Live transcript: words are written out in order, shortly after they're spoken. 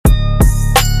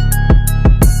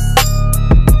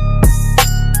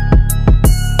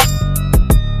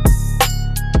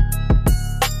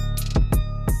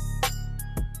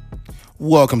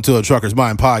Welcome to a Trucker's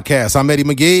Mind podcast. I'm Eddie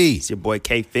McGee. It's your boy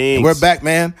K Figs. And we're back,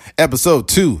 man. Episode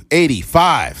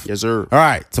 285. Yes, sir. All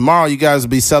right. Tomorrow you guys will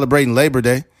be celebrating Labor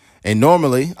Day. And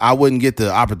normally I wouldn't get the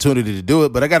opportunity to do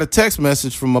it, but I got a text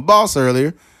message from my boss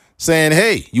earlier saying,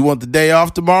 hey, you want the day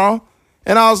off tomorrow?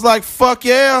 And I was like, fuck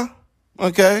yeah.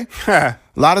 Okay. A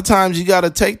lot of times you got to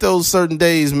take those certain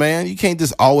days, man. You can't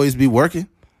just always be working.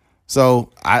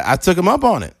 So I took him up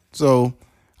on it. So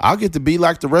I'll get to be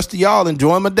like the rest of y'all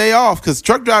enjoying my day off because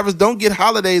truck drivers don't get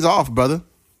holidays off, brother.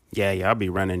 Yeah, I'll be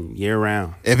running year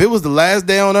round. If it was the last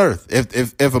day on earth,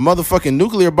 if a motherfucking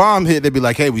nuclear bomb hit, they'd be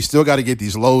like, hey, we still got to get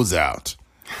these loads out.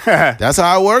 That's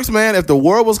how it works, man. If the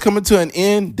world was coming to an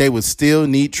end, they would still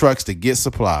need trucks to get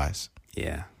supplies.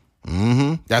 Yeah.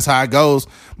 That's how it goes.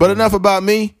 But enough about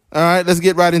me. All right, let's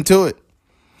get right into it.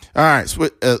 All right,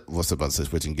 what's about to say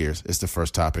switching gears? It's the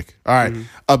first topic. All right,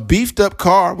 A beefed up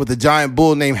car with a giant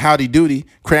bull named Howdy Doody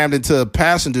crammed into a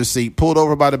passenger seat pulled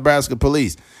over by Nebraska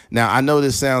police. Now, I know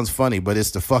this sounds funny, but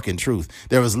it's the fucking truth.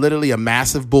 There was literally a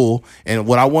massive bull, and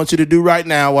what I want you to do right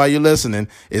now while you're listening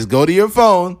is go to your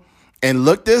phone and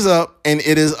look this up, and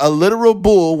it is a literal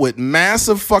bull with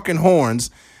massive fucking horns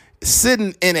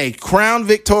sitting in a Crown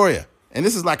Victoria. And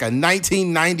this is like a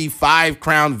 1995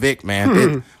 Crown Vic,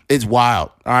 man. It's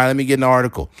wild. All right, let me get an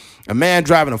article. A man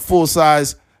driving a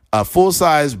full-size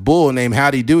bull named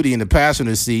Howdy Doody in the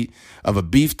passenger seat of a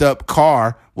beefed-up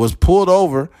car was pulled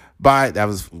over by, that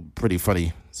was pretty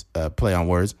funny play on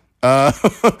words,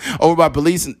 over by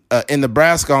police in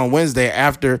Nebraska on Wednesday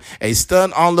after a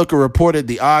stunned onlooker reported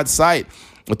the odd sight.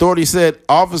 Authorities said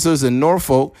officers in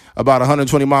Norfolk, about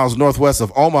 120 miles northwest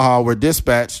of Omaha, were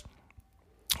dispatched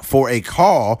for a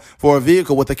call for a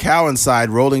vehicle with a cow inside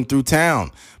rolling through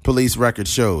town, police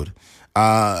records showed.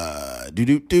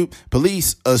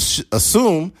 Police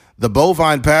assume the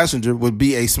bovine passenger would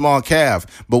be a small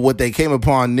calf, but what they came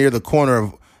upon near the corner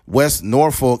of West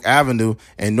Norfolk Avenue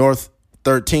and North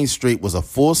 13th Street was a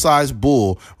full-size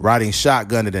bull riding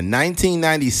shotgun in a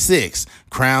 1996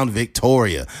 Crown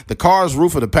Victoria. The car's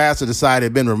roof of the passenger side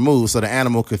had been removed so the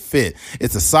animal could fit.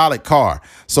 It's a solid car.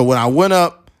 So when I went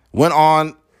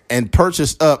on and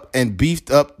purchased up and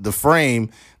beefed up the frame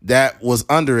that was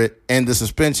under it and the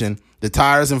suspension, the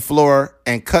tires and floor,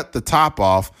 and cut the top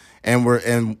off,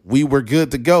 and we were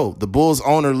good to go. The Bull's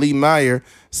owner, Lee Meyer,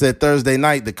 said Thursday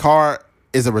night the car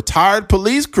is a retired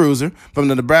police cruiser from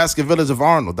the Nebraska village of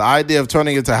Arnold. The idea of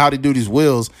turning it to Howdy Doody's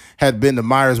wheels had been to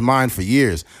Meyer's mind for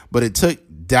years, but it took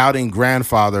doubting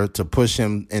grandfather to push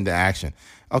him into action.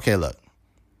 Okay, look.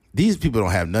 These people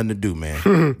don't have nothing to do,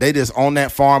 man. They just on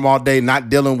that farm all day, not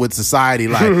dealing with society.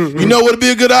 Like, you know what would be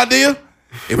a good idea?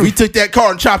 If we took that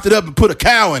car and chopped it up and put a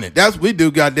cow in it. That's what we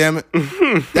do,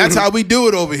 goddammit. That's how we do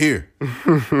it over here.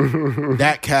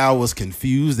 That cow was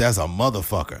confused as a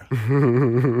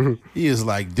motherfucker. He is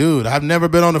like, dude, I've never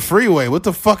been on the freeway. What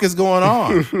the fuck is going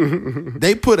on?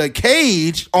 They put a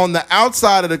cage on the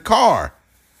outside of the car.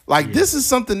 Like, this is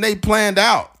something they planned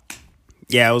out.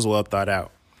 Yeah, it was well thought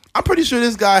out. I'm pretty sure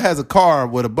this guy has a car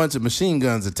with a bunch of machine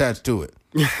guns attached to it.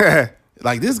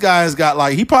 Like, this guy's got,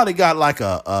 like, he probably got, like,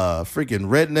 a freaking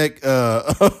redneck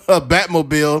a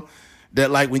Batmobile that,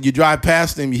 like, when you drive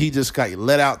past him, he just got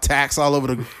let out tacks all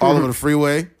over the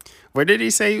freeway. Where did he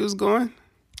say he was going?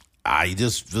 He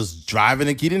just was driving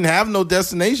and he didn't have no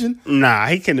destination. Nah,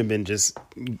 he couldn't have been just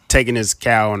taking his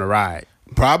cow on a ride.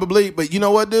 Probably, but you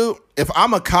know what, dude? If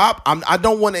I'm a cop, I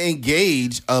don't want to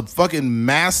engage a fucking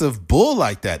massive bull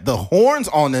like that. The horns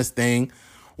on this thing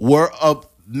were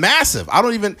massive.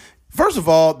 First of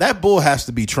all, that bull has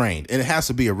to be trained, and it has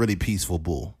to be a really peaceful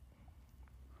bull.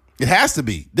 It has to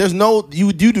be.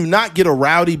 You do not get a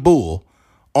rowdy bull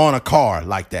on a car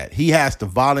like that. He has to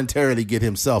voluntarily get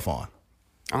himself on.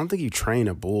 I don't think you train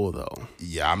a bull, though.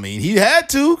 Yeah, I mean, he had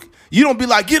to. You don't be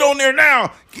like, get on there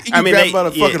now. You grab him by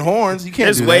the fucking horns. You can't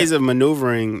do that. There's ways of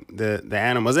maneuvering the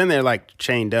animals, and they're like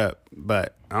chained up.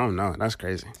 But I don't know. That's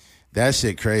crazy. That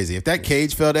shit crazy. If that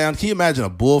cage fell down, can you imagine a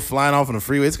bull flying off on the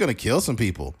freeway? It's going to kill some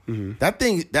people. That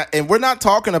thing, and we're not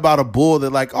talking about a bull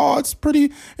that like, oh,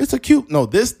 it's a cute. No,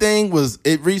 this thing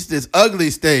it reached its ugly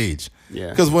stage. Yeah.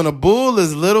 Because when a bull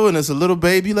is little and it's a little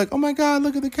baby, you're like, oh my God,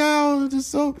 look at the cow. It's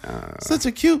just such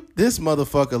a cute. This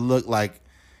motherfucker looked like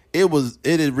it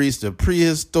had reached a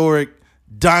prehistoric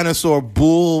dinosaur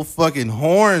bull fucking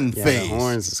horn phase. The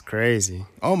horns is crazy.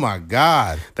 Oh my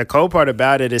God. The cold part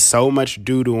about it is so much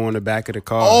doo-doo on the back of the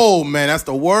car. Oh man, that's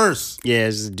the worst. Yeah,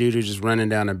 it's just doo-doo just running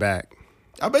down the back.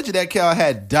 I bet you that cow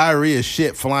had diarrhea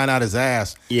shit flying out his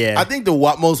ass. Yeah. I think the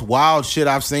most wild shit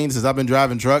I've seen since I've been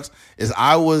driving trucks is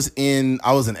I was in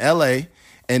LA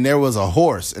and there was a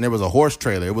horse and there was a horse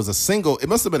trailer. It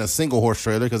must have been a single horse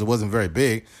trailer because it wasn't very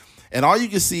big. and all you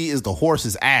can see is the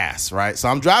horse's ass, right? So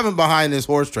I'm driving behind this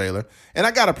horse trailer, and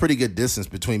I got a pretty good distance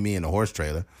between me and the horse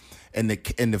trailer, and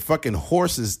the fucking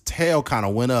horse's tail kind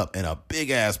of went up, and a big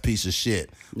ass piece of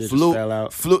shit fell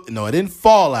out. No, it didn't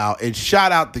fall out. It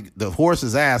shot out the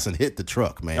horse's ass and hit the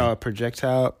truck, man. Oh, a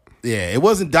projectile. Yeah, it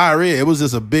wasn't diarrhea. It was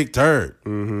just a big turd.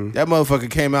 Mm-hmm. That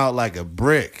motherfucker came out like a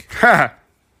brick.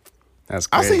 That's crazy.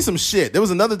 I seen some shit. There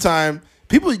was another time.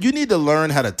 People, you need to learn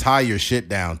how to tie your shit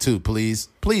down too, please.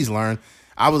 Please learn.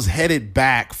 I was headed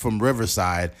back from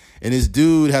Riverside, and this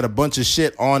dude had a bunch of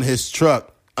shit on his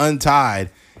truck untied,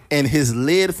 and his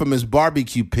lid from his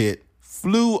barbecue pit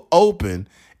flew open,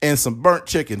 and some burnt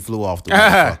chicken flew off the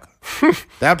motherfucker.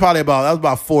 That was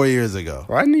about 4 years ago.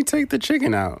 Why didn't he take the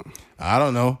chicken out? I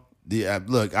don't know.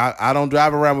 Look, I don't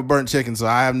drive around with burnt chicken, so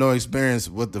I have no experience.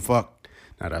 What the fuck?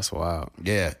 No, that's wild.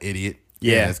 Yeah, idiot.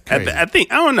 Yeah, it's crazy. I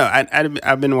think, I don't know.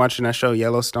 I've been watching that show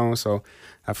Yellowstone, so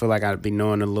I feel like I'd be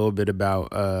knowing a little bit about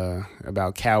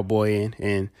cowboying,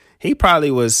 and he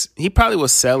probably was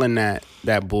selling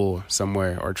that bull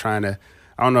somewhere, or trying to,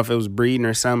 I don't know if it was breeding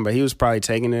or something, but he was probably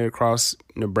taking it across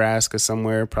Nebraska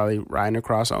somewhere, probably riding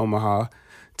across Omaha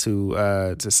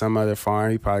to some other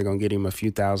farm. He probably gonna get him a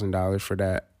few $1,000s for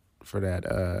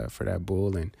that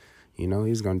bull, and you know,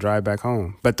 he's gonna drive back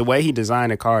home. But the way he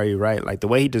designed the car, you're right. Like the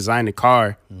way he designed the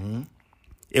car,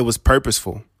 it was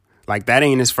purposeful. Like that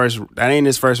ain't his first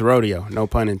rodeo. No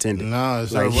pun intended. No,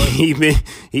 it's like not.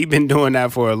 he been doing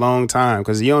that for a long time,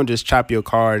 because you don't just chop your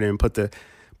car and put the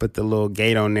little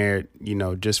gate on there, you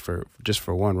know, just for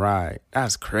one ride.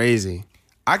 That's crazy.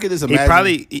 I could just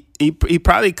imagine. He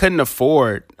probably couldn't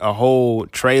afford a whole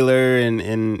trailer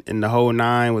and the whole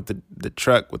nine with the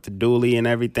truck with the dually and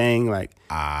everything. Like,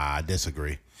 I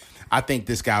disagree. I think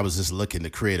this guy was just looking to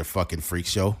create a fucking freak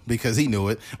show, because he knew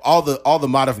it. All the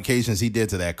modifications he did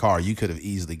to that car, you could have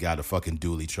easily got a fucking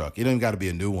dually truck. It didn't got to be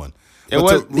a new one. He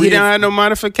didn't have no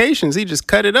modifications. He just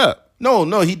cut it up. No,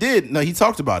 he did. No, he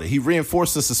talked about it. He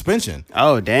reinforced the suspension.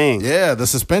 Oh, dang. Yeah, the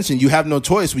suspension. You have no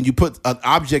choice when you put an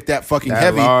object that fucking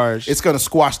heavy. Large. It's gonna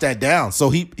squash that down. So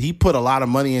he put a lot of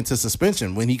money into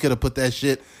suspension when he could have put that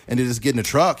shit and then just get in the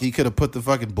truck. He could have put the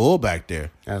fucking bull back there.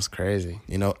 That's crazy.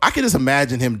 You know, I could just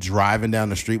imagine him driving down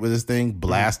the street with this thing,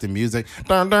 blasting music.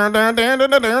 They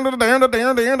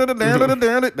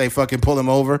fucking pull him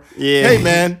over. Yeah. Hey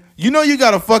man, you know you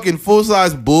got a fucking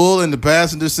full-size bull in the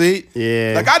passenger seat.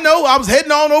 Yeah. Like, I know, I was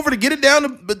heading on over to get it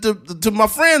down to my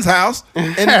friend's house,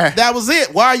 and that was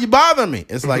it. Why are you bothering me?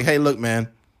 It's like, hey, look, man.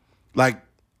 Like,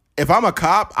 if I'm a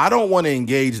cop, I don't want to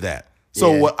engage that.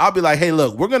 So I'll be like, hey,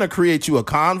 look, we're going to create you a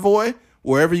convoy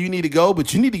wherever you need to go,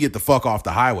 but you need to get the fuck off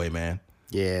the highway, man.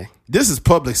 Yeah. This is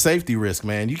public safety risk,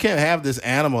 man. You can't have this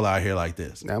animal out here like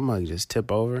this. That might just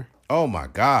tip over. Oh, my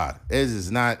God. It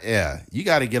is not, you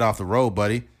got to get off the road,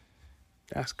 buddy.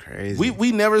 That's crazy.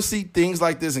 We never see things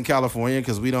like this in California,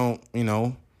 because we don't, you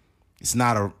know, it's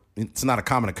not a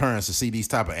common occurrence to see these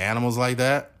type of animals like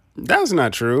that. That's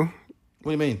not true. What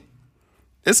do you mean?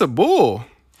 It's a bull.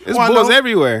 There's Well, bulls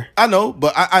everywhere. I know,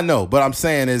 but I know, but I'm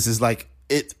saying is like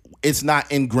it's not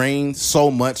ingrained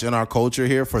so much in our culture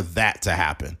here for that to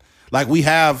happen. Like, we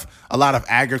have a lot of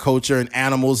agriculture and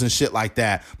animals and shit like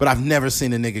that, but I've never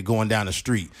seen a nigga going down the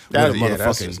street with a motherfucking.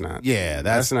 That's just not. Yeah,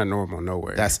 that's not normal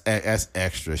nowhere. That's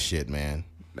extra shit, man.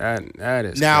 That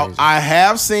is now crazy. I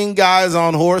have seen guys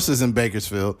on horses in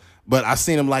Bakersfield, but I've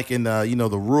seen them like in the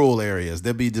the rural areas.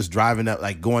 They'll be just driving up,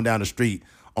 like going down the street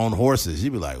on horses.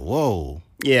 You'd be like, whoa.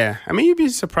 Yeah, I mean, you'd be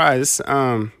surprised.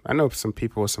 I know some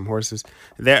people with some horses.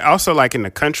 They're also, like, in the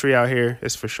country out here,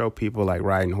 it's for sure people like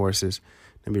riding horses.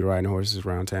 They be riding horses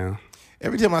around town.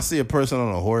 Every time I see a person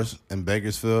on a horse in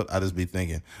Bakersfield, I just be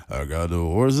thinking, I got the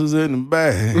horses in the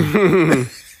bag.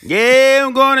 Yeah,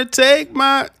 I'm going to take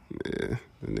my... Yeah,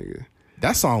 nigga.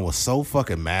 That song was so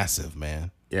fucking massive,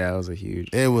 man. Yeah, it was a huge...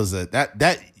 It was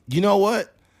that you know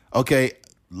what? Okay,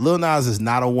 Lil Nas is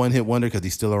not a one-hit wonder because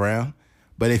he's still around.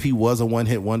 But if he was a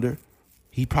one-hit wonder,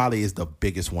 he probably is the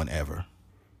biggest one ever.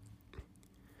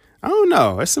 I don't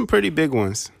know. There's some pretty big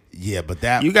ones. Yeah, but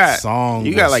that song...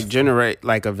 You got like Generate,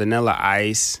 like a Vanilla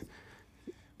Ice.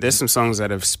 There's some songs that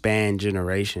have spanned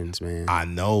generations, man. I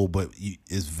know, but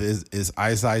is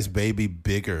Ice Ice Baby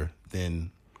bigger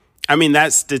than... I mean,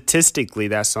 that statistically,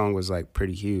 that song was like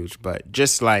pretty huge. But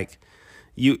just like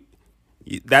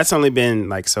that's only been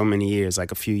like so many years,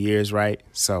 like a few years, right?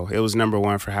 So it was number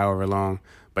one for however long.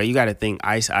 But you got to think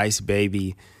Ice Ice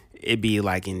Baby, it'd be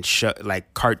like in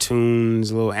like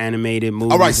cartoons, little animated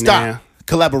movies. All right, stop. Now.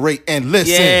 Collaborate and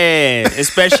listen. Yeah,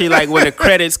 especially like when the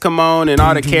credits come on and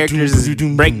all the characters is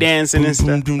breakdancing and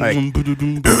stuff. Like,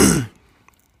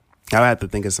 I'll have to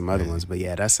think of some other ones, but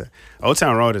yeah, that's Old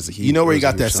Town Road is a huge. You know where you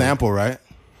got that song. sample, right?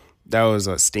 That was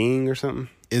a Sting or something.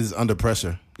 Is Under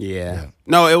Pressure. Yeah.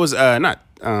 No, it was not.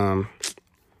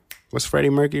 What's Freddie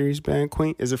Mercury's band?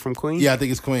 Queen? Is it from Queen? Yeah, I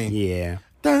think it's Queen. Yeah.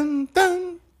 Dun,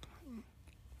 dun.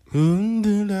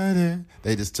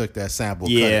 They just took that sample.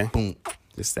 Yeah. Cut it, boom.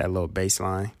 Just that little bass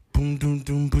line. Boom, boom,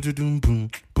 boom, boom, boom,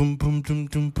 boom, boom, boom, boom,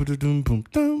 boom,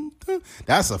 boom, boom.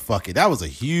 That's a fucking. That was a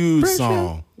huge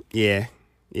song. Yeah.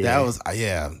 That was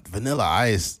Vanilla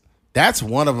Ice. That's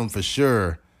one of them for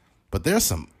sure. But there's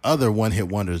some other one-hit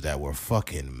wonders that were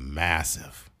fucking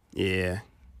massive. Yeah.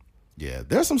 Yeah,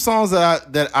 there's some songs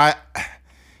there's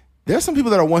some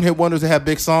people that are one-hit wonders that have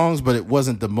big songs, but it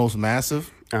wasn't the most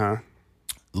massive. Uh-huh.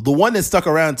 The one that stuck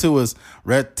around too is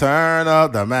Return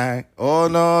of the Mac. Oh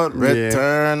no,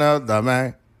 Return of the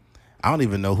Mac. I don't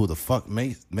even know who the fuck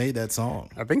made that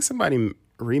song. I think somebody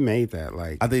remade that.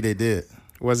 Like, I think they did.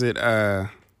 Was it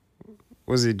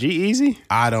G-Eazy?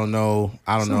 I don't know.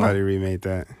 Somebody remade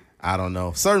that. I don't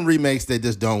know. Certain remakes, they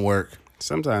just don't work.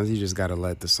 Sometimes you just gotta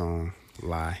let the song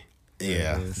lie.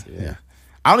 Yeah. Yeah.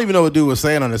 I don't even know what dude was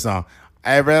saying on this song.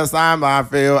 Every time I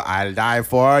feel I die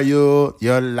for you,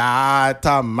 you lie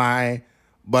to me,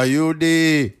 but you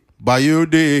did.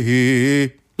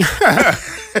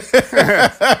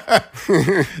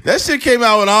 That shit came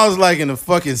out when I was like in the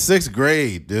fucking 6th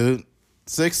grade, dude.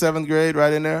 6th, 7th grade,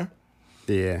 right in there.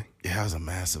 Yeah. Yeah, that was a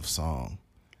massive song.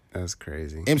 That's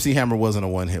crazy. MC Hammer wasn't a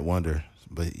one-hit wonder,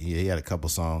 but yeah, he had a couple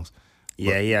songs.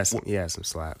 Yeah, he had some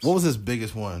slaps. What was his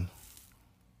biggest one?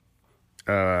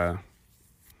 I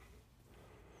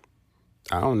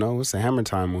don't know. What's the Hammer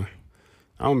Time one?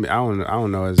 I don't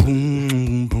know. His...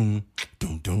 Boom, boom,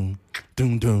 doom, doom,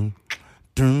 doom, doom,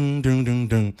 doom, doom, doom,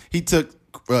 doom. He took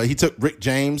Rick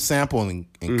James sample and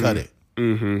cut it.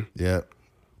 Mm-hmm. Yep.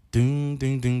 Doom,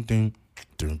 doom, doom, doom,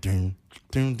 doom, doom,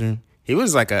 doom, doom. He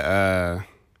was like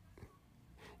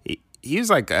he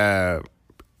was like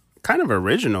kind of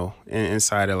original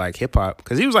inside of like hip hop,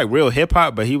 because he was like real hip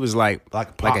hop, but he was like a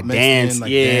dance,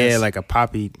 dance. Like a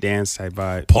poppy dance type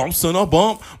vibe. Pumps on a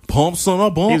bump, pumps on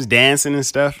a bump. He was dancing and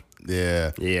stuff.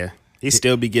 Yeah. He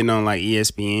still be getting on like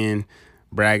ESPN,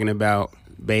 bragging about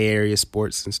Bay Area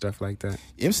sports and stuff like that.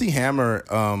 MC Hammer,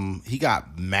 he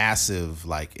got massive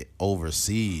like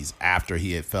overseas after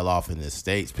he had fell off in the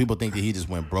States. People think that he just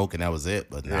went broke and that was it,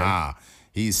 but nah.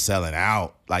 He's selling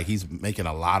out. Like, he's making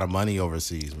a lot of money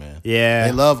overseas, man. Yeah.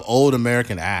 They love old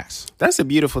American acts. That's a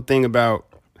beautiful thing about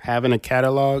having a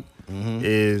catalog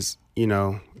is, you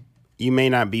know, you may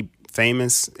not be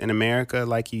famous in America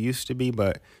like you used to be,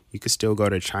 but you could still go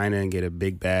to China and get a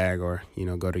big bag, or, you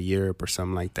know, go to Europe or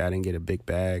something like that and get a big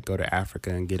bag. Go to Africa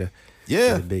and get a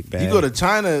big bag. You go to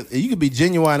China, you could be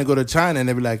genuine and go to China and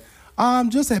they be like, I'm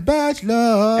just a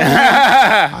bachelor.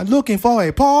 I'm looking for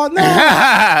a partner.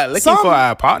 For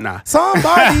a partner.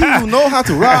 Somebody who know how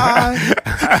to ride.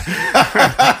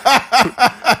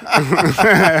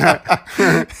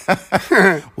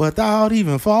 Without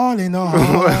even falling off.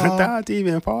 Without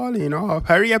even falling off.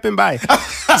 Hurry up and buy.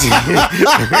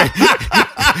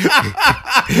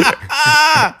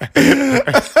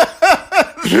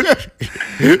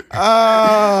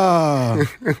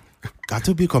 Got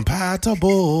to be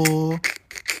compatible. Take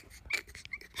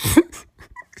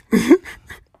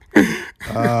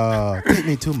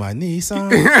me to my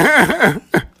Nissan.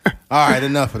 All right,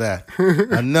 enough of that.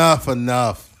 Enough.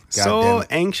 God so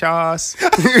anxious.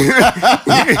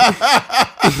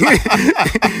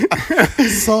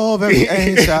 So very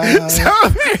anxious.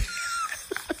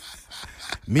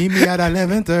 Meet me at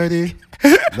 11:30.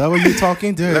 Love when you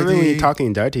talking dirty. Love when you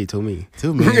talking dirty to me.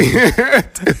 To me.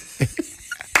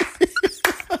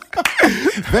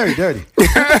 Very dirty.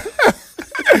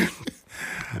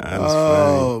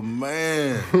 Oh,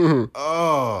 man.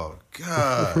 Oh,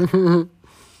 God.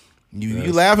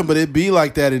 You laughing, but it be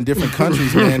like that in different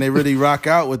countries, man. They really rock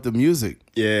out with the music.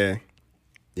 Yeah.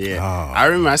 Oh. I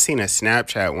remember I seen a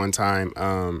Snapchat one time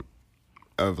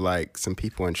of like some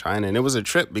people in China, and it was a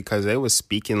trip because they was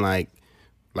speaking like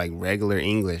regular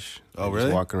English. Oh, They really?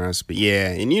 was walking around. Yeah,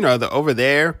 and you know, over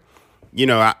there, you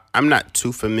know, I'm not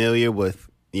too familiar with,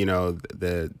 you know,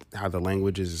 the how the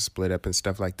languages are split up and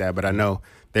stuff like that, but I know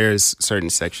there's certain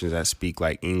sections that speak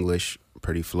like English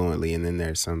pretty fluently, and then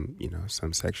there's some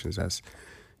sections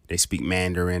they speak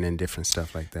Mandarin and different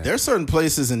stuff like that. There's certain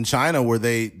places in China where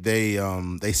they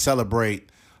celebrate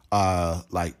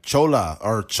like Chola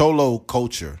or Cholo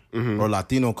culture or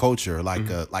Latino culture,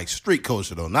 like street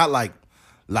culture though, not like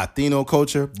Latino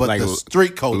culture, but Like the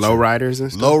street culture. lowriders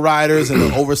and stuff. Lowriders and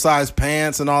the oversized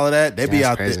pants and all of that. They be That's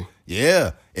out crazy. there.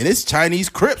 Yeah. And it's Chinese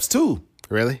Crips too.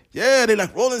 Really? Yeah, they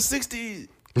like rolling 60s.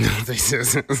 Nipsey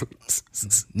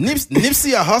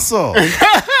Hussle.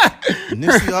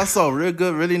 Nipsey Hussle, real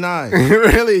good, really nice.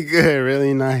 Really good,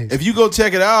 really nice. If you go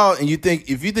check it out and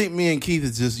if you think me and Keith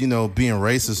is just, being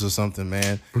racist or something,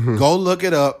 man, go look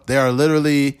it up. There are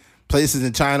literally places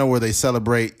in China where they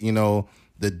celebrate,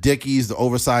 the Dickies, the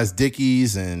oversized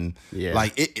Dickies, and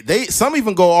some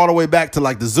even go all the way back to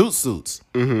like the zoot suits.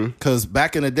 Because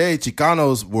back in the day,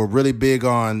 Chicanos were really big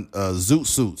on zoot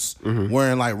suits,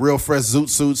 wearing like real fresh zoot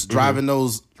suits, driving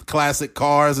those classic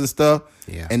cars and stuff.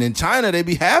 Yeah. And in China, they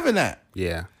be having that.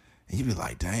 Yeah. And you be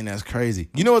like, dang, that's crazy.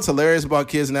 You know what's hilarious about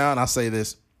kids now? And I'll say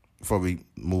this before we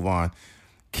move on.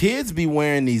 Kids be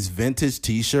wearing these vintage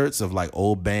T-shirts of like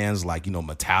old bands like,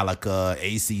 Metallica,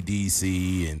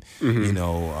 AC/DC, and,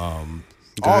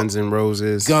 Guns N'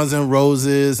 Roses. Guns N'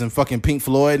 Roses and fucking Pink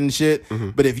Floyd and shit.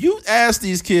 But if you ask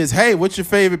these kids, hey, what's your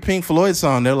favorite Pink Floyd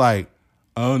song? They're like,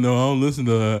 I don't know. I don't listen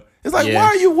to that. It's like, why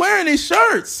are you wearing these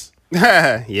shirts?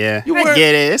 I get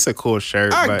it. It's a cool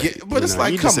shirt. But it's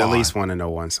like, you come just on. at least want to know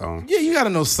one song. Yeah, you got to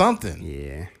know something.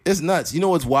 Yeah. It's nuts. You know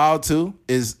what's wild, too?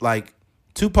 Is like,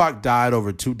 Tupac died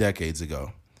over 2 decades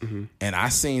ago. And I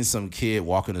seen some kid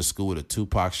walking to school with a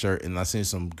Tupac shirt, and I seen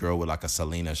some girl with like a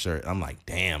Selena shirt. I'm like,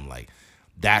 damn, like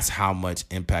that's how much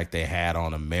impact they had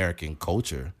on American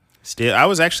culture. Still, I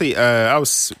was actually I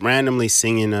was randomly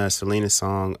singing a Selena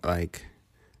song, like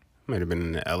might have been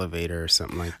in the elevator or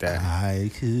something like that.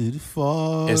 I could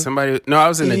fall. And I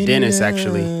was in the dentist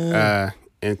actually.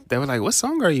 And they were like, what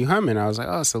song are you humming? I was like,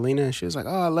 oh, Selena. And she was like,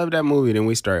 oh, I love that movie. Then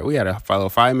we had a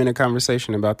 5-minute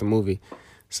conversation about the movie.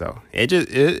 So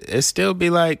it still be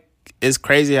like, it's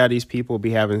crazy how these people be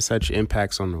having such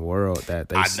impacts on the world that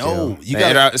they it's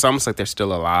almost like they're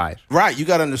still alive. Right. You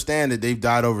got to understand that they've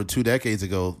died over 2 decades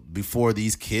ago before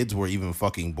these kids were even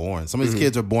fucking born. Some of these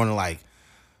kids are born in like,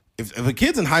 if a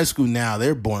kid's in high school now,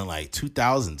 they're born in like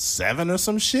 2007 or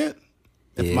some shit.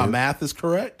 If my math is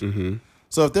correct.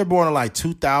 So if they're born in like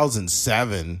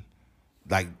 2007,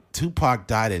 like Tupac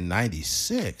died in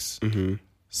 96.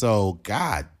 So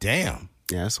god damn.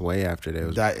 Yeah, that's way after they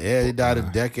was. He died a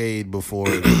decade before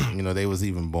they was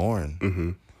even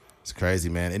born. It's crazy,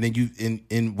 man. And then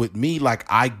in with me, like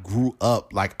I grew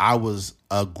up like I was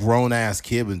a grown ass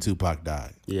kid when Tupac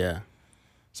died. Yeah.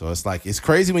 So it's like it's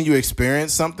crazy when you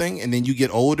experience something and then you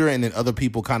get older and then other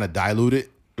people kind of dilute it.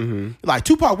 Like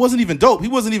Tupac wasn't even dope. He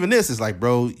wasn't even this. It's like,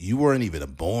 bro, you weren't even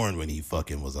born when he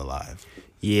fucking was alive.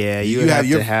 Yeah, you have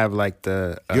to have like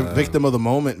the you're victim of the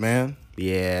moment, man.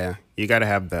 Yeah, you got to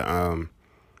have the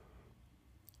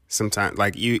sometimes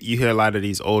like you hear a lot of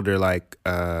these older like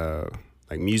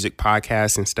music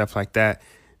podcasts and stuff like that.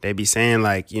 They be saying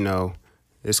like,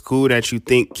 it's cool that you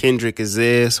think Kendrick is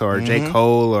this or J.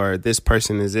 Cole or this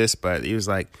person is this, but he was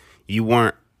like, you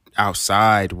weren't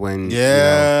outside when you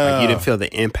didn't feel the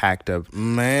impact of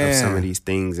some of these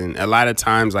things. And a lot of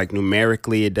times, like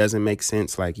numerically, it doesn't make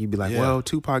sense. Like you'd be like, well,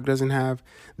 Tupac doesn't have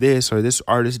this or this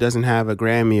artist doesn't have a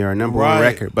Grammy or a number one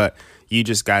record. But you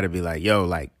just got to be like, yo,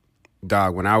 like,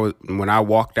 dog, when I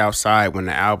walked outside when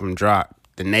the album dropped,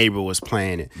 the neighbor was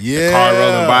playing it. Yeah. The car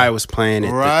rolling by was playing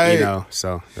it. Right.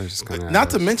 So it was just kind of... Not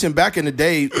to mention back in the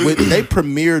day, when they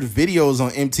premiered videos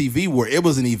on MTV where it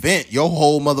was an event. Your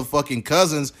whole motherfucking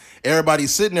cousins,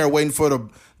 everybody's sitting there waiting for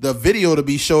the video to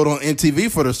be showed on MTV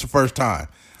for the first time.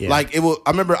 Yeah. Like, it was...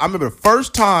 I remember the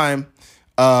first time...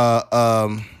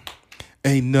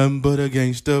 Ain't nothing but a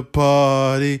gangster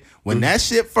party. When that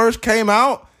shit first came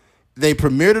out, they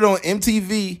premiered it on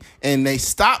MTV and they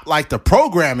stopped like the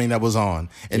programming that was on.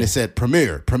 And it said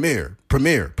premiere on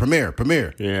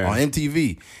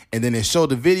MTV. And then they showed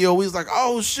the video. We was like,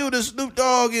 oh, shoot, it's Snoop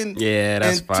Dogg and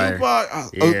that's fire. Tupac.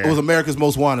 It was America's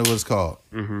Most Wanted, what it's called.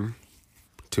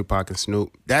 Tupac and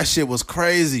Snoop. That shit was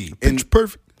crazy. Picture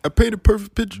perfect. I paid a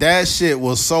perfect picture. That shit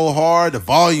was so hard. The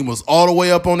volume was all the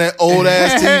way up on that old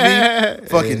ass TV.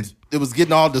 Fucking, it was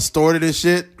getting all distorted and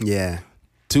shit. Yeah.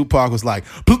 Tupac was like,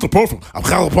 put the perfect. I'm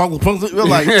like, turn the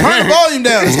volume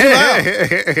down. It's too loud.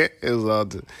 It was all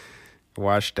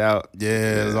washed out.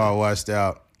 Yeah, it was all washed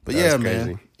out. But That's man.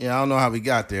 crazy. Yeah, I don't know how we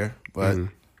got there, but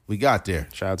we got there.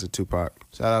 Shout out to Tupac.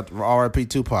 Shout out to R.I.P.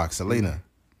 Tupac, Selena.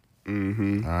 All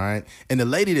right. And the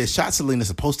lady that shot Selena is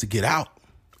supposed to get out.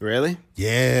 Really?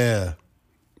 Yeah.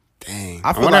 Dang.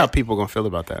 I wonder how people gonna feel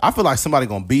about that. I feel like somebody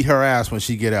gonna beat her ass when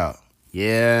she get out.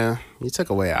 Yeah. You took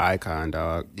away an icon,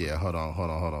 dog. Yeah, hold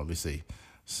on. Let me see.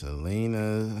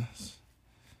 Selena's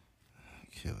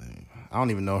killing. I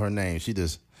don't even know her name. She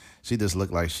just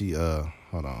looked like she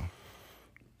hold on.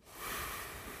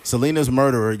 Selena's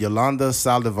murderer, Yolanda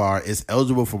Saldivar, is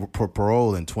eligible for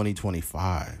parole in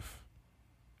 2025.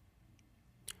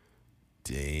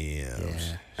 Damn.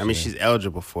 Yeah. I mean, she's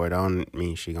eligible for it. I don't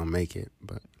mean she gonna make it,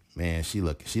 but man, she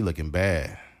looking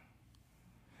bad.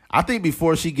 I think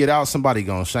before she get out, somebody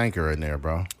gonna shank her in there,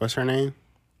 bro. What's her name?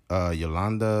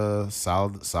 Yolanda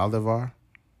Saldivar.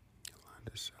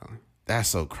 That's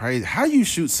so crazy. How you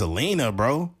shoot Selena,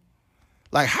 bro?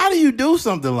 Like, how do you do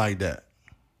something like that?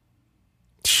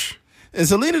 And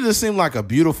Selena just seemed like a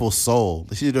beautiful soul.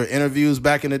 She did her interviews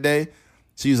back in the day.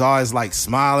 She was always like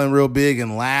smiling real big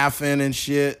and laughing and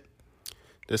shit.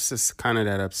 This is kind of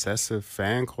that obsessive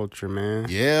fan culture, man.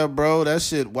 Yeah, bro, that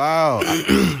shit. Wow,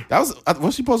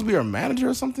 was she supposed to be her manager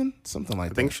or something? Something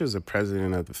like that. I think she was the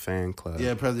president of the fan club.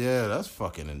 Yeah, yeah, that's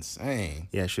fucking insane.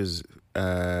 Yeah, she was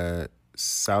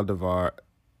Saldivar.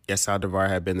 Yeah, Saldivar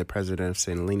had been the president of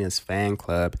Selena's fan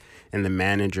club and the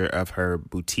manager of her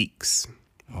boutiques.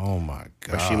 Oh my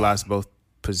god! But she lost both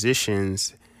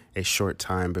positions a short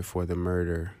time before the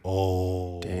murder.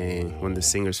 Oh. Dang. When the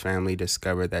singer's family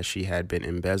discovered that she had been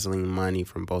embezzling money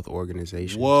from both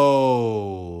organizations.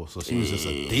 Whoa. So she was just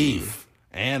a thief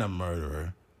and a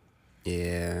murderer.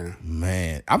 Yeah.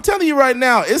 Man. I'm telling you right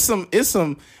now, it's some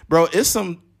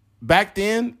back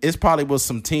then, it's probably was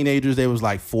some teenagers. They was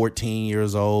like 14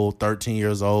 years old, 13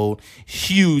 years old.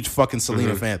 Huge fucking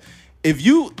Selena fans.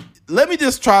 Let me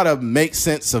just try to make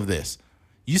sense of this.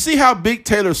 You see how big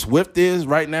Taylor Swift is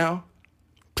right now?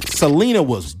 Selena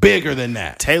was bigger than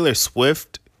that. Taylor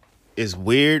Swift is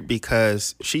weird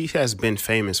because she has been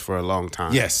famous for a long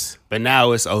time. Yes. But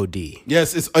now it's OD.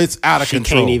 Yes, it's out of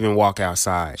control. She can't even walk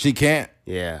outside. She can't?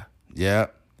 Yeah. Yeah.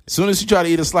 As soon as she try to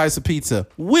eat a slice of pizza,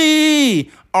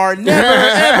 we are never,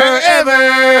 ever,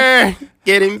 ever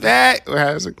getting back. Or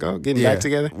how's it go? Getting back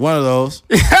together? One of those.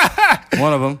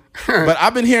 One of them. But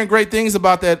I've been hearing great things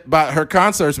about her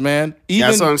concerts, man. Even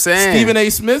that's what I'm saying. Stephen A.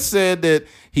 Smith said that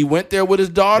he went there with his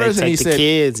daughters and he said,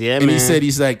 kids, yeah, and man. He said,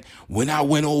 he's like, when I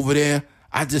went over there,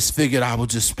 I just figured I would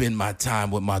just spend my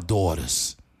time with my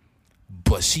daughters.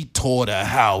 But she tore the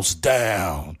house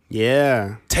down.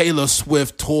 Yeah. Taylor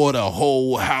Swift tore the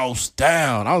whole house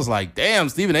down. I was like, damn,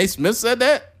 Stephen A. Smith said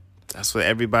that? That's what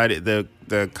everybody, the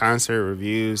concert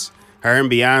reviews, her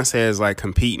and Beyonce is like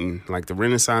competing. Like the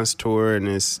Renaissance tour and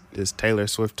this Taylor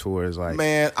Swift tour is like.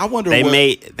 Man, I wonder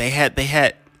they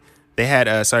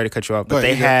had sorry to cut you off, but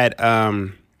they had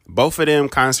both of them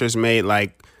concerts made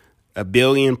like $1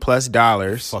 billion plus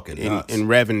in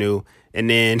revenue. And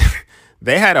then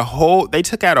they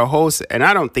took out a whole, and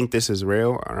I don't think this is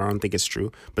real. I don't think it's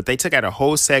true, but they took out a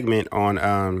whole segment on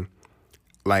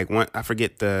I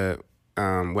forget the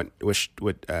what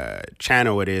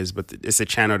channel it is, but it's a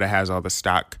channel that has all the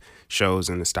stock shows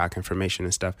and the stock information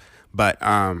and stuff. But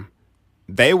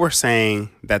they were saying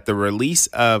that the release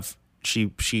of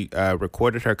she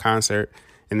recorded her concert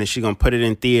and then she gonna put it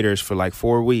in theaters for like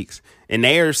 4 weeks, and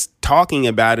they are talking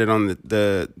about it on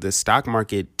the stock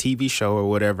market TV show or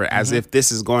whatever, as if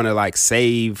this is going to like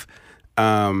save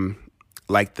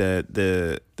like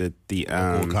the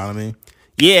economy.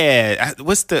 Yeah,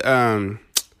 what's the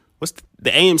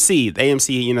AMC? The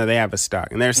AMC, you know, they have a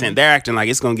stock, and they're saying they're acting like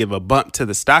it's gonna give a bump to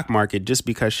the stock market just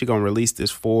because she gonna release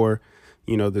this 4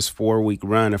 week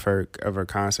run of her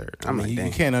concert. I'm like, dang.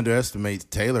 You can't underestimate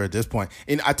Taylor at this point.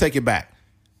 And I take it back.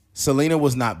 Selena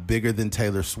was not bigger than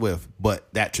Taylor Swift, but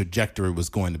that trajectory was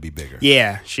going to be bigger.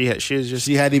 Yeah, she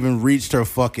hadn't even reached her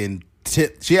fucking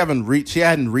tip. She hadn't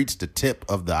reached the tip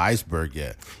of the iceberg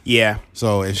yet. Yeah.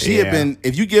 So if she had been,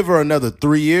 if you give her another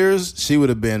 3 years, she would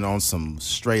have been on some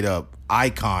straight up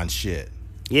icon shit.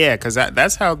 Yeah, because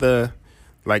that's how what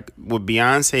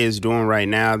Beyonce is doing right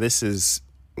now. This is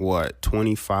what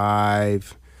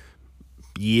 25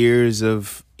 years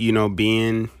of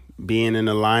being in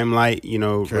the limelight,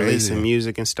 Crazy. Releasing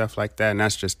music and stuff like that. And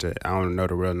that's just I don't know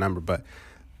the real number, but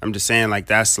I'm just saying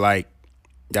that's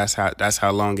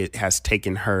how long it has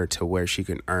taken her to where she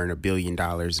can earn $1 billion.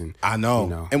 And I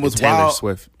know. And what's Taylor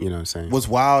Swift, you know what I'm saying? What's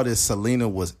wild is Selena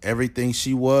was everything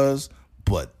she was,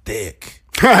 but thick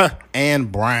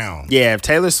and brown. Yeah, if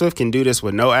Taylor Swift can do this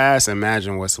with no ass,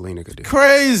 imagine what Selena could do.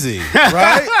 Crazy,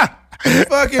 right?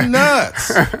 Fucking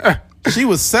nuts. She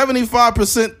was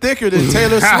 75% thicker than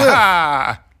Taylor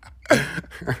Swift.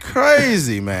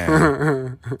 Crazy,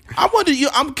 man.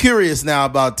 I'm curious now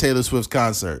about Taylor Swift's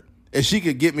concert. If she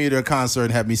could get me to a concert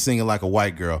and have me singing like a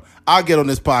white girl, I'll get on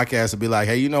this podcast and be like,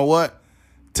 hey, you know what?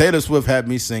 Taylor Swift had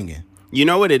me singing. You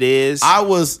know what it is?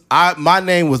 My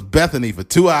name was Bethany for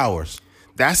 2 hours.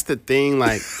 That's the thing.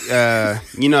 Like,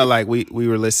 we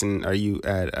were listening,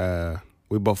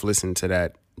 we both listened to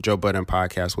that Joe Budden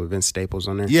podcast with Vince Staples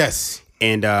on there. Yes.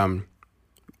 And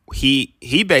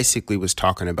he basically was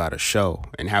talking about a show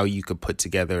and how you could put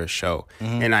together a show.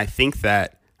 Mm-hmm. And I think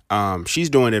that she's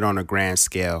doing it on a grand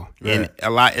scale. Right.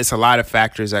 And it's a lot of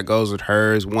factors that goes with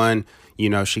hers. One,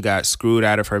 she got screwed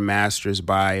out of her masters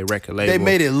by a record label. They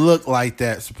made it look like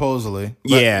that, supposedly.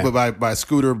 But by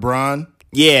Scooter Braun.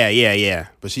 Yeah.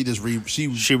 But she just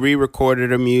she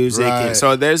re-recorded her music. Right. And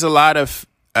so there's a lot of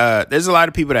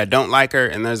people that don't like her,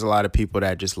 and there's a lot of people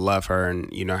that just love her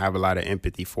and, have a lot of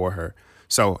empathy for her.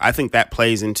 So I think that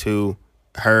plays into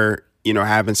her,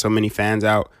 having so many fans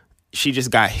out. She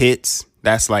just got hits.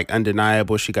 That's like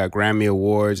undeniable. She got Grammy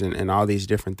Awards and all these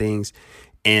different things.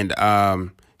 And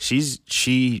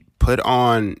she put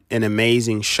on an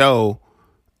amazing show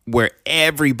where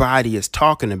everybody is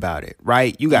talking about it,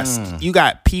 right? You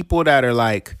got people that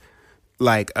are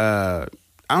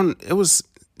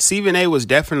Stephen A was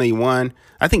definitely one.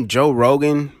 I think Joe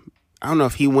Rogan, I don't know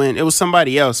if he went. It was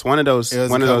somebody else. One of those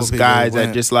guys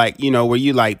that just where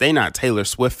you they not Taylor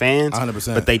Swift fans,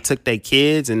 100%. But they took their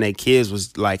kids and their kids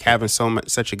was having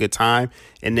such a good time,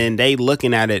 and then they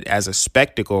looking at it as a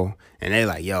spectacle, and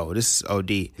they yo, this is OD.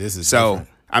 This is so different.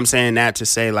 I'm saying that to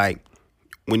say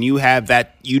when you have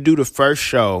that, you do the first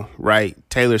show, right?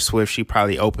 Taylor Swift, she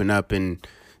probably open up in,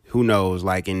 who knows,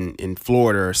 in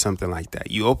Florida or something like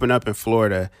that. You open up in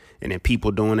Florida, and then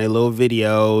people doing their little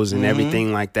videos and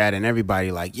everything like that, and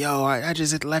everybody yo, I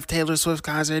just left Taylor Swift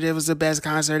concert. It was the best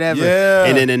concert ever. Yeah.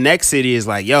 And then the next city is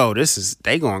yo,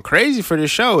 they going crazy for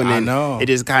this show. And then I know. It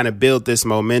just kind of built this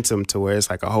momentum to where it's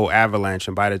a whole avalanche.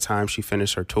 And by the time she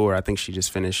finished her tour, I think she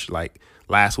just finished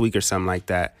last week or something like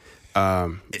that.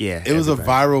 It was a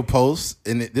viral post,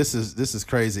 and this is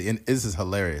crazy, and this is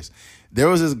hilarious. There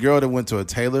was this girl that went to a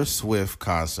Taylor Swift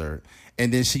concert,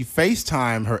 and then she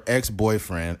FaceTimed her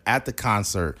ex-boyfriend at the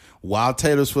concert while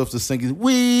Taylor Swift was singing,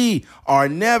 "We are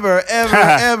never, ever,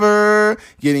 ever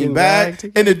getting back."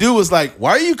 And the dude was like, "Why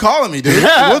are you calling me, dude?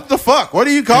 What the fuck? What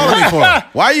are you calling me for?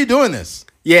 Why are you doing this?"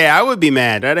 Yeah, I would be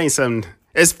mad. That ain't something.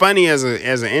 It's funny as an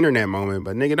internet moment,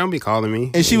 but nigga, don't be calling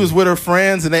me. And she was with her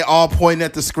friends, and they all pointing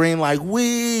at the screen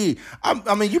we.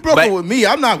 I mean, you broke up with me.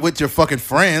 I'm not with your fucking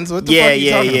friends. What the fuck are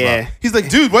you talking about? He's like,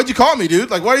 dude, why'd you call me, dude?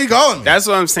 Why are you calling me? That's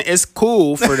what I'm saying. It's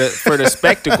cool for the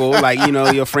spectacle.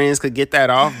 Your friends could get that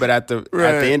off, but at the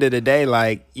end of the day,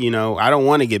 I don't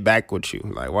want to get back with you.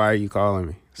 Why are you calling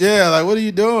me? Yeah, what are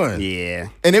you doing? Yeah.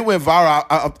 And it went viral.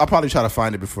 I'll probably try to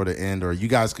find it before the end, or you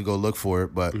guys could go look for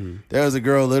it. But there was a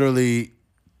girl literally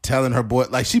telling her boy,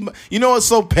 what's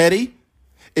so petty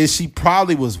is she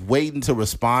probably was waiting to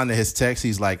respond to his text.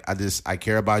 He's like, I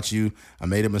care about you. I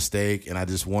made a mistake, and I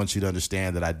just want you to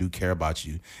understand that I do care about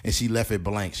you. And she left it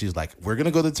blank. She's like, we're going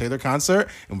to go to the Taylor concert,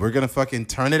 and we're going to fucking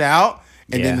turn it out.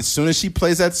 And then as soon as she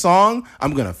plays that song,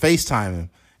 I'm going to FaceTime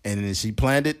him. And then she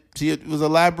planned it. It was an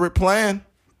elaborate plan.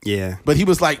 Yeah. But he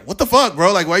was like, what the fuck,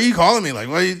 bro? Why are you calling me? Why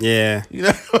are you... Yeah.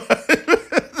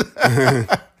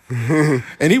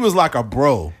 And he was like a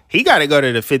bro. He got to go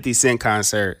to the 50 Cent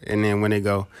concert, and then when they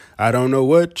go, I don't know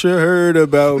what you heard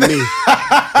about me, and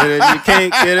you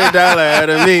can't get $1 out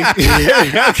of me. You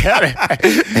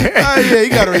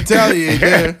got to retaliate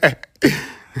there.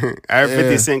 Our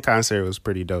 50 Cent concert was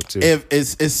pretty dope too.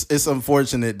 It's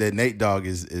unfortunate that Nate Dogg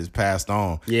is passed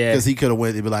on. Yeah, because he could have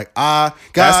went. He'd be like,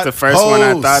 that's the first one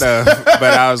I thought of,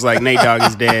 but I was like, Nate Dogg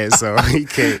is dead, so he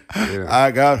can't.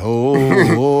 I got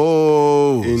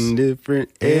hoes in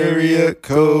different area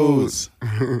codes.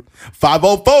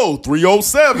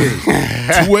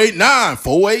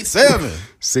 504-307-289-487.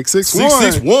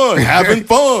 661. Having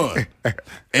fun.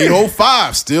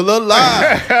 805 still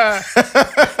alive.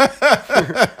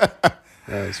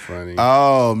 That was funny.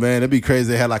 Oh man, it'd be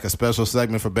crazy. They had a special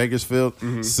segment for Bakersfield.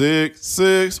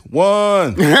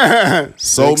 661.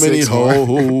 So many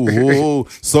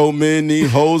hoes. So many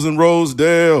hoes in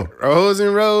Rosedale. Hoes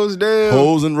in Rosedale.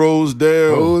 Hoes in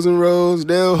Rosedale. Hoes in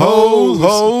Rosedale.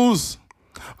 Hoes.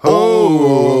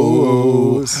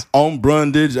 Hoes on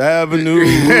Brundage Avenue,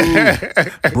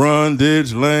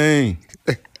 Brundage Lane.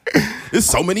 There's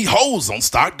so many hoes on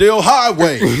Stockdale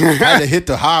Highway. I had to hit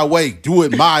the highway, do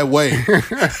it my way.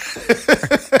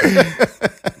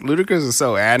 Ludacris is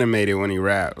so animated when he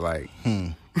rapped.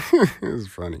 It was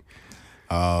funny.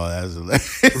 Oh, that's hilarious.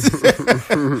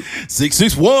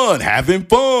 661, having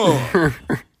fun.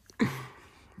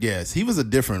 Yes, he was a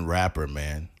different rapper,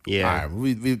 man. Yeah, all right,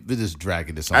 we're just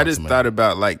dragging this on. I just thought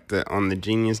about on the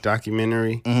Genius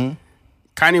documentary.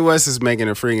 Kanye West is making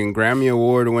a freaking Grammy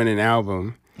Award winning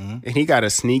album, and he got to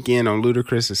sneak in on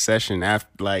Ludacris' session after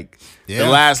the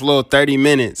last little 30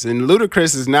 minutes, and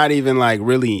Ludacris is not even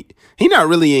really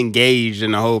engaged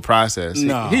in the whole process.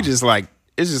 No, he just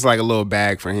it's just a little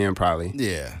bag for him probably.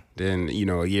 Yeah. Then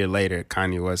a year later,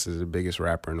 Kanye West is the biggest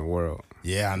rapper in the world.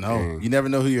 Yeah, I know. You never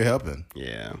know who you're helping.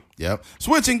 Yeah. Yep.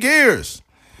 Switching gears.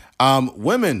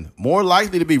 Women more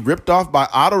likely to be ripped off by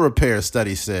auto repair,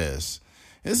 study says.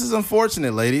 This is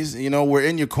unfortunate, ladies. You know, we're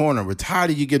in your corner. We're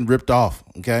tired of you getting ripped off.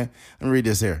 Okay, let me read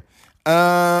this here.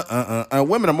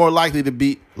 Women are more likely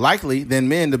than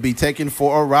men to be taken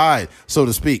for a ride, so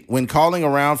to speak, when calling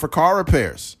around for car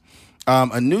repairs.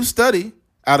 A new study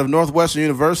out of Northwestern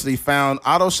University found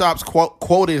auto shops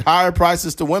quoted higher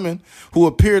prices to women who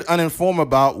appeared uninformed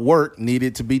about work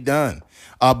needed to be done.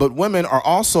 But women are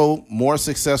also more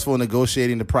successful in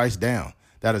negotiating the price down.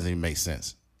 That doesn't even make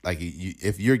sense. Like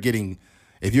if you're getting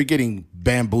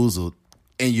bamboozled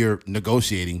and you're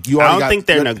negotiating, I don't think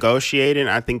they're negotiating.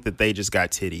 I think that they just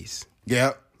got titties.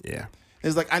 Yeah. Yeah.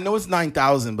 It's like, I know it's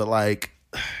 9,000, but like,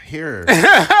 here.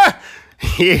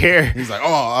 Here. He's like,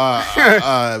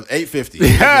 850.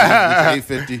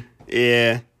 850.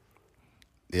 Yeah.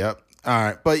 Yep. All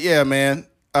right. But yeah, man,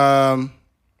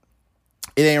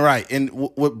 it ain't right. And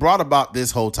what brought about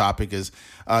this whole topic is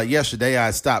yesterday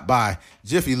I stopped by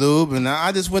Jiffy Lube and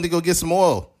I just went to go get some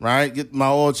oil, right? Get my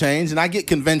oil changed, and I get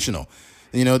conventional.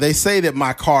 You know, they say that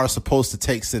my car is supposed to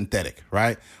take synthetic,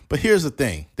 right? But here's the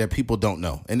thing that people don't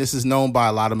know, and this is known by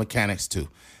a lot of mechanics too,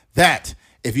 that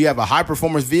if you have a high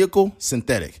performance vehicle,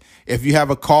 synthetic. If you have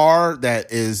a car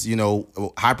that is, you know,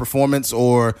 high performance,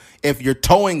 or if you're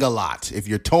towing a lot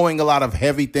of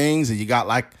heavy things and you got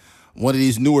like one of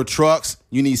these newer trucks,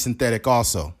 you need synthetic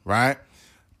also, right?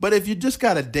 But if you just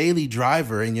got a daily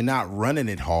driver and you're not running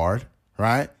it hard,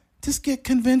 right, just get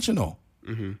conventional.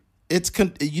 Mm-hmm.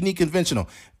 You need conventional.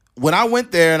 When I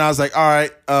went there and I was like, all right,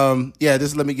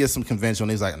 just let me get some conventional.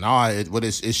 And he's like, no,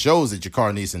 it shows that your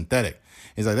car needs synthetic.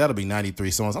 He's like, that'll be 93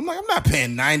 songs. I'm like, I'm not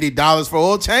paying $90 for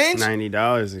oil change.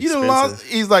 $90 is expensive. You done lost.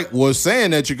 He's like, well,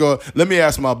 saying that you go, let me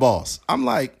ask my boss. I'm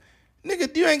like,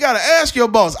 nigga, you ain't got to ask your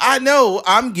boss. I know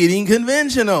I'm getting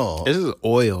conventional. This is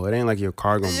oil. It ain't like your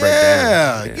car going to break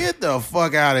down. Yeah, get the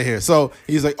fuck out of here. So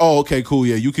he's like, oh, okay, cool.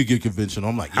 Yeah, you could get conventional.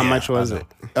 I'm like, how much was it?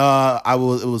 It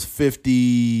was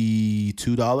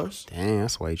 $52. Dang,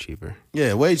 that's way cheaper.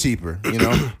 Yeah, way cheaper. You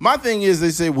know, my thing is,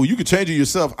 they say, well, you could change it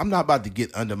yourself. I'm not about to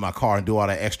get under my car and do all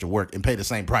that extra work and pay the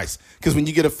same price. Because when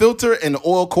you get a filter and the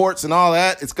oil quarts and all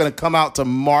that, it's going to come out to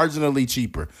marginally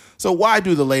cheaper. So why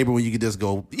do the labor when you could just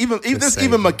go?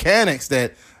 Even mechanics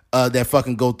that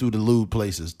fucking go through the lube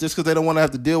places just because they don't want to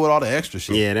have to deal with all the extra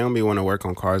shit. Yeah, they don't be want to work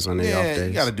on cars on their off days.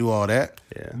 You got to do all that.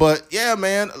 Yeah. But yeah,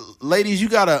 man, ladies, you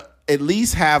got to at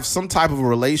least have some type of a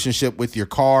relationship with your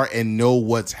car and know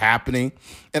what's happening,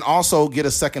 and also get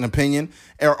a second opinion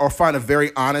or find a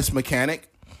very honest mechanic,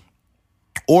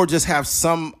 or just have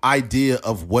some idea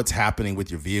of what's happening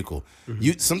with your vehicle.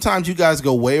 Mm-hmm. Sometimes you guys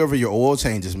go way over your oil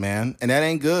changes, man, and that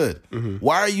ain't good. Mm-hmm.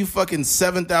 Why are you fucking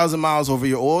 7,000 miles over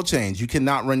your oil change? You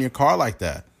cannot run your car like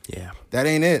that. Yeah. That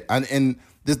ain't it. And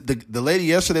the lady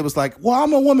yesterday was like, well,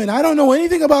 I'm a woman. I don't know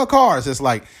anything about cars. It's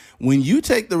like, when you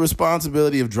take the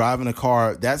responsibility of driving a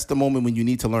car, that's the moment when you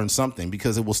need to learn something,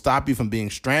 because it will stop you from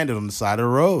being stranded on the side of the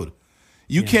road.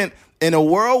 You can't, in a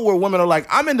world where women are like,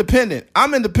 I'm independent.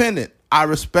 I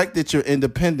respect that you're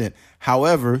independent.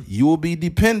 However, you will be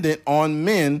dependent on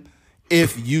men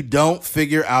if you don't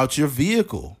figure out your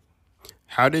vehicle.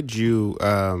 How did you,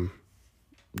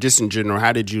 just in general,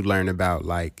 how did you learn about,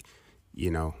 like, you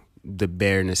know, the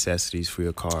bare necessities for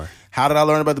your car? How did I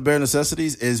learn about the bare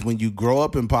necessities? Is when you grow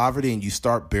up in poverty and you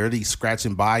start barely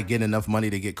scratching by, getting enough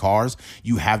money to get cars,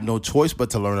 you have no choice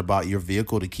but to learn about your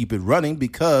vehicle to keep it running,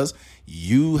 because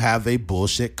you have a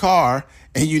bullshit car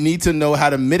and you need to know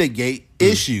how to mitigate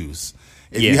issues.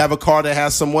 If you have a car that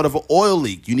has somewhat of an oil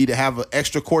leak, you need to have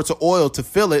extra quarts of oil to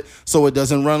fill it so it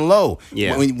doesn't run low.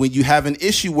 Yeah. When you have an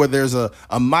issue where there's a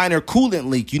minor coolant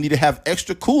leak, you need to have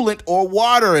extra coolant or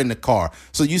water in the car.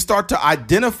 So you start to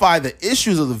identify the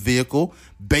issues of the vehicle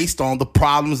based on the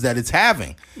problems that it's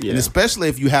having. Yeah. And especially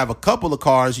if you have a couple of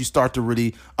cars, you start to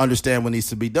really understand what needs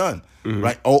to be done. Mm-hmm.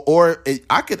 Right?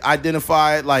 I could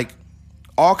identify like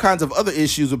all kinds of other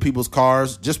issues with people's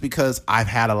cars just because I've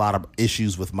had a lot of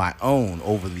issues with my own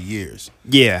over the years.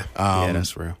 Yeah.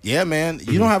 That's real. Yeah, man.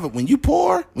 You don't have it when you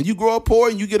grow up poor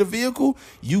and you get a vehicle,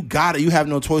 you have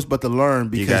no choice but to learn,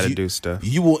 because you got to do stuff.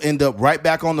 You will end up right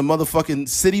back on the motherfucking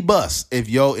city bus if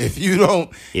you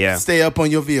don't stay up on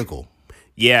your vehicle.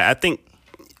 Yeah, I think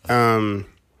the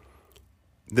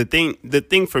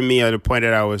thing for me, or the point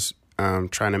that I was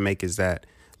trying to make, is that,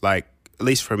 like, at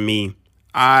least for me,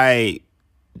 I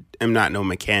am not no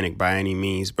mechanic by any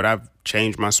means, but I've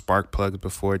changed my spark plugs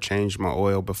before, changed my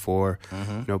oil before,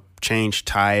 changed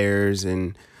tires,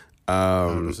 and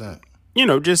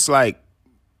 100%.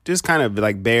 Just kind of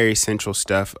like very essential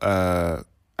stuff.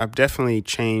 I've definitely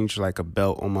changed like a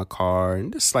belt on my car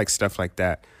and just like stuff like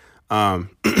that.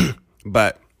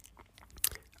 But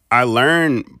I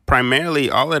learned primarily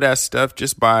all of that stuff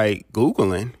just by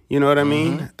Googling, you know what I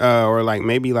mean? Or like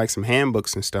maybe like some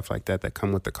handbooks and stuff like that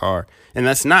come with the car. And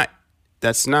that's not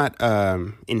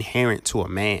inherent to a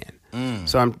man.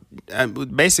 So I'm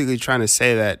basically trying to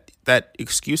say that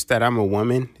excuse that I'm a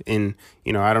woman and,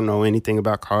 you know, I don't know anything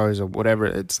about cars or whatever.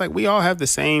 It's like we all have the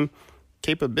same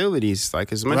capabilities.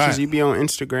 Like as much as you be on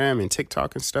Instagram and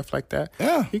TikTok and stuff like that,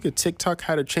 you could TikTok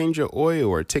how to change your oil,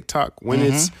 or TikTok when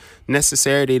it's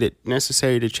necessary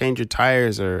to change your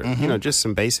tires, or you know, just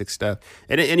some basic stuff.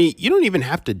 And you don't even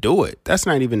have to do it. That's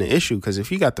not even an issue, because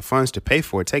if you got the funds to pay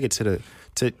for it, take it to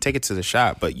the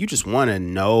shop. But you just want to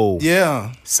know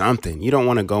something. You don't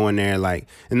want to go in there like,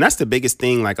 and that's the biggest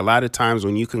thing. Like a lot of times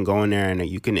when you can go in there and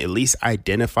you can at least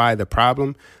identify the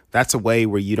problem, that's a way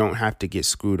where you don't have to get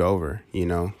screwed over, you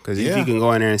know? Because if you can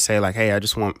go in there and say like, hey, I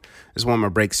just want my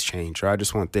brakes changed, or I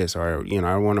just want this, or, you know,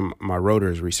 I want my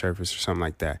rotors resurfaced or something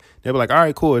like that. They'll be like, all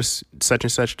right, cool, it's such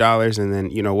and such dollars, and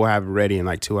then, you know, we'll have it ready in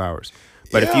like 2 hours.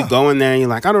 But if you go in there and you're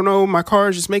like, I don't know, my car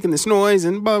is just making this noise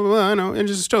and blah, blah, blah, you know, and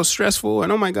it's just so stressful and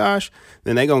oh my gosh,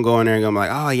 then they going to go in there and go like,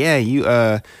 oh yeah,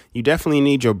 you definitely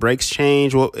need your brakes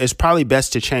changed. Well, it's probably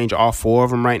best to change all 4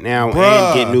 of them right now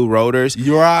and get new rotors.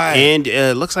 You're right. And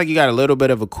it looks like you got a little bit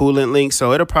of a coolant leak,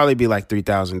 so it'll probably be like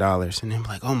 $3,000. And then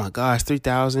like, oh my gosh,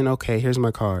 $3,000. Okay, here's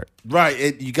my card.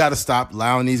 Right. You got to stop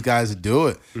allowing these guys to do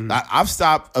it. I've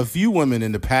stopped a few women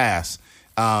in the past.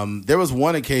 There was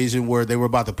one occasion where they were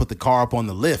about to put the car up on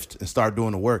the lift and start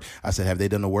doing the work. I said, have they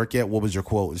done the work yet? What was your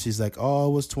quote? And she's like, oh,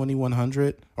 it was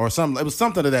 $2,100 or something. It was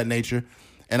something of that nature.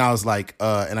 And I was like,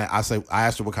 and I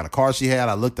asked her what kind of car she had.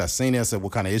 I seen it. I said,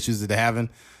 what kind of issues did they having?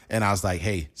 And I was like,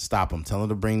 hey, stop them. Tell them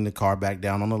to bring the car back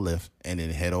down on the lift and then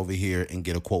head over here and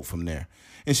get a quote from there.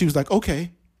 And she was like,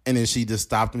 okay. And then she just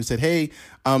stopped and said, hey,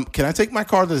 can I take my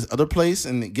car to this other place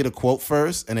and get a quote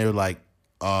first? And they were like,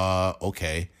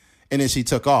 okay. And then she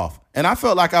took off. And I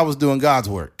felt like I was doing God's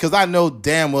work, because I know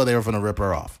damn well they were going to rip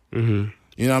her off.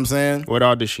 You know what I'm saying? What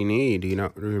all did she need? Do you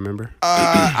remember?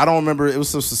 I don't remember. It was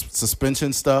some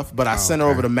suspension stuff, but I sent her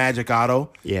over to Magic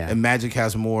Auto. Yeah. And Magic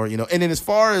has more, you know. And then as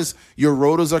far as your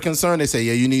rotors are concerned, they say,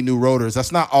 yeah, you need new rotors.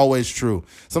 That's not always true.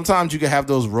 Sometimes you can have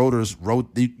those rotors,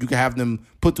 you can have them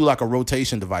put through like a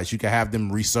rotation device. You can have them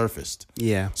resurfaced.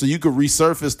 Yeah. So you could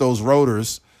resurface those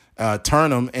rotors, turn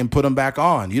them and put them back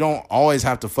on. You don't always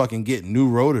have to fucking get new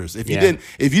rotors. If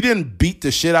you didn't beat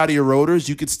the shit out of your rotors,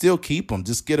 you could still keep them.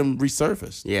 Just get them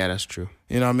resurfaced. Yeah, that's true.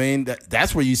 You know what I mean?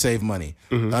 That's where you save money.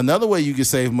 Another way you can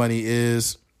save money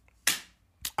is,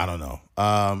 I don't know.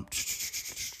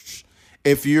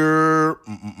 If you're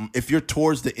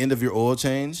towards the end of your oil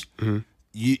change,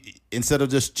 you, instead of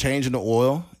just changing the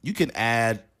oil, you can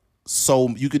add. So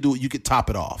you could top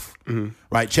it off,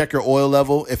 right? Check your oil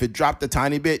level. If it dropped a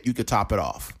tiny bit, you could top it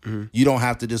off. You don't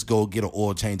have to just go get an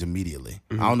oil change immediately.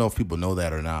 I don't know if people know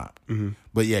that or not,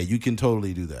 but yeah, you can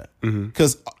totally do that.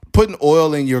 Because putting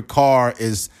oil in your car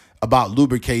is about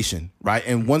lubrication, right?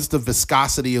 And once the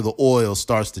viscosity of the oil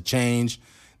starts to change,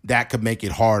 that could make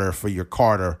it harder for your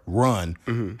car to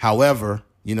run. However,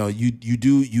 you know,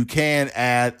 you can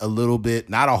add a little bit,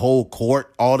 not a whole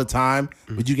quart all the time,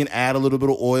 but you can add a little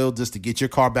bit of oil just to get your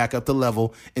car back up to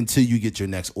level until you get your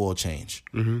next oil change,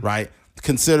 right?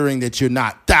 Considering that you're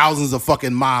not thousands of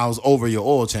fucking miles over your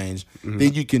oil change,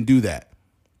 then you can do that.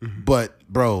 But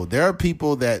bro, there are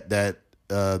people that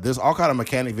there's all kind of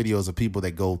mechanic videos of people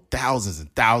that go thousands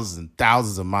and thousands and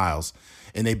thousands of miles.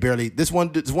 And they barely, this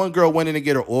one girl went in to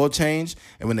get her oil changed,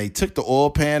 and when they took the oil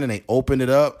pan and they opened it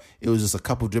up, it was just a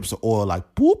couple drips of oil,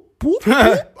 like boop, boop,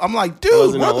 boop. I'm like, dude,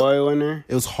 wasn't no oil in there?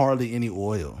 It was hardly any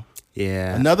oil.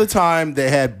 Yeah. Another time they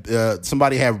had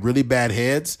somebody had really bad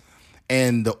heads,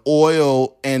 and the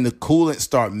oil and the coolant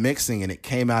start mixing, and it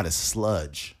came out as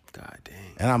sludge. God dang.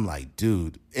 And I'm like,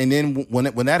 dude. And then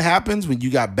when that happens, when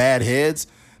you got bad heads,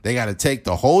 they got to take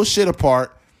the whole shit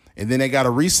apart, and then they got to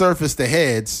resurface the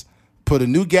heads, put a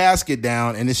new gasket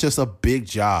down, and it's just a big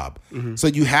job. So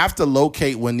you have to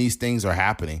locate when these things are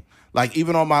happening. Like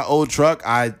even on my old truck,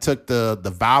 I took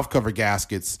the valve cover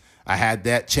gaskets. I had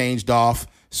that changed off,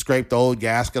 scraped the old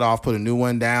gasket off, put a new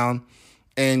one down,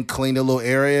 and cleaned a little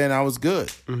area, and I was good.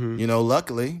 You know,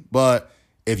 luckily. But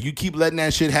if you keep letting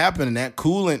that shit happen and that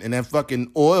coolant and that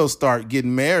fucking oil start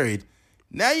getting married,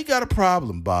 now you got a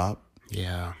problem, Bob.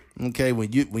 Yeah. Okay,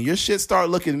 when your shit start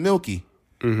looking milky,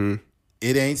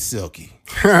 it ain't silky.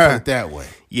 Put it that way.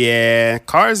 Yeah,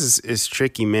 cars is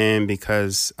tricky, man,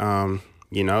 because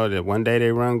you know that one day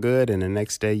they run good and the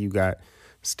next day you got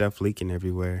stuff leaking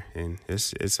everywhere, and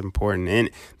it's important. And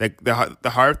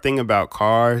the hard thing about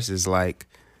cars is like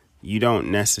you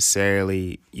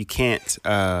can't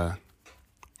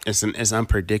It's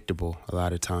unpredictable a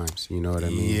lot of times. You know what I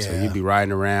mean? So Yeah. you be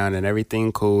riding around and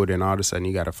everything cool, and all of a sudden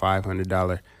you got a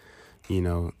 $500,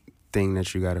 thing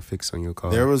that you got to fix on your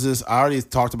car. There was this, I already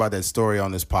talked about that story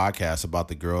on this podcast about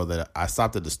the girl that I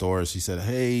stopped at the store and she said,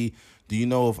 hey, do you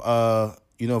know if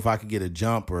I could get a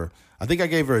jump? Or I think I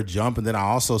gave her a jump, and then I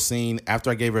also seen, after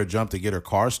I gave her a jump to get her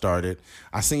car started,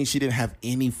 I seen she didn't have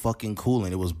any fucking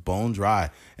coolant. It was bone dry.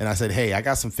 And I said, hey, I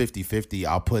got some 50/50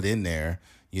 I'll put in there,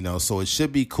 so it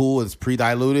should be cool. It's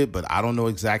pre-diluted, but I don't know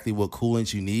exactly what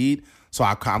coolant you need. So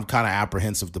I'm kind of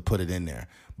apprehensive to put it in there.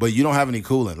 But you don't have any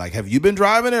coolant. Like, have you been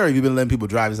driving it, or have you been letting people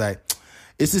drive? It's like,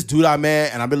 it's this dude I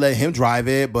met, and I've been letting him drive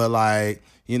it, but like,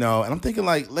 and I'm thinking,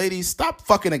 like, ladies, stop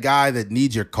fucking a guy that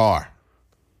needs your car.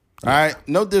 All right?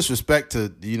 No disrespect to,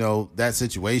 that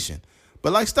situation.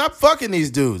 But, like, stop fucking these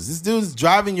dudes. This dude's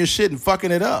driving your shit and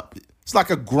fucking it up. It's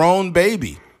like a grown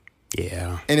baby.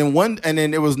 Yeah. And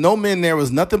then there was no men there. It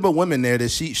was nothing but women there that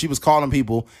she was calling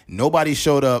people. Nobody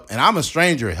showed up. And I'm a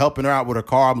stranger helping her out with her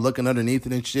car. I'm looking underneath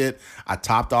it and shit. I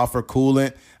topped off her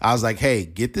coolant. I was like, hey,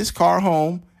 get this car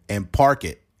home and park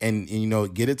it. And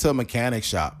get it to a mechanic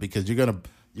shop, because you're gonna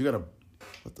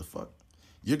what the fuck?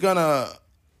 You're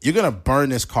gonna burn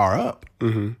this car up.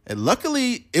 Mm-hmm. And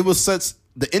luckily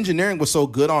the engineering was so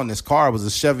good on this car. It was a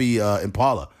Chevy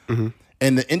Impala. Mm-hmm.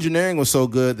 And the engineering was so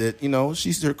good that,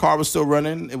 her car was still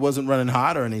running. It wasn't running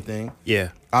hot or anything. Yeah.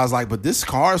 I was like, but this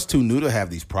car is too new to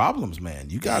have these problems, man.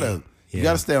 You gotta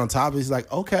stay on top of it. He's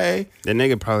like, okay. The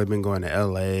nigga probably been going to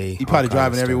L.A. He probably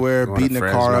driving everywhere, beating the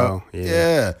car up.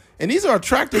 Yeah. And these are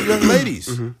attractive young ladies.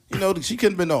 Mm-hmm. She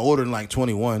couldn't have been no older than like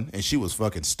 21, and she was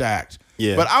fucking stacked.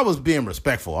 Yeah. But I was being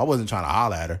respectful. I wasn't trying to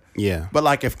holler at her. Yeah. But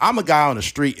like, if I'm a guy on the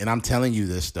street and I'm telling you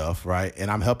this stuff, right,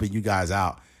 and I'm helping you guys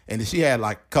out, and she had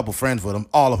like a couple friends with them,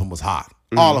 all of them was hot.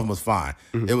 Mm-hmm. All of them was fine.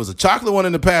 Mm-hmm. It was a chocolate one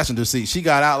in the passenger seat. She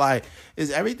got out like,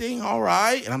 is everything all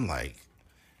right? And I'm like,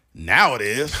 now it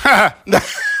is.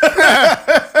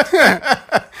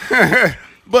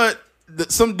 But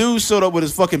some dude showed up with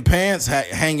his fucking pants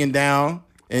hanging down.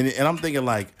 And I'm thinking,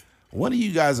 like, one of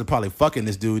you guys are probably fucking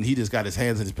this dude, and he just got his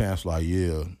hands in his pants like,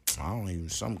 yeah,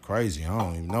 something crazy. I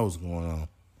don't even know what's going on.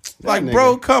 Like,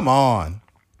 bro, come on.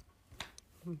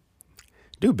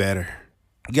 Do better.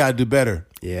 You gotta do better.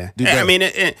 Yeah. Do better. I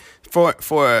mean,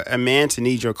 for a man to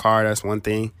need your car, that's one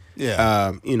thing.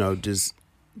 Yeah.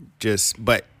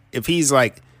 But if he's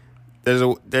like,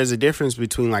 there's a difference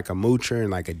between like a moocher and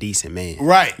like a decent man.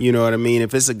 Right. You know what I mean?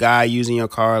 If it's a guy using your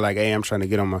car, like, hey, I'm trying to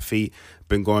get on my feet,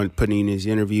 putting in these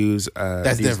interviews,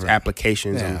 that's these different.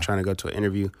 applications, I'm trying to go to an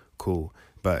interview, cool.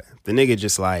 But the nigga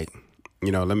just like,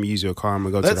 let me use your car, I'm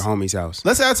gonna go to the homie's house.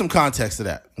 Let's add some context to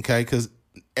that, okay? Because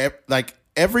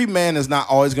every man is not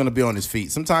always going to be on his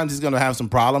feet. Sometimes he's going to have some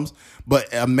problems,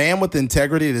 but a man with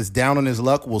integrity that's down on his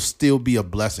luck will still be a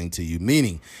blessing to you.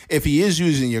 Meaning, if he is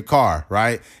using your car,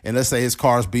 right, and let's say his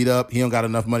car's beat up, he don't got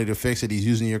enough money to fix it, he's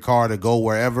using your car to go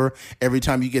wherever, every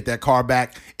time you get that car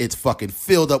back, it's fucking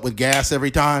filled up with gas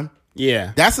every time.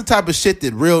 Yeah. That's the type of shit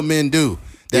that real men do.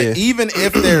 That even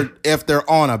if they're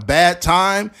on a bad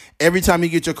time, every time you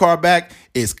get your car back,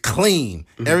 it's clean.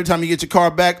 Mm-hmm. Every time you get your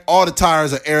car back, all the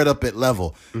tires are aired up at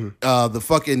level. Mm-hmm.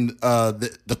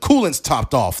 The coolant's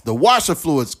topped off. The washer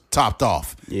fluid's topped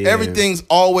off. Yeah. Everything's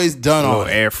always done on. A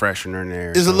little air freshener in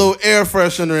there. There's a little air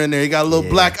freshener in there. You got a little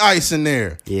black ice in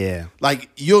there. Yeah. Like,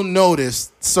 you'll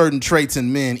notice certain traits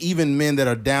in men, even men that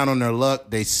are down on their luck,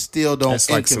 they still don't That's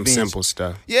like some simple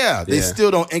stuff. Yeah, they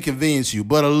still don't inconvenience you.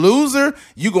 But a loser,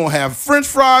 you going to have french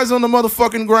fries on the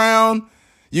motherfucking ground.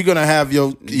 You're going to have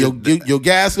your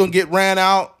gas going to get ran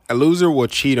out. A loser will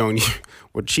cheat on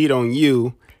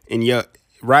you, in your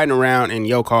riding around in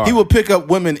your car. He will pick up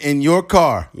women in your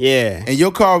car. Yeah. And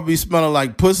your car will be smelling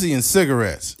like pussy and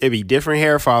cigarettes. It'd be different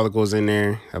hair follicles in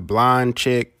there. A blonde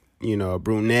chick, a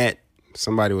brunette,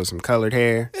 somebody with some colored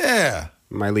hair. Yeah.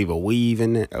 Might leave a weave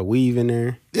in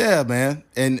there. Yeah, man.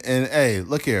 And hey,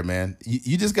 look here, man.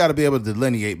 You just got to be able to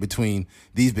delineate between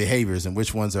these behaviors and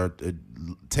which ones are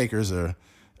takers or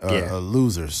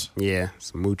losers. Yeah,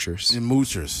 some moochers. And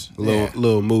moochers.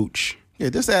 Little mooch. Yeah,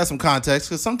 just to add some context,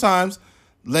 because sometimes,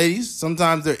 ladies,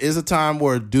 there is a time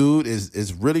where a dude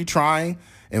is really trying.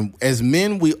 And as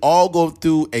men, we all go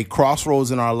through a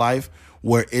crossroads in our life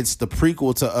where it's the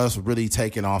prequel to us really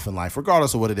taking off in life,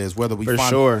 regardless of what it is, whether we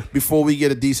before we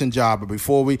get a decent job or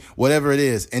before whatever it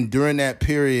is. And during that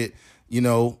period,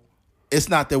 it's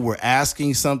not that we're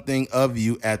asking something of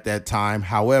you at that time.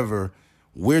 However,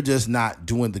 we're just not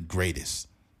doing the greatest.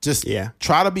 Just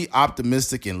try to be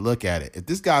optimistic and look at it. If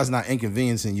this guy's not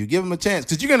inconveniencing you, give him a chance.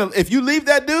 Because if you leave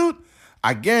that dude,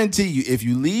 I guarantee you, if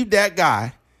you leave that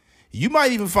guy, You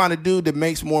might even find a dude that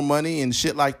makes more money and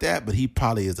shit like that, but he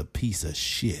probably is a piece of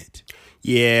shit.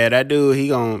 Yeah, that dude, he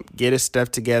gonna get his stuff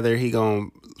together. He gonna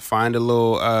find a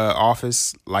little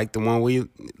office like the one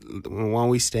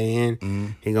we stay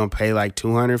in. He gonna pay like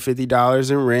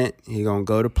 $250 in rent. He gonna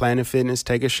go to Planet Fitness,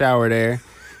 take a shower there,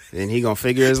 then he gonna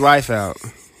figure his life out.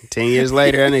 10 years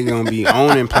later, that nigga gonna be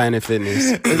owning Planet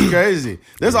Fitness. It's crazy.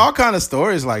 There's all kind of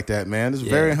stories like that, man. It's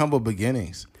very humble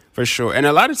beginnings. For sure. And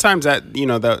a lot of times that,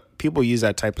 the people use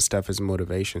that type of stuff as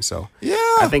motivation. So yeah,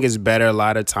 I think it's better a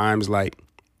lot of times, like,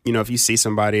 if you see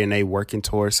somebody and they working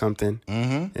towards something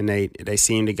and they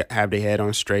seem to have their head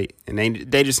on straight and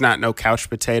they just not no couch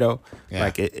potato,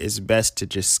 like it's best to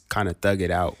just kind of thug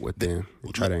it out with them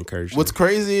and try to encourage them. What's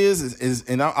crazy is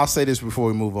and I'll say this before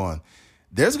we move on.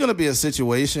 There's going to be a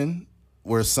situation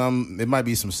where it might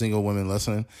be some single women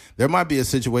listening. There might be a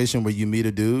situation where you meet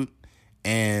a dude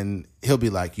and he'll be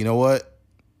like, you know what?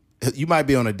 You might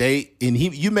be on a date and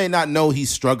you may not know he's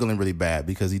struggling really bad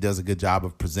because he does a good job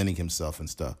of presenting himself and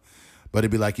stuff. But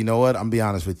it'd be like, you know what? I'm be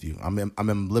honest with you.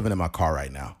 I'm living in my car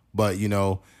right now. But,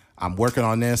 I'm working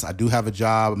on this. I do have a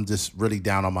job. I'm just really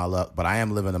down on my luck, but I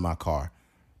am living in my car.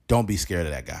 Don't be scared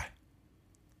of that guy.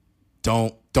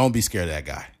 Don't be scared of that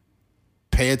guy.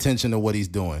 Pay attention to what he's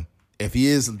doing. If he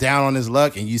is down on his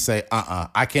luck and you say,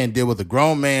 I can't deal with a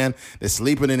grown man that's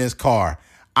sleeping in his car,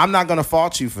 I'm not going to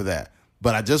fault you for that.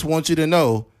 But I just want you to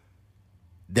know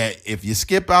that if you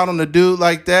skip out on a dude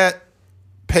like that,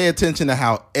 pay attention to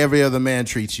how every other man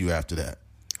treats you after that.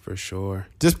 For sure.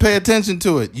 Just pay attention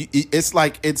to it. It's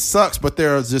like it sucks, but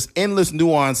there are just endless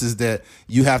nuances that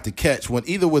you have to catch with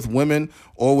women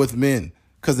or with men.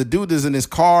 Because the dude is in his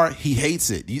car, he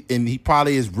hates it. And he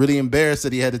probably is really embarrassed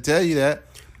that he had to tell you that.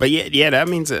 But yeah, that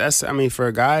means for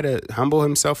a guy to humble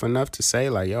himself enough to say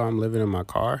like, yo, I'm living in my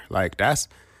car. Like that's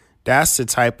the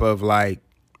type of like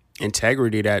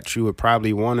integrity that you would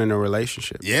probably want in a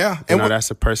relationship. Yeah. That's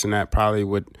a person that probably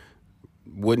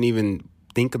wouldn't even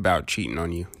think about cheating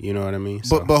on you. You know what I mean?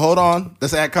 But hold on.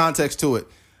 Let's add context to it.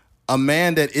 A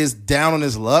man that is down on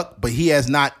his luck, but he has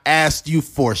not asked you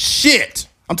for shit.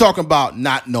 I'm talking about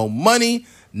not no money,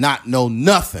 not no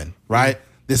nothing, right? Mm-hmm.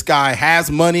 This guy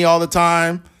has money all the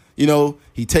time.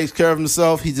 He takes care of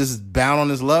himself. He just is bound on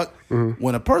his luck. Mm-hmm.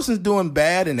 When a person's doing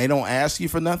bad and they don't ask you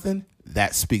for nothing,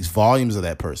 that speaks volumes of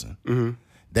that person. Mm-hmm.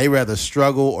 They rather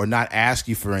struggle or not ask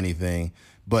you for anything.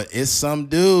 But it's some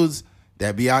dudes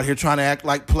that be out here trying to act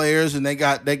like players, and they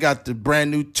got the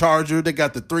brand new Charger, they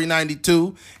got the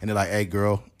 392, and they're like, hey,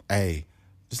 girl,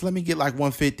 just let me get like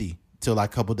 150 till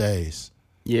like a couple days.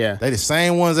 Yeah. They the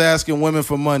same ones asking women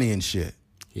for money and shit.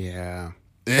 Yeah.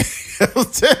 I'll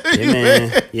tell you,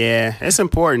 man. Yeah, it's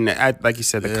important. Like you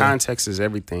said, the context is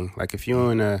everything. Like if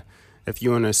you're in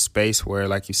a space where,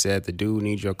 like you said, the dude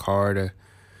needs your car to,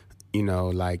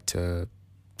 like to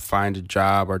find a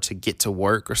job or to get to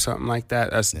work or something like that,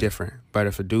 that's different. But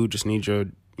if a dude just needs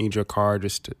your car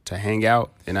just to hang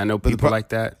out, and I know people like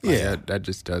that, that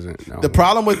just doesn't. No. The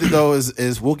problem with it though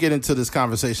is we'll get into this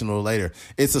conversation a little later.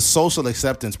 It's a social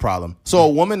acceptance problem. So a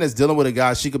woman that's dealing with a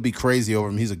guy, she could be crazy over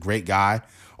him. He's a great guy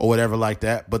or whatever like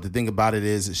that. But the thing about it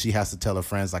is she has to tell her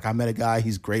friends, like, I met a guy,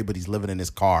 he's great, but he's living in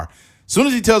his car. As soon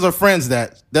as he tells her friends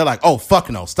that, they're like, oh, fuck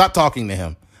no, stop talking to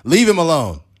him. Leave him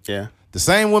alone. Yeah. The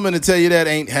same women that tell you that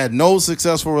ain't had no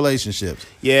successful relationships.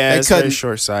 Yeah, it's very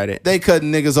short-sighted. They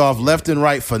cutting niggas off left and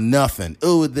right for nothing.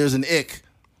 Ooh, there's an ick.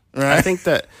 Right? I think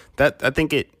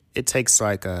it takes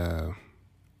like we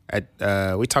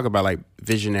talk about like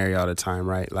visionary all the time,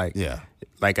 right? Like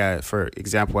for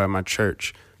example, at my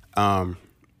church,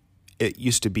 it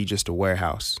used to be just a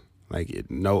warehouse, like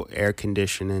no air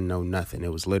conditioning, no nothing.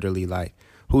 It was literally like,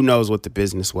 who knows what the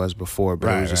business was before,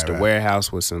 but it was just a warehouse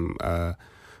with some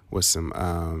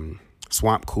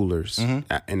swamp coolers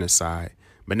in the side.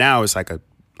 But now it's like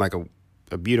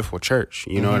a beautiful church,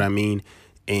 you know what I mean?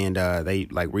 And they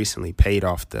like recently paid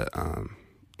off the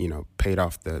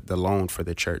loan for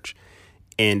the church.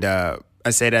 And I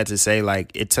say that to say,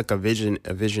 like, it took a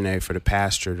visionary for the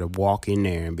pastor to walk in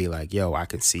there and be like, yo, I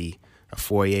can see a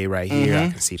foyer right here. I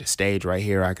can see the stage right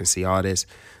here. I can see all this.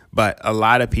 But a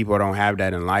lot of people don't have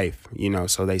that in life,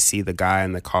 so they see the guy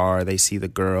in the car, they see the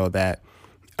girl that,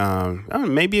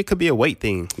 maybe it could be a weight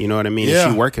thing, you know what I mean? Yeah.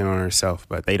 She's working on herself,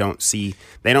 but they don't see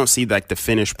like the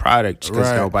finished product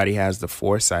because nobody has the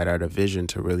foresight or the vision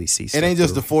to really see stuff. It ain't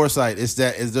just the foresight. It's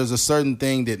that there's a certain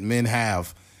thing that men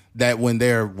have that when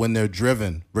they're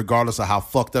driven, regardless of how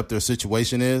fucked up their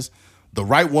situation is, the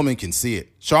right woman can see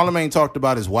it. Charlamagne talked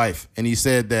about his wife, and he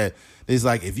said that he's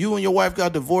like, if you and your wife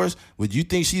got divorced, would you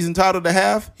think she's entitled to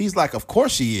half? He's like, of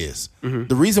course she is. Mm-hmm.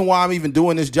 The reason why I'm even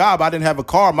doing this job, I didn't have a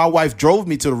car. My wife drove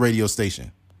me to the radio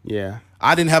station. Yeah.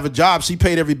 I didn't have a job. She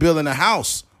paid every bill in the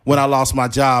house when I lost my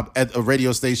job at a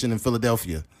radio station in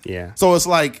Philadelphia. Yeah. So it's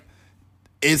like,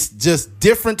 it's just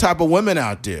different type of women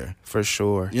out there. For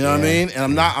sure. You know what I mean?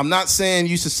 And I'm not saying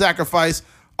you should sacrifice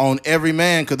on every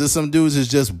man, because there's some dudes is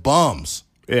just bums.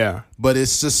 Yeah. But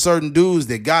it's just certain dudes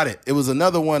that got it. It was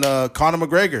another one, Conor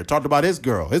McGregor, talked about his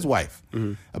girl, his wife,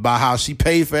 about how she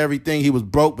paid for everything. He was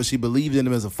broke, but she believed in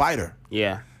him as a fighter.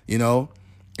 Yeah. You know?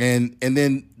 And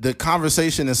then the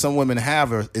conversation that some women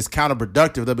have is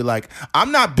counterproductive. They'll be like,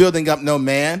 I'm not building up no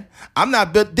man.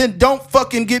 Then don't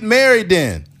fucking get married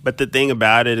then. But the thing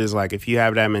about it is, like, if you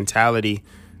have that mentality,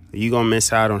 you're going to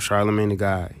miss out on Charlamagne the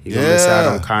God. You're going to miss out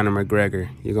on Conor McGregor.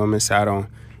 You're going to miss out on,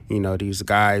 these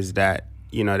guys that,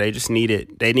 they just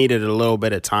needed a little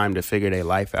bit of time to figure their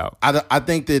life out. I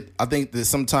think that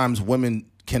sometimes women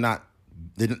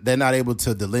they're not able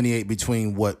to delineate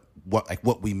between what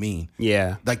we mean.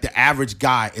 Yeah. Like, the average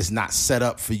guy is not set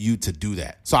up for you to do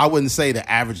that. So I wouldn't say the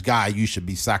average guy you should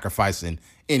be sacrificing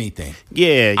anything.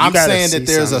 Yeah. I'm saying that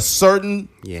there's a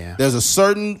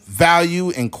certain value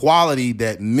and quality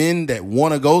that men that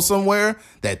want to go somewhere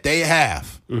that they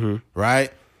have. Mm-hmm.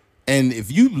 Right? And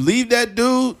if you leave that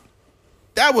dude,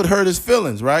 that would hurt his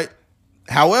feelings, right?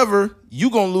 However, you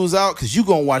going to lose out because you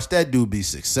going to watch that dude be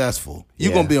successful.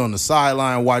 You're going to be on the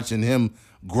sideline watching him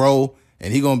grow,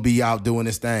 and he going to be out doing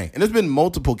his thing. And there's been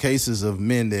multiple cases of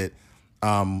men that,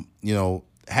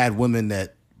 had women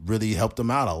that really helped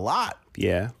them out a lot.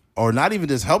 Yeah. Or not even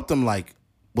just helped them, like,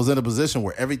 was in a position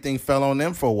where everything fell on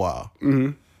them for a while.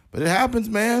 Mm-hmm. But it happens,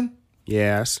 man.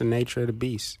 Yeah, that's the nature of the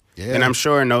beast. Yeah. And I'm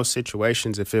sure in those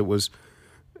situations, if it was,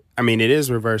 it is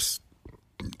reverse,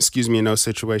 in those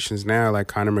situations now, like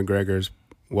Conor McGregor is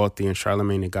wealthy and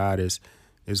Charlamagne the God is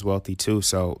wealthy too.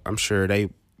 So I'm sure they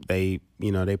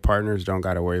partners don't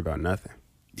got to worry about nothing.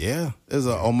 Yeah. There's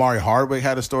Omari Hardwick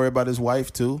had a story about his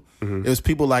wife too. Mm-hmm. It was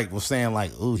people were saying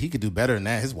like, "Ooh, he could do better than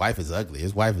that. His wife is ugly.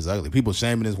 His wife is ugly." People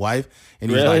shaming his wife, and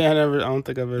he's really? like, I don't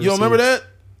think I've ever. You don't remember that?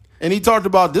 And he talked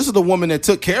about, this is the woman that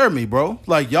took care of me, bro.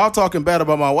 Like, y'all talking bad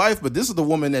about my wife, but this is the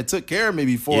woman that took care of me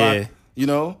before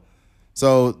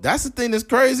So that's the thing that's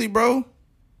crazy, bro.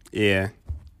 Yeah.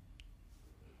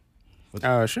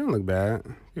 Oh, she don't look bad.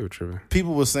 You were tripping.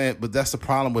 People were saying, but that's the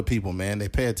problem with people, man. They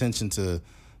pay attention to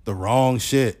the wrong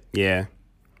shit. Yeah.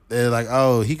 They're like,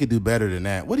 oh, he could do better than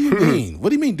that. What do you mean? What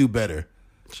do you mean do better?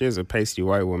 She is a pasty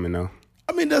white woman, though.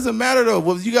 It doesn't matter, though.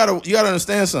 Well, you gotta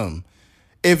understand something.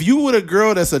 If you were a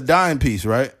girl that's a dime piece,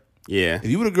 right? Yeah. If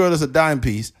you were a girl that's a dime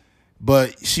piece,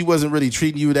 but she wasn't really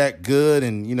treating you that good,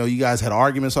 and you guys had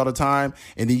arguments all the time,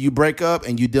 and then you break up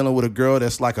and you're dealing with a girl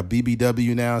that's like a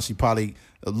BBW now. She probably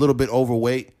a little bit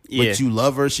overweight, but you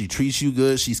love her. She treats you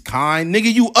good. She's kind.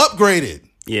 Nigga, you upgraded.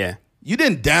 Yeah. You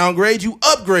didn't downgrade. You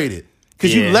upgraded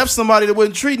because you left somebody that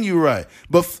wasn't treating you right.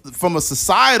 But from a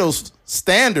societal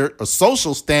standard, a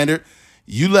social standard,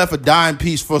 you left a dime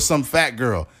piece for some fat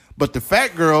girl. But the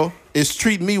fat girl is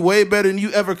treating me way better than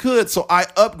you ever could, so I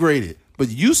upgraded. But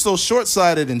you so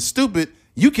short-sighted and stupid,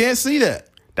 you can't see that.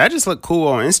 That just look cool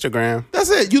on Instagram.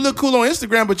 That's it. You look cool on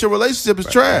Instagram, but your relationship is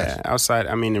trash. Yeah, outside,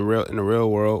 in the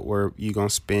real world where you gonna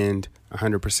spend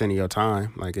 100% of your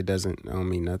time, like it don't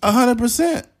mean nothing.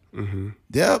 100%. Mm-hmm.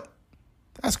 Yep.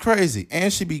 That's crazy.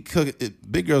 And she be cooking.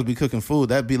 Big girls be cooking food.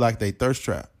 That'd be like they thirst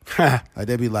trap. Like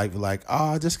they'd be like,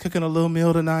 oh, just cooking a little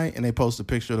meal tonight, and they post a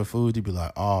picture of the food. You'd be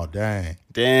like, oh,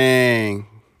 dang.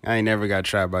 I ain't never got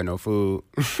trapped by no food.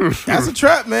 That's a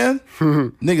trap, man.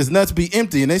 Niggas nuts be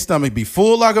empty and they stomach be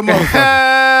full like a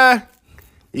motherfucker.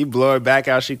 You blow it back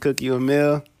out, she cook you a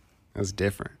meal. That's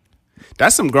different.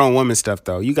 That's some grown woman stuff,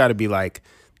 though. You got to be like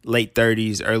late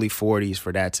 30s, early 40s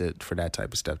for that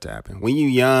type of stuff to happen. When you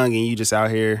young and you just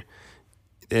out here,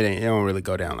 it don't really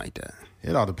go down like that.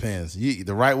 It all depends.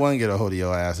 The right one get a hold of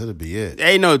your ass, it'll be it.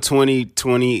 Ain't no 20,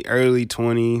 early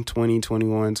 20,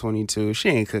 21, 22. She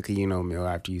ain't cooking you no meal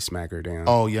after you smack her down.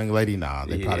 Oh, young lady, nah.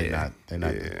 They probably not. They're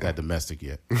not that domestic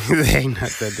yet. They ain't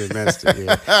not that domestic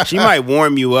yet. She might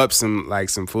warm you up some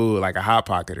food, like a Hot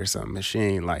Pocket or something, but she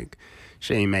ain't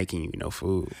making you no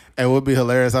food. It would be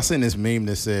hilarious. I seen this meme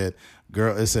that said,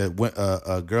 girls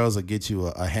will get you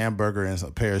a hamburger and a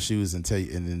pair of shoes and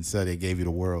then say they gave you the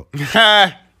world.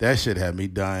 That shit had me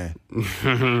dying.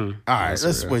 All right,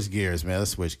 let's switch gears, man.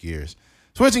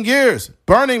 Switching gears.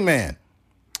 Burning Man.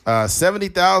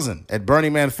 70,000 at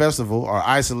Burning Man Festival are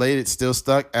isolated, still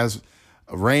stuck as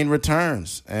rain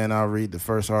returns. And I'll read the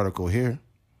first article here.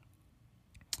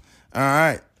 All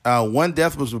right. One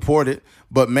death was reported,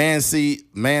 but Man's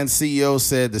CEO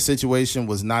said the situation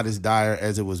was not as dire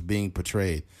as it was being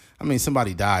portrayed.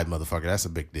 Somebody died, motherfucker. That's a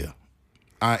big deal.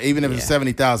 Even if it's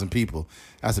 70,000 people.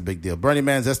 That's a big deal. Burning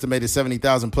Man's estimated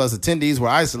 70,000 plus attendees were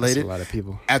isolated That's a lot of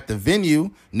people. at the venue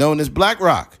known as Black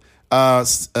Rock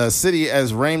City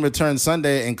as rain returned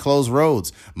Sunday and closed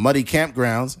roads, muddy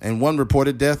campgrounds, and one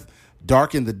reported death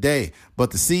darkened the day.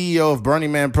 But the CEO of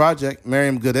Burning Man Project,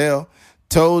 Miriam Goodell,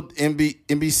 told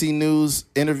NBC News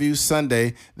interview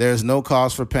Sunday there is no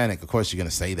cause for panic. Of course you're going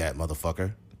to say that,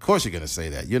 motherfucker. Of course you're going to say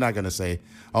that. You're not going to say,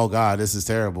 oh, God, this is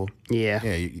terrible. Yeah.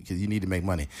 Yeah, you need to make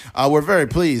money. We're very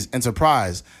pleased and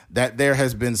surprised that there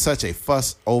has been such a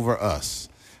fuss over us.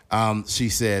 She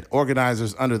said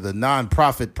organizers under the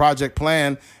nonprofit project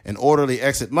plan an orderly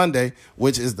exit Monday,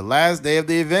 which is the last day of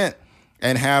the event,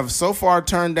 and have so far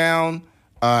turned down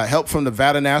help from the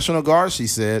Nevada National Guard. She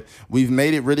said, we've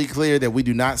made it really clear that we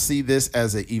do not see this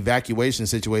as an evacuation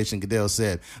situation, Goodell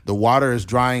said. The water is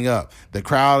drying up. The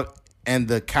crowd and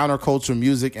the Counterculture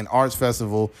Music and Arts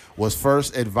Festival was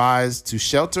first advised to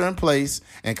shelter in place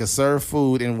and conserve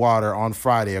food and water on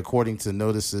Friday, according to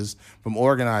notices from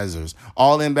organizers.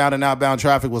 All inbound and outbound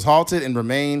traffic was halted and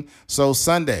remained so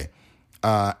Sunday.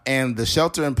 And the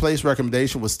shelter in place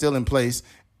recommendation was still in place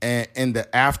in the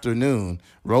afternoon.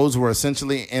 Roads were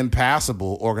essentially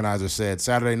impassable, organizers said.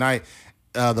 Saturday night,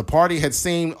 the party had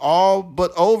seemed all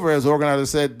but over, as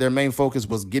organizers said. Their main focus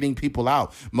was getting people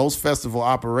out. Most festival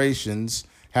operations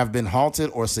have been halted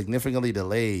or significantly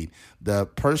delayed, the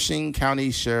Pershing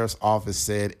County Sheriff's Office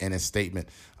said in a statement.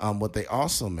 What they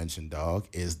also mentioned, dog,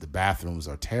 is the bathrooms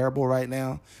are terrible right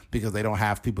now because they don't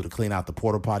have people to clean out the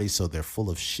porta potties, so they're full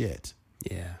of shit.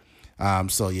 Yeah.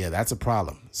 So, yeah, that's a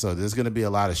problem. So there's going to be a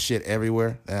lot of shit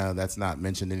everywhere. That's not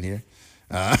mentioned in here.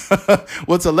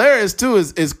 What's hilarious, too,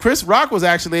 is Chris Rock was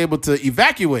actually able to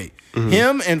evacuate.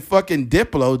 Him and fucking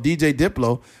Diplo, DJ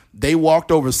Diplo, they walked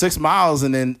over 6 miles,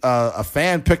 and then a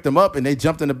fan picked them up, and they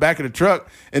jumped in the back of the truck.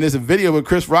 And there's a video with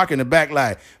Chris Rock in the back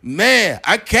like, man,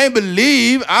 I can't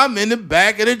believe I'm in the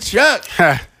back of the truck.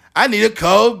 I need a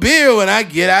cold beer when I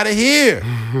get out of here.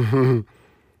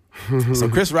 So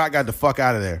Chris Rock got the fuck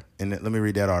out of there. And let me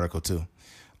read that article, too.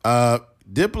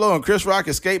 Diplo and Chris Rock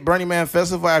escaped Burning Man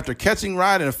Festival after catching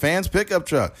ride in a fan's pickup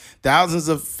truck. Thousands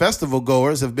of festival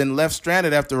goers have been left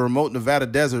stranded after a remote Nevada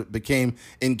desert became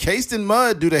encased in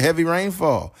mud due to heavy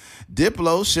rainfall.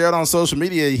 Diplo shared on social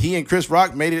media he and Chris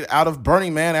Rock made it out of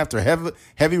Burning Man after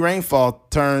heavy rainfall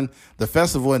turned the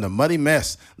festival into a muddy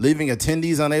mess, leaving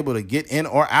attendees unable to get in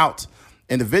or out.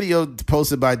 In the video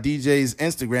posted by DJ's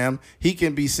Instagram, he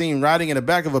can be seen riding in the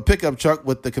back of a pickup truck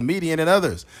with the comedian and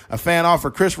others. A fan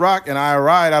offered Chris Rock and I a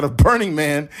ride out of Burning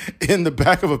Man in the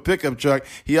back of a pickup truck.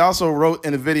 He also wrote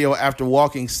in the video after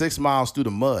walking 6 miles through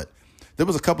the mud. There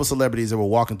was a couple celebrities that were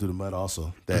walking through the mud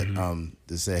also that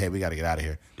said, hey, we got to get out of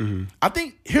here. I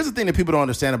think here's the thing that people don't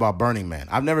understand about Burning Man.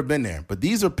 I've never been there, but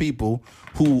these are people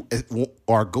who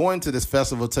are going to this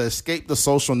festival to escape the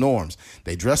social norms.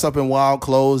 They dress up in wild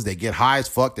clothes. They get high as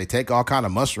fuck. They take all kind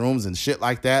of mushrooms and shit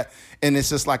like that. And it's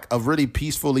just like a really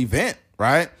peaceful event,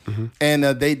 right? And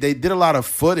they did a lot of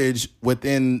footage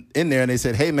in there, and they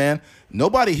said, hey, man,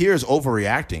 nobody here is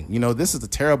overreacting. You know, this is a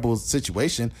terrible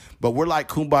situation, but we're like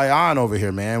kumbaya over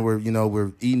here, man.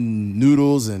 We're eating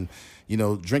noodles and,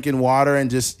 drinking water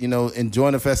and just,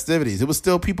 enjoying the festivities. It was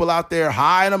still people out there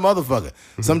high in a motherfucker.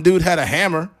 Some dude had a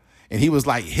hammer and he was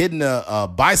like hitting a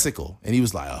bicycle and he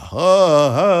was like,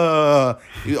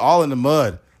 he was all in the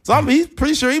mud. So he's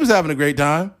pretty sure he was having a great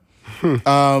time.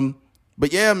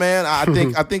 But yeah, man, I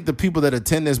think the people that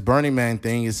attend this Burning Man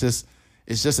thing it's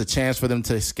just a chance for them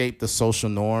to escape the social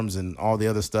norms and all the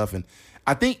other stuff. And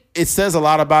I think it says a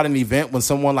lot about an event when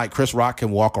someone like Chris Rock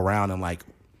can walk around and like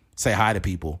say hi to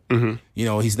people.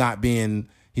 He's not being,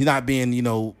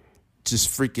 just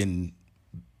freaking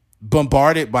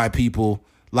bombarded by people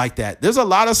like that. There's a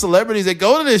lot of celebrities that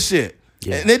go to this shit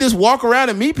and they just walk around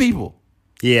and meet people.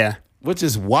 Yeah. Which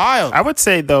is wild. I would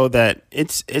say though that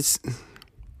it's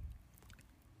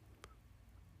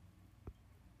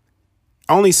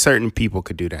only certain people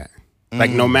could do that. Like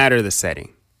no matter the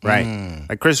setting, right?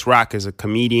 Like Chris Rock is a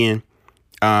comedian.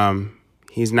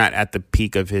 He's not at the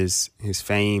peak of his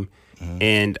fame,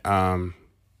 and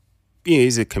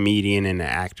he's a comedian and an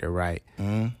actor, right?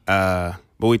 But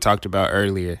we talked about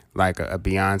earlier, like a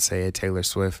Beyonce, a Taylor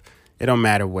Swift. It don't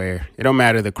matter where. It don't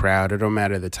matter the crowd. It don't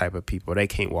matter the type of people. They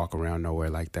can't walk around nowhere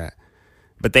like that.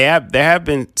 But there have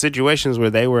been situations where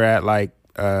they were at like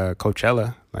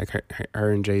Coachella, like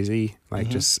her and Jay-Z, like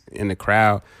just in the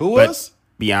crowd. Who was?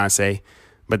 Beyonce.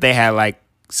 But they had like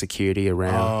security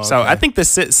around. Oh, okay. So I think the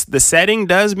setting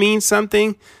does mean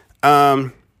something.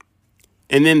 And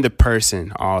then the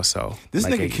person also. This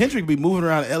like nigga Kendrick be moving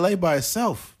around LA by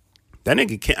himself. That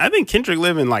nigga, I think Kendrick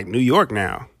live in like New York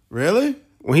now. Really?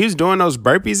 when he was doing those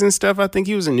burpees and stuff, I think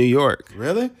he was in New York.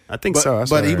 Really? I think so.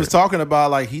 But he was talking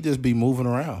about like he just be moving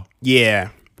around. Yeah,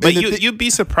 but you'd be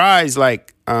surprised.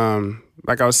 Like I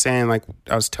was saying, like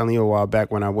I was telling you a while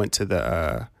back when I went to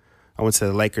the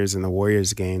Lakers and the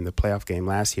Warriors game, the playoff game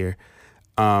last year.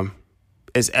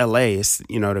 It's LA. It's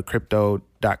the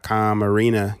crypto.com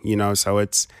arena. So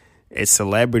it's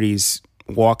celebrities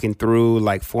walking through,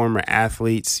 like former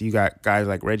athletes. You got guys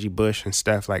like Reggie Bush and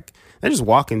stuff. Like they're just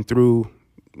walking through.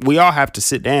 We all have to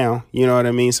sit down, you know what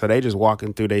I mean? So they just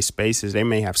walking through their spaces. They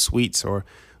may have suites or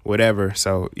whatever.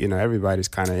 So, everybody's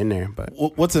kind of in there. But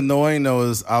what's annoying, though,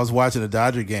 is I was watching a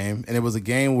Dodger game, and it was a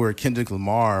game where Kendrick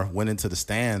Lamar went into the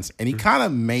stands, and he kind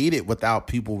of made it without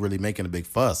people really making a big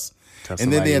fuss.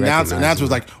 And then the announcer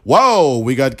was like, whoa,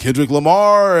 we got Kendrick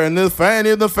Lamar, and the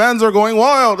fans are going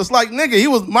wild. It's like, nigga, he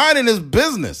was minding his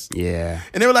business. Yeah.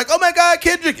 And they were like, oh, my God,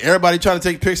 Kendrick. Everybody trying to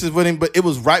take pictures with him, but it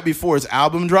was right before his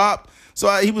album dropped. So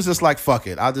he was just like, fuck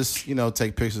it. I'll just,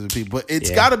 take pictures of people. But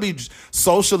it's got to be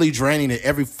socially draining that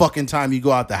every fucking time you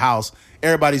go out the house,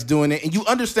 everybody's doing it. And you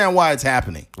understand why it's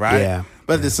happening, right? Yeah.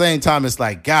 But at the same time, it's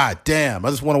like, God damn, I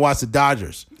just want to watch the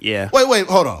Dodgers. Yeah. Wait,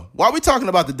 hold on. Why are we talking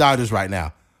about the Dodgers right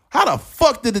now? How the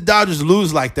fuck did the Dodgers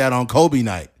lose like that on Kobe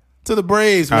night? To the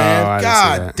Braves, man.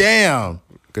 God damn.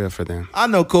 Good for them. I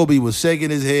know Kobe was shaking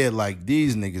his head like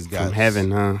these niggas got from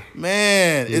heaven, huh?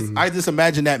 Man, I just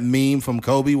imagine that meme from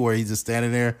Kobe where he's just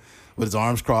standing there with his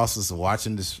arms crossed, just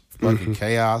watching this fucking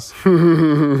chaos.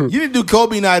 You didn't do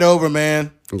Kobe night over,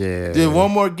 man. Yeah. Did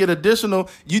one more get additional?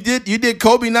 You did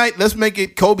Kobe night. Let's make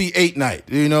it Kobe 8 night.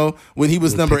 When he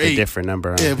was number 8. A different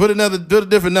number. Huh? Yeah, put a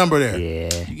different number there.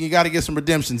 Yeah. You got to get some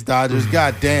redemptions, Dodgers.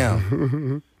 God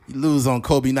damn. You lose on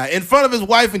Kobe night in front of his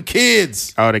wife and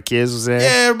kids. Oh, the kids was there?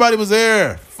 Yeah, everybody was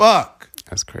there. Fuck.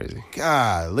 That's crazy.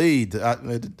 Golly,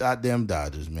 the goddamn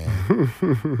Dodgers, man.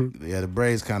 Yeah, the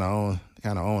Braves kind of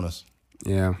own us.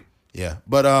 Yeah. Yeah,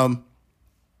 but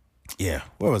yeah.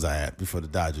 Where was I at before the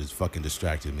Dodgers fucking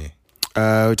distracted me?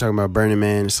 We're talking about Burning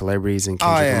Man, celebrities, and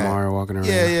Kendrick Lamar walking around.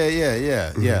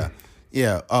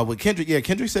 Yeah. With Kendrick,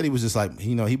 Kendrick said he was just like,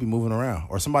 he'd be moving around,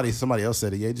 or somebody else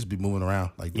said it. Yeah, he'd just be moving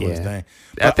around, like doing his thing.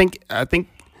 But I think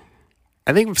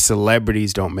if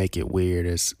celebrities don't make it weird,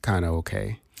 it's kind of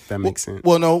okay. If that makes sense.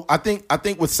 Well, no, I think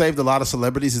what saved a lot of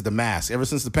celebrities is the mask. Ever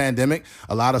since the pandemic,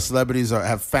 a lot of celebrities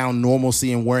have found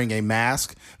normalcy in wearing a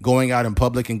mask, going out in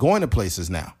public, and going to places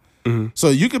now. Mm-hmm. So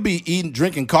you could be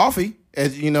drinking coffee,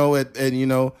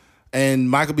 and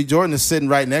Michael B. Jordan is sitting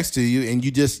right next to you, and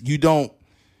you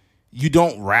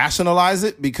don't rationalize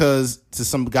it because to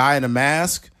some guy in a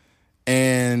mask,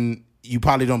 and you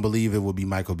probably don't believe it would be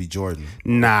Michael B. Jordan.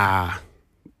 Nah,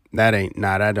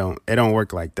 it don't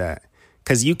work like that.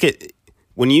 Cause you could,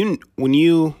 when you've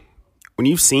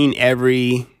seen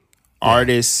every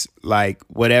artist, like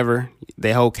whatever,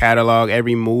 their whole catalog,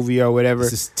 every movie or whatever,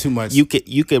 it's just too much. You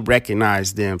could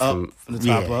recognize them from the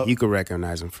top up. You could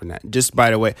recognize them from that. Just by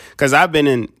the way, cause I've been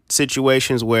in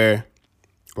situations where,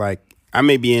 like, I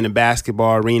may be in a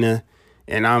basketball arena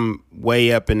and I'm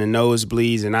way up in the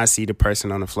nosebleeds and I see the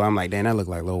person on the floor. I'm like, damn, that look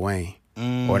like Lil Wayne.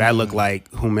 Or that look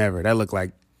like whomever. That look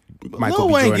like Michael B. Jordan.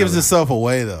 Lil Wayne gives himself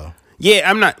away, though. Yeah,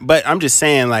 I'm just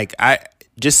saying, like,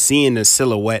 just seeing the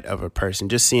silhouette of a person,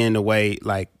 just seeing the way,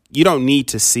 like, you don't need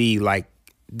to see, like,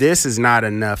 this is not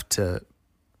enough to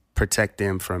protect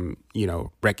them from,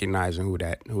 recognizing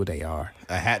who they are.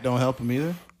 A hat don't help him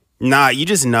either? Nah, you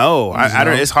just know. I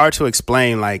don't. It's hard to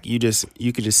explain. Like you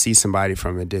could just see somebody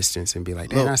from a distance and be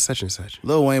like, "Damn, that's such and such."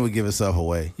 Lil Wayne would give himself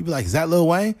away. You'd be like, "Is that Lil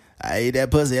Wayne? I ate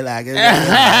that pussy like it."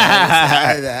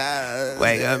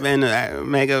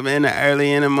 Make up in the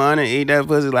early in the morning, eat that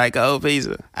pussy like cold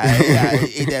pizza. I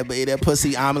eat that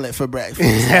pussy omelet for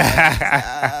breakfast.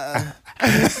 Yeah,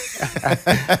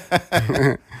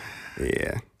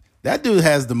 that dude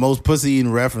has the most pussy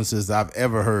eating references I've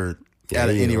ever heard. Out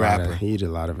of any rapper. He eat a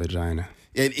lot of vagina.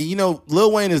 And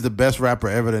Lil Wayne is the best rapper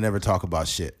ever to never talk about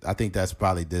shit. I think that's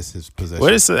probably his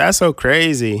possession. That's so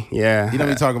crazy. Yeah. He don't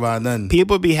be talking about nothing.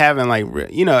 People be having like,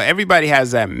 everybody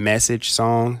has that message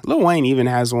song. Lil Wayne even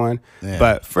has one. Yeah.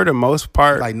 But for the most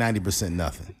part. Like 90%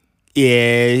 nothing.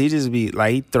 Yeah, he just be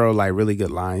like, he throw like really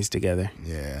good lines together.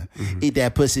 Yeah. Mm-hmm. Eat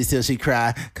that pussy till she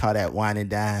cry. Call that wine and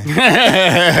dine.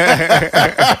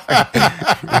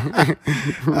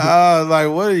 Like,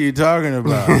 what are you talking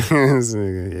about?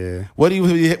 Yeah. What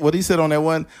he said on that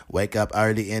one? Wake up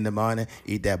early in the morning,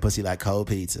 eat that pussy like cold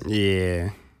pizza.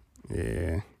 Yeah.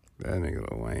 That nigga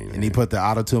Lil Wayne. And he put the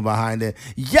auto-tune behind it.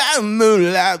 Yeah,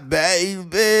 moonlight, baby.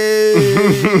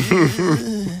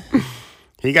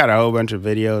 He got a whole bunch of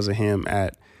videos of him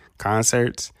at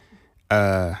concerts,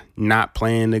 not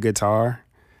playing the guitar.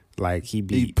 Like he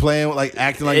He playing like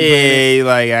acting like he playing. yeah,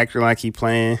 like acting like he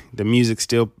playing. The music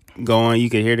still going. You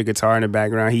could hear the guitar in the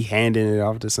background. He handing it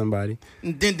off to somebody.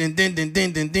 Yeah.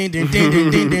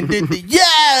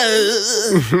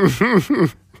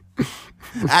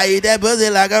 I eat that pussy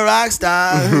like a rock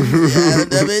star.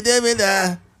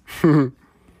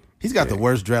 He's got the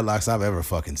worst dreadlocks I've ever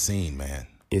fucking seen, man.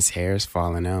 His hair's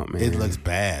falling out, man. It looks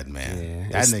bad, man. Yeah,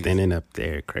 That it's nigga, thinning up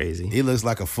there, crazy. he looks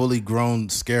like a fully grown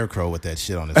scarecrow with that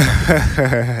shit on his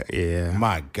fucking Yeah,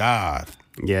 My God.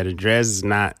 yeah. The dreads is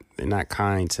not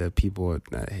kind to people with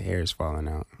hair's falling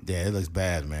out. Yeah, it looks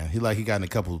bad, man. He got in a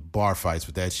couple bar fights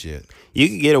with that shit. You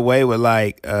could get away with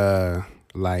like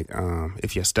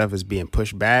if your stuff is being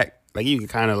pushed back, like you can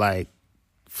kind of like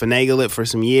finagle it for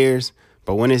some years,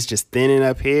 but when it's just thinning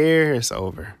up here, it's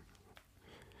over.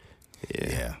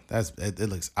 Yeah, it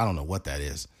looks. I don't know what that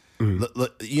is.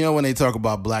 Look, you know when they talk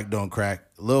about black don't crack,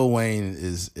 Lil Wayne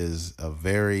is a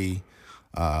very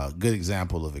good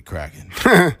example of it cracking.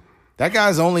 That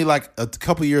guy's only like a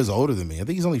couple years older than me. I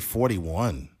think he's only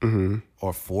 41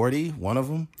 or 40. One of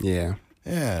them. Yeah.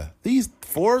 Yeah, he's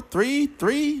 3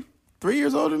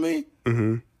 years older than me.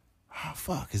 Oh,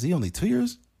 fuck, is he only 2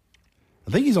 years?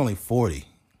 I think he's only 40.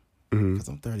 Because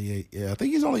I'm 38. Yeah, I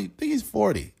think he's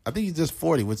 40. I think he's just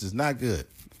 40, which is not good.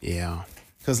 Yeah.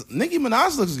 Because Nicki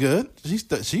Minaj looks good.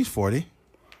 She's 40.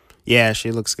 Yeah,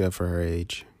 she looks good for her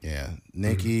age. Yeah,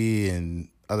 Nicki and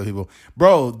other people.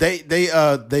 Bro,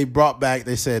 they brought back,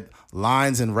 they said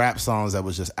lines in rap songs that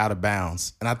was just out of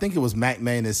bounds. And I think it was Mac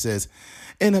Main that says,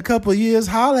 in a couple years,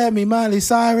 holla at me, Miley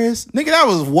Cyrus. Nigga, that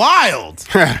was wild.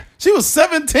 She was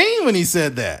 17 when he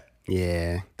said that.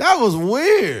 Yeah. That was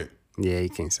weird. Yeah, you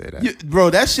can't say that.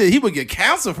 Bro, that shit, he would get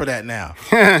canceled for that now.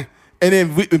 And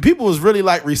then when people was really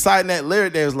like reciting that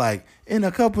lyric, they was like, in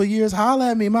a couple of years,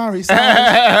 holla at me, Miley Cyrus.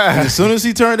 And as soon as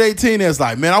he turned 18, it's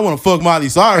like, man, I want to fuck Miley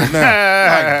Cyrus now.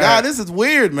 Like, God, this is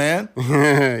weird, man.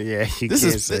 Yeah, you This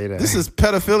can't is say that. This is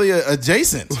pedophilia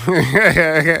adjacent.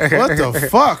 What the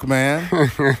fuck, man?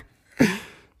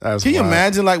 Can you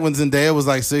imagine like when Zendaya was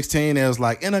like 16, it was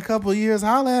like, in a couple of years,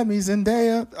 holla at me,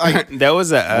 Zendaya. Like, that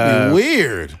was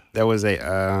weird. That was it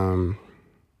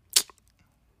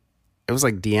was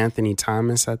like DeAnthony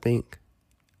Thomas, I think.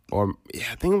 Or yeah,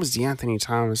 I think it was DeAnthony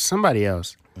Thomas, somebody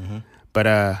else. But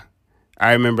I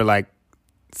remember like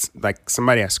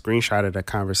somebody had screenshotted a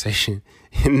conversation,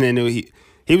 and then he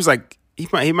was like, he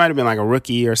might have been like a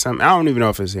rookie or something. I don't even know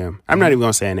if it's him. I'm not even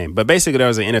gonna say a name, but basically there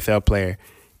was an NFL player,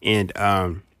 and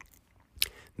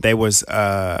they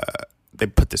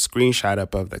put the screenshot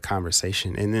up of the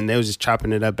conversation, and then they was just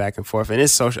chopping it up back and forth. And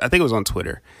it's social. I think it was on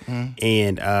Twitter,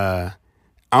 and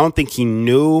I don't think he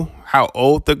knew how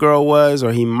old the girl was,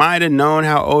 or he might have known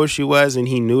how old she was, and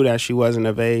he knew that she wasn't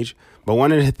of age. But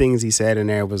one of the things he said in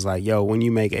there was like, "Yo, when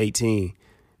you make 18,"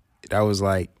 that was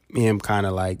like him kind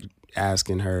of like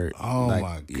asking her, "Oh like,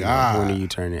 my God, when are you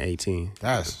turning 18?"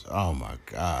 That's oh my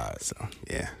God. So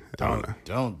yeah, I don't know.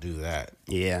 Don't do that.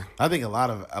 Yeah, I think a lot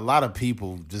of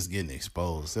people just getting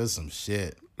exposed. There's some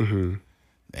shit.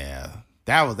 Yeah,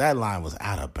 that line was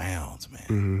out of bounds,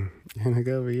 man. In a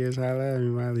couple years, holla at me,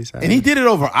 Miley Cyrus. And he did it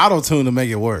over auto-tune to make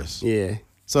it worse. Yeah.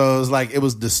 So it was like it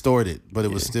was distorted, but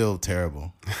it was still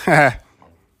terrible.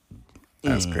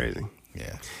 That's crazy.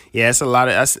 Yeah. Yeah, it's a lot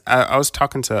of. I was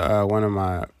talking to one of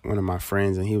my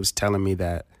friends, and he was telling me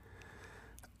that,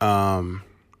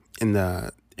 in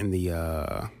the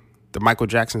Michael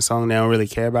Jackson song, "They Don't Really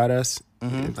Care About Us,"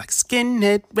 it's like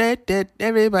skinhead, redhead,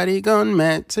 everybody gone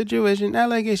mad, situation,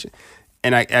 allegation.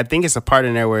 And I think it's a part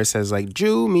in there where it says like,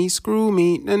 Jew me, screw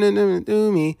me, no,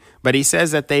 do me. But he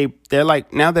says that they're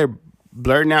like, now they're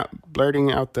blurting out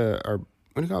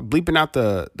bleeping out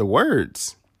the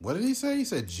words. What did he say? He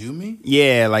said Jew me?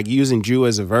 Yeah, like using Jew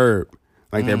as a verb.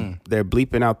 Like they're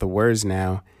bleeping out the words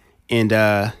now. And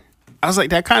I was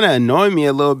like, that kind of annoyed me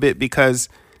a little bit, because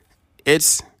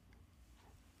it's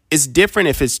different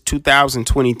if it's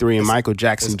 2023 and Michael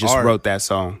Jackson just wrote that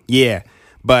song. Yeah.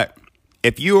 But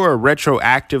if you are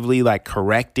retroactively like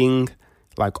correcting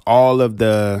like all of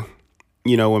the,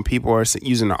 when people are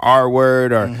using the R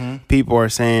word, or people are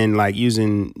saying like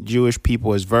using Jewish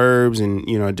people as verbs and,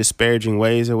 disparaging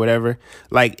ways or whatever,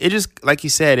 like it just, like you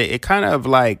said, it kind of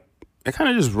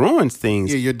just ruins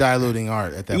things. Yeah, you're diluting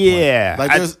art at that point. Yeah.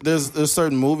 Like there's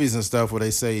certain movies and stuff where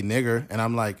they say nigger, and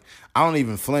I'm like, I don't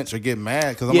even flinch or get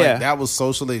mad, because I'm like, that was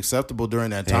socially acceptable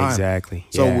during that time. Exactly.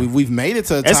 So yeah. we've made it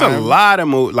to a time. It's a lot of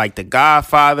movies, like The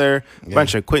Godfather, a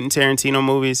bunch of Quentin Tarantino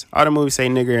movies. All the movies say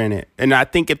nigger in it. And I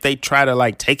think if they try to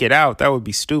like take it out, that would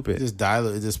be stupid. It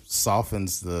just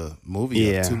softens the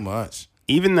movie up too much.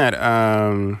 Even that,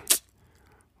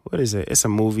 what is it? It's a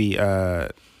movie,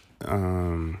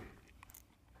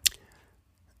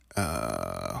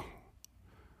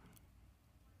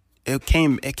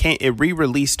 it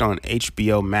re-released on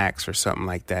HBO Max or something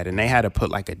like that, and they had to put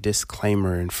like a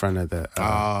disclaimer in front of the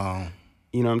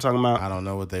you know what I'm talking about? I don't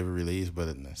know what they released, but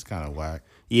it's kind of whack.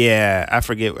 Yeah, I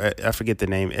forget the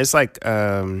name. It's like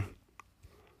I'll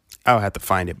have to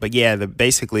find it. But yeah,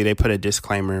 basically they put a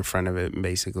disclaimer in front of it and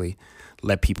basically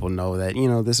let people know that, you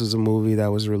know, this was a movie that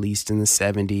was released in the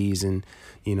 70s and,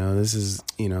 you know, this is,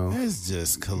 you know. It's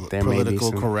just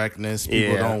political correctness.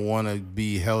 People don't want to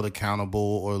be held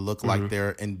accountable or look like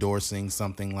they're endorsing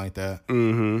something like that.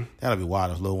 Mm-hmm. That'd be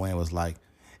wild if Lil Wayne was like,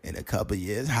 in a couple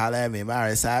years, holla at me,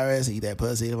 Miley Cyrus, eat that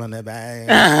pussy on that bag.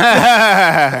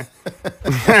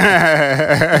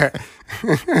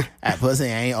 That pussy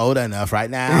ain't old enough right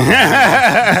now.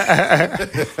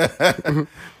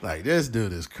 Like, this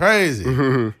dude is crazy.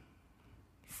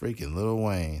 Freaking Lil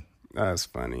Wayne. That's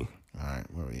funny. All right,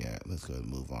 where we at? Let's go and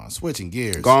move on. Switching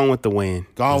gears. Gone with the Wind.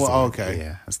 Okay.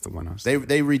 Yeah, that's the one I was They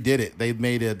redid it. They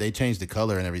made it. They changed the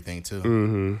color and everything too.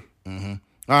 Mm-hmm.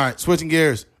 All right, switching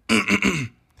gears.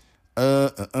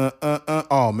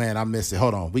 Oh man, I missed it.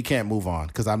 Hold on, we can't move on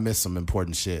because I missed some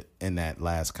important shit in that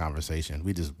last conversation.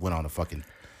 We just went on a fucking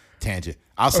tangent.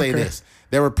 I'll say this: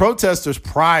 there were protesters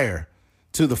prior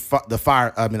to the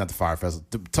fire. I mean, not the Fire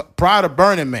Festival. Prior to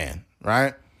Burning Man,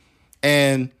 right?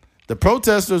 And the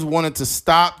protesters wanted to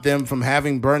stop them from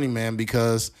having Burning Man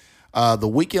because the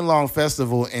weekend-long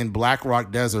festival in Black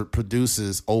Rock Desert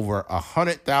produces over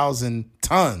 100,000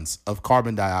 tons of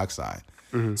carbon dioxide.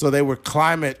 Mm-hmm. So they were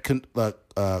climate, what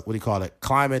do you call it?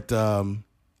 Climate, what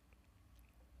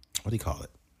do you call it?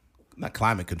 Not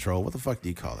climate control. What the fuck do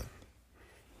you call it?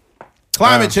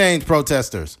 Climate change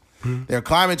protesters. Mm-hmm. They're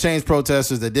climate change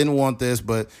protesters that didn't want this,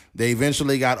 but they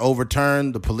eventually got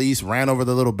overturned. The police ran over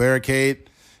the little barricade,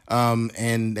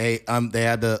 and they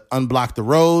had to unblock the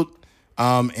road.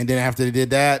 And then after they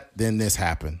did that, then this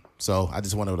happened. So I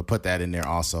just wanted to put that in there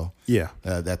also. Yeah.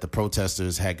 That the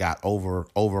protesters had got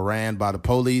overran by the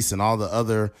police and all the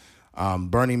other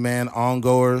Burning Man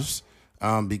ongoers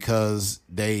because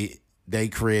they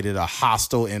created a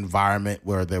hostile environment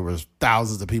where there was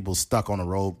thousands of people stuck on the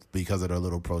road because of their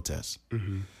little protests.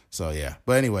 Mm-hmm. So, yeah.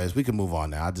 But anyways, we can move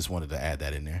on now. I just wanted to add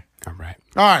that in there. All right.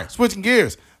 All right. Switching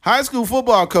gears. High school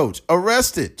football coach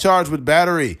arrested, charged with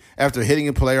battery after hitting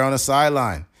a player on the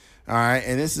sideline. All right,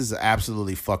 and this is an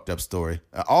absolutely fucked up story.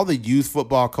 All the youth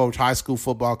football coach, high school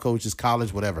football coaches,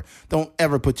 college, whatever, don't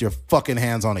ever put your fucking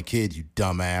hands on a kid, you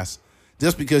dumbass.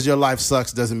 Just because your life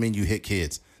sucks doesn't mean you hit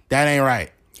kids. That ain't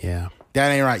right. Yeah.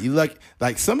 That ain't right. You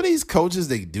like some of these coaches,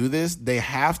 they do this, they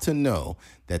have to know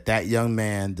that young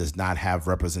man does not have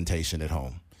representation at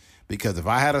home. Because if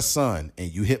I had a son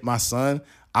and you hit my son,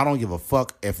 I don't give a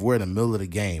fuck if we're in the middle of the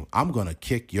game. I'm going to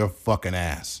kick your fucking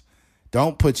ass.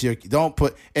 And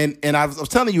I was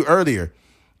telling you earlier,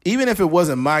 even if it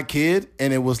wasn't my kid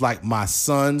and it was like my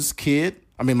son's kid,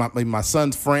 I mean my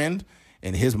son's friend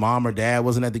and his mom or dad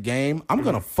wasn't at the game, I'm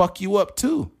going to fuck you up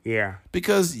too. Yeah.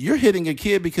 Because you're hitting a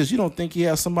kid because you don't think he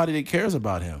has somebody that cares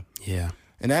about him. Yeah.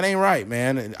 And that ain't right,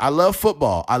 man. I love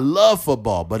football,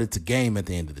 but it's a game at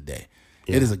the end of the day.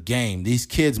 Yeah. It is a game. These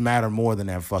kids matter more than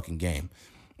that fucking game.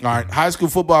 All right, high school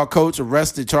football coach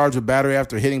arrested, charged with battery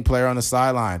after hitting player on the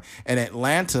sideline. In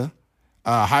Atlanta,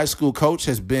 a high school coach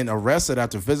has been arrested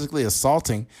after physically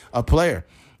assaulting a player.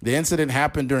 The incident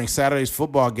happened during Saturday's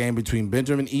football game between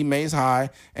Benjamin E. Mays High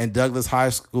and Douglas High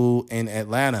School in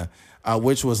Atlanta,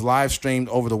 which was live streamed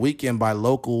over the weekend by a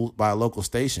local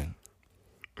station.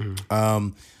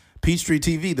 Peachtree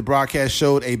TV, the broadcast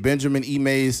showed a Benjamin E.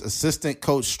 Mays assistant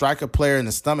coach strike a player in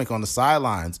the stomach on the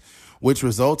sidelines, which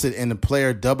resulted in the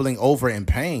player doubling over in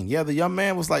pain. Yeah, the young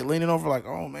man was like leaning over like,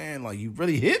 oh, man, like you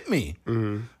really hit me,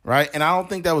 right? And I don't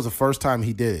think that was the first time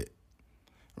he did it,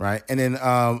 right? And then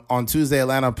on Tuesday,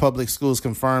 Atlanta Public Schools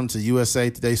confirmed to USA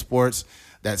Today Sports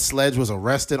that Sledge was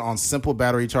arrested on simple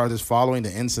battery charges following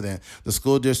the incident. The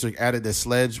school district added that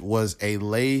Sledge was a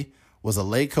lay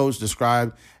coach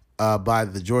described by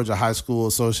the Georgia High School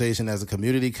Association as a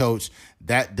community coach.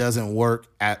 That doesn't work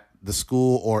at the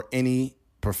school or any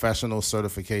professional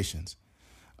certifications.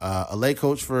 A lay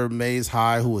coach for Mays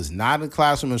High, who was not a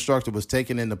classroom instructor, was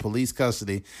taken into police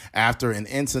custody after an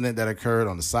incident that occurred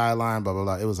on the sideline, blah, blah,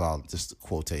 blah. It was all just a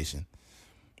quotation.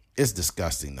 It's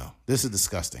disgusting, though. This is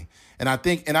disgusting. And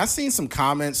I've seen some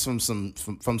comments from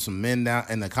some men now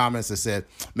in the comments that said,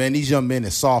 man, these young men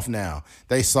is soft now.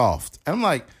 They soft. And I'm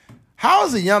like, how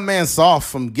is a young man soft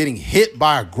from getting hit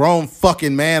by a grown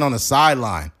fucking man on the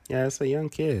sideline? Yeah, it's a young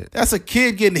kid. That's a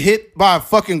kid getting hit by a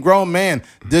fucking grown man.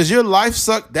 Does your life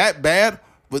suck that bad?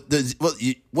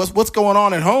 What's going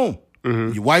on at home?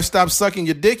 Your wife stopped sucking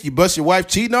your dick. You bust your wife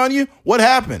cheating on you. What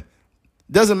happened?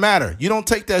 Doesn't matter. You don't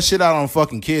take that shit out on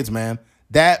fucking kids, man.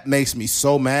 That makes me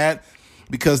so mad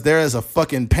because there is a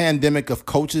fucking pandemic of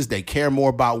coaches that care more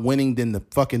about winning than the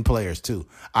fucking players too.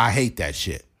 I hate that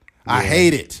shit. I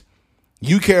hate it.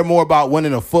 You care more about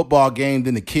winning a football game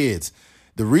than the kids.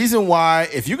 The reason why,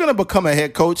 if you're going to become a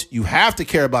head coach, you have to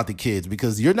care about the kids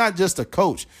because you're not just a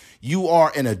coach. You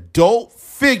are an adult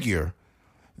figure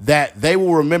that they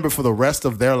will remember for the rest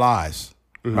of their lives,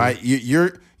 right?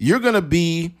 You're going to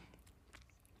be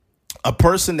a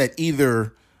person that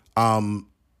either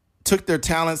took their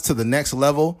talents to the next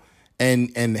level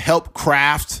and helped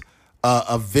craft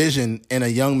a vision in a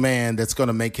young man that's going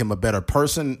to make him a better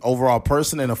person, overall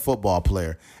person, and a football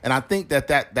player. And I think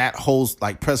that holds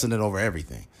like precedent over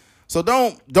everything. So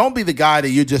don't be the guy that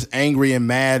you're just angry and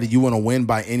mad and you want to win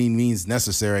by any means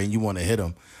necessary and you want to hit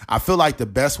him. I feel like the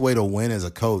best way to win as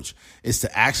a coach is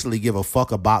to actually give a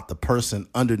fuck about the person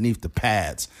underneath the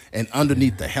pads and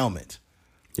underneath the helmet.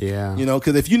 Yeah. You know,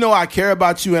 because if you know I care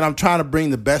about you and I'm trying to bring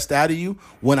the best out of you,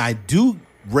 when I do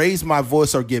raise my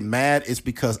voice or get mad, it's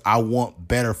because I want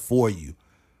better for you.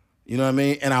 You know what I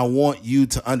mean? And I want you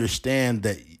to understand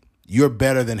that you're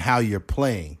better than how you're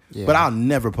playing. Yeah. But I'll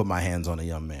never put my hands on a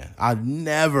young man. I'll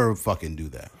never fucking do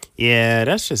that. Yeah,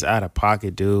 that's just out of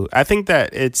pocket, dude. I think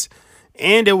that it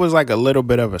was like a little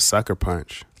bit of a sucker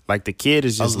punch. Like the kid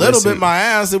is just a little bit my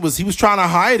ass. He was trying to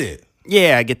hide it.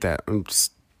 Yeah, I get that. I'm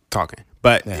just talking.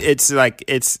 But it's like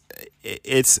it's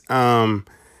a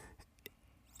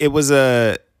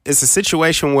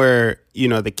situation where, you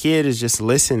know, the kid is just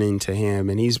listening to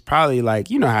him and he's probably like,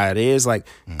 you know how it is. Like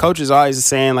coach is always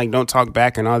saying like, don't talk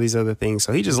back and all these other things.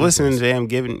 So he just listening to him,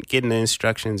 getting the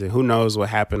instructions and who knows what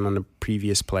happened on the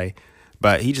previous play.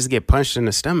 But he just get punched in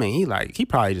the stomach. He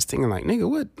probably just thinking like, nigga,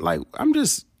 what? Like,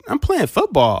 I'm playing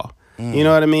football. You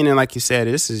know what I mean? And like you said,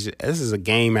 this is a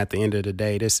game at the end of the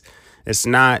day. It's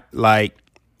not like,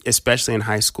 especially in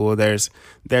high school, there's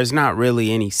not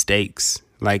really any stakes.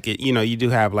 Like, you do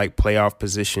have like playoff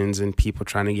positions and people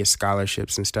trying to get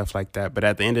scholarships and stuff like that. But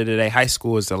at the end of the day, high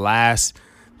school is the last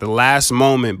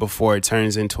moment before it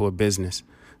turns into a business.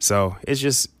 So it's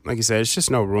just, like you said, it's just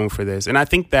no room for this. And I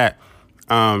think that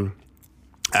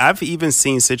I've even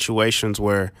seen situations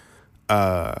where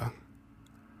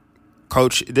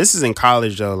coach, this is in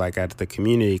college though, like at the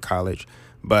community college,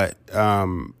 but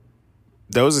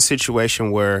there was a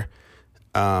situation where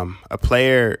a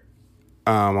player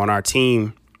on our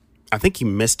team, I think he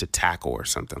missed a tackle or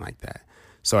something like that.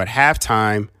 So at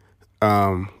halftime,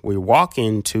 we walk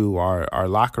into our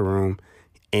locker room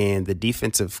and the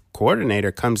defensive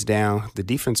coordinator comes down. The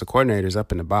defensive coordinator's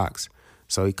up in the box.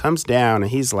 So he comes down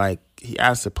and he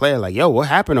asked the player like, yo, what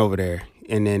happened over there?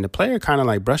 And then the player kind of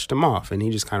like brushed him off and he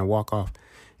just kind of walked off.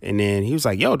 And then he was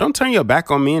like, yo, don't turn your back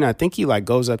on me. And I think he like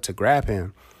goes up to grab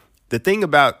him. The thing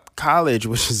about college,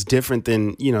 which is different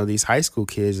than, these high school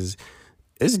kids, is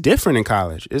it's different in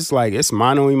college. It's like it's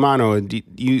mano a mano.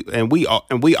 And we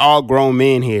all grown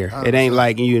men here. 100%. It ain't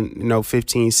like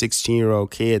 15,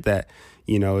 16-year-old kid that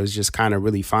is just kind of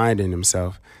really finding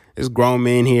himself. There's grown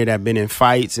men here that been in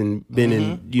fights and been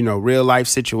in real life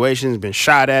situations, been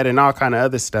shot at and all kind of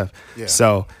other stuff. Yeah.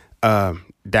 So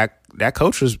that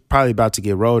coach was probably about to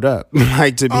get rolled up,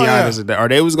 like to be honest with that. Or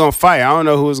they was gonna fight. I don't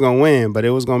know who was gonna win, but it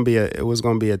was gonna be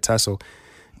a tussle.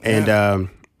 And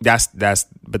that's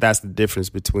the difference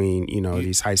between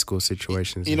these high school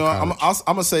situations. I'm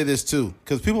gonna say this too,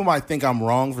 because people might think I'm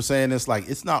wrong for saying this. Like,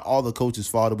 it's not all the coach's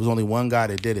fault. It was only one guy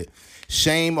that did it.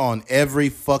 Shame on every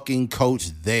fucking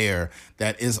coach there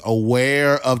that is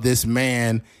aware of this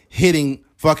man hitting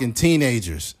fucking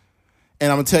teenagers. And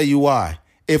I'm gonna tell you why.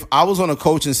 If I was on a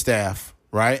coaching staff,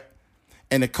 right,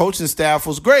 and the coaching staff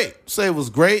was great, say it was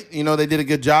great, they did a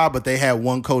good job, but they had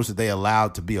one coach that they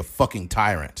allowed to be a fucking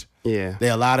tyrant. Yeah. They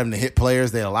allowed him to hit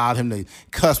players. They allowed him to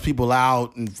cuss people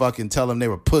out and fucking tell them they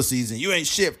were pussies and you ain't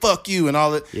shit, fuck you and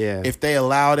all that. Yeah. If they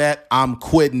allow that, I'm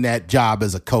quitting that job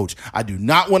as a coach. I do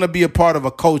not want to be a part of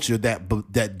a culture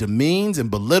that demeans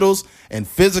and belittles and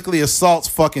physically assaults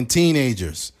fucking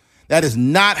teenagers. That is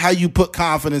not how you put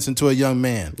confidence into a young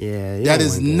man. Yeah. That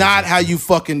is not how you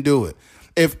fucking do it.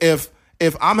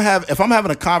 If I'm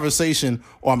having a conversation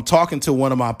or I'm talking to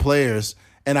one of my players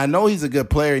and I know he's a good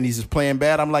player and he's just playing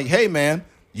bad, I'm like, hey, man,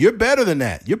 you're better than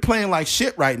that. You're playing like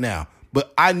shit right now.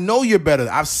 But I know you're better.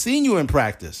 I've seen you in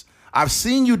practice. I've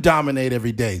seen you dominate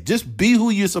every day. Just be who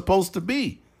you're supposed to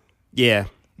be. Yeah.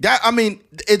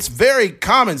 It's very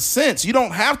common sense. You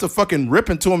don't have to fucking rip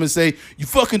into him and say, you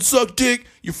fucking suck dick.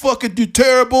 You fucking do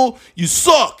terrible. You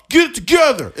suck. Get it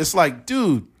together. It's like,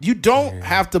 dude, you don't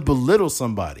have to belittle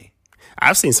somebody.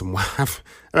 I've seen some.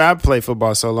 I've played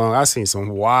football so long. I've seen some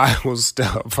wild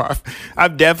stuff.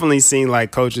 I've definitely seen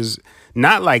like coaches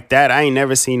not like that. I ain't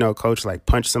never seen no coach like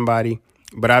punch somebody,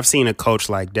 but I've seen a coach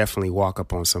like definitely walk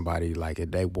up on somebody like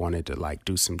if they wanted to like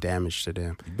do some damage to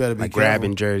them. You better be like careful.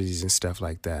 grabbing jerseys and stuff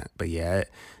like that. But yeah,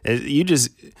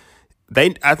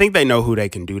 I think they know who they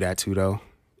can do that to though.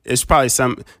 It's probably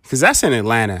because that's in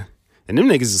Atlanta. And them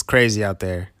niggas is crazy out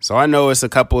there. So I know it's a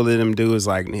couple of them dudes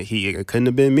like, it couldn't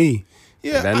have been me.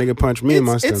 Yeah, that nigga punched me in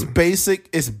my stomach.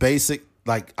 It's basic,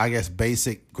 like I guess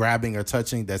basic grabbing or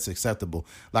touching that's acceptable.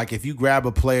 Like if you grab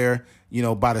a player,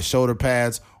 by the shoulder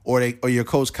pads or your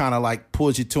coach kind of like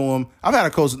pulls you to him. I've had a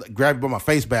coach grab you by my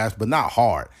face mask, but not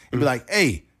hard. And be like,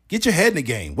 hey, get your head in the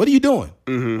game. What are you doing?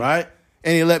 Mm-hmm. Right?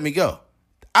 And he let me go.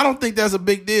 I don't think that's a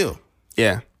big deal.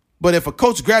 Yeah. But if a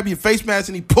coach grab your face mask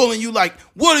and he pulling you like,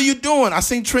 what are you doing? I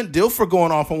seen Trent Dilfer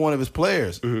going off on one of his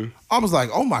players. Mm-hmm. I was like,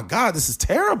 oh my God, this is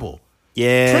terrible.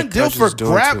 Yeah, Trent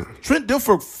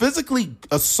Dilfer physically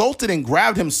assaulted and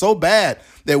grabbed him so bad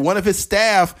that one of his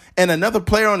staff and another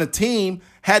player on the team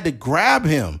had to grab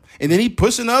him. And then he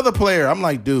pushed another player. I'm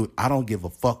like, dude, I don't give a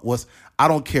fuck I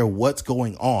don't care what's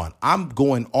going on. I'm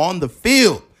going on the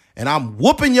field. And I'm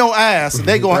whooping your ass. And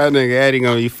they going, that nigga Eddie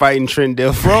gonna be fighting Trent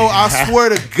Dilfer. Bro, I swear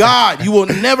to God, you will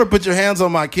never put your hands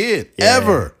on my kid.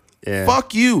 Ever. Yeah.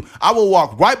 Fuck you. I will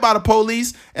walk right by the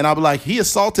police and I'll be like, he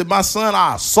assaulted my son.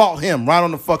 I assault him right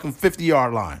on the fucking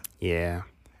 50-yard line. Yeah.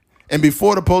 And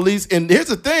before the police, and here's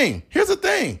the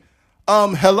thing.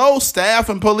 Hello, staff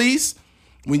and police.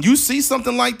 When you see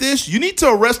something like this, you need to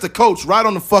arrest the coach right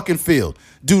on the fucking field.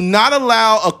 Do not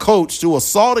allow a coach to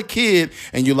assault a kid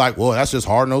and you're like, well, that's just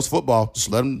hard-nosed football. Just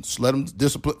let him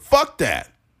discipline. Fuck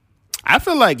that. I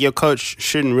feel like your coach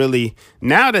shouldn't really,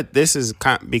 now that this is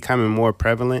becoming more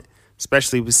prevalent,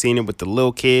 especially we've seen it with the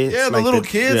little kids. Yeah, the like little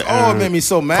kids. It made me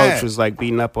so mad. Coach was like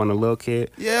beating up on a little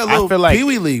kid. Yeah, little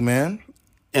Pee-wee League, man.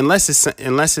 Unless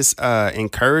it's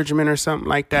encouragement or something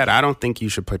like that, I don't think you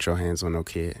should put your hands on no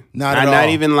kid. Not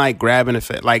even like grabbing a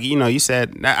fit. Like, you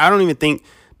said, I don't even think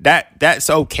that's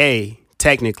okay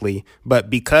technically,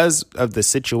 but because of the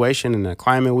situation and the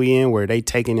climate we in where they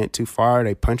taking it too far,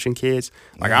 they punching kids,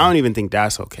 like I don't even think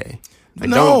that's okay. Like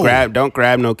don't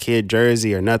grab no kid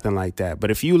jersey or nothing like that.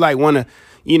 But if you like want to,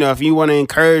 if you want to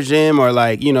encourage them or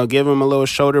like, give them a little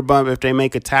shoulder bump if they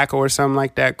make a tackle or something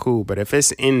like that, cool. But if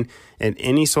it's in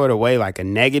any sort of way, like a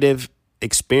negative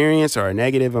experience or a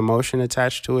negative emotion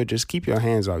attached to it, just keep your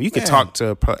hands off. You can talk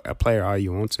to a player all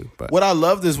you want to. But what I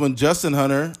loved is when Travis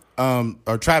Hunter,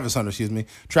 Travis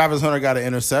Hunter got an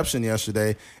interception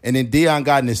yesterday, and then Deion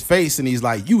got in his face, and he's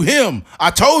like, "You him? I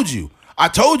told you,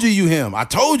 you him. I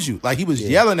told you." Like he was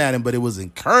yelling at him, but it was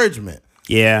encouragement.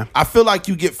 Yeah. I feel like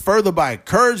you get further by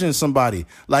encouraging somebody.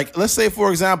 Like, let's say,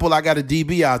 for example, I got a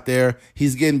DB out there.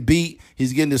 He's getting beat.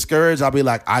 He's getting discouraged. I'll be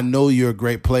like, I know you're a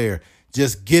great player.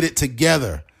 Just get it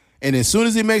together. And as soon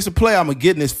as he makes a play, I'm going to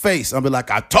get in his face. I'll be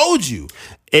like, I told you.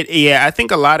 I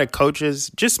think a lot of coaches,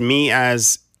 just me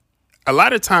as a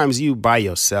lot of times you by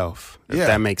yourself, if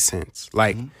that makes sense.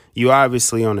 Like, you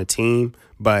obviously on a team,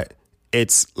 but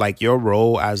it's like your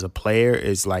role as a player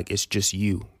is like it's just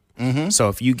you. Mm-hmm. So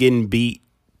if you getting beat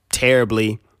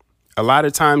terribly, a lot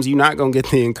of times you're not going to get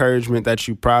the encouragement that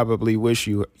you probably wish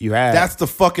you had. That's the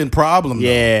fucking problem, though.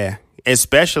 Yeah,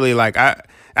 especially like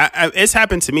it's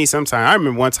happened to me sometimes. I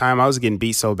remember one time I was getting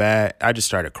beat so bad, I just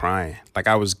started crying. Like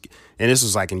and this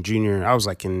was like in I was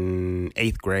like in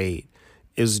 8th grade.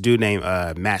 It was a dude named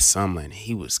Matt Sumlin.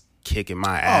 He was kicking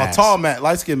my ass. Oh, tall Matt,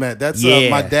 light skinned Matt. That's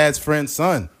my dad's friend's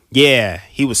son. Yeah,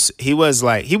 he was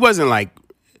like, he wasn't like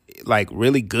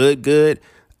really good.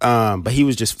 But he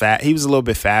was just fat. He was a little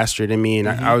bit faster than me, and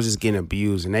I was just getting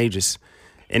abused. And they just,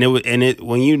 when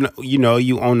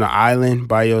you own the island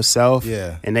by yourself,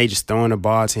 and they just throwing the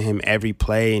ball to him every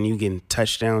play, and you getting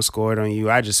touchdown scored on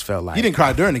you. I just felt like you didn't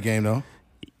cry during the game though.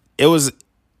 It was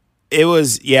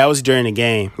during the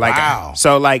game. Like, wow.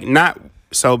 So like not.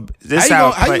 So this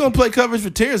how you gonna play coverage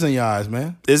with tears in your eyes,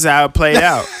 man? This is how it played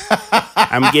out.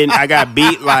 I got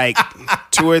beat like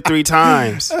 2 or 3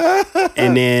 times,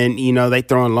 and then they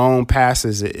throwing long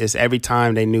passes. It's every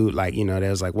time they knew like there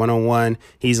was like 1-on-1.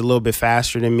 He's a little bit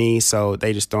faster than me, so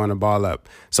they just throwing the ball up.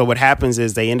 So what happens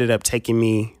is they ended up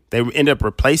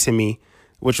replacing me,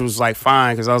 which was like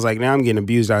fine because I was like, now I'm getting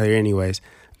abused out here anyways.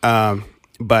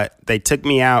 But they took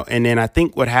me out, and then I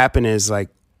think what happened is like,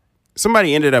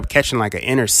 somebody ended up catching like an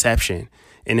interception,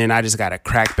 and then I just got a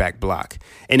crackback block.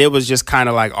 And it was just kind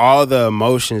of like all the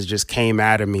emotions just came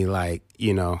out of me like,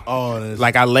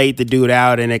 like I laid the dude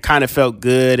out and it kind of felt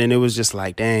good. And it was just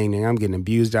like, dang, I'm getting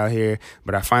abused out here.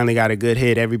 But I finally got a good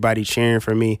hit, everybody cheering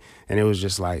for me. And it was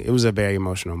just like, it was a very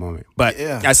emotional moment. But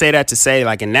I say that to say,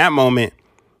 like, in that moment,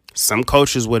 some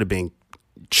coaches would have been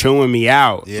chewing me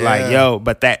out. Yeah. Like, yo,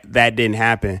 but that didn't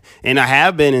happen. And I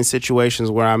have been in situations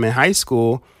where I'm in high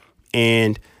school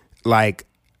and like,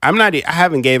 I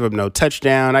haven't gave up no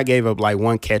touchdown. I gave up like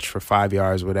one catch for 5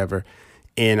 yards, whatever.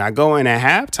 And I go in at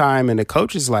halftime and the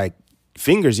coach is like,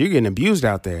 Fingers, you're getting abused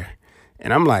out there.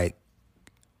 And I'm like,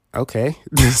 okay.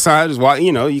 So I just walk,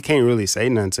 you can't really say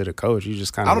nothing to the coach. You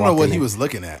just kind of I don't know what he was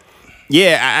looking at.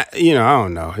 Yeah, I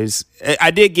don't know.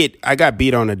 I got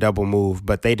beat on a double move,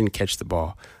 but they didn't catch the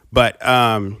ball. But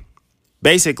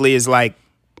basically it's like,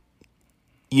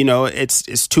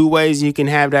 it's two ways you can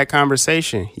have that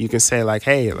conversation. You can say like,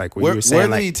 hey, like what you were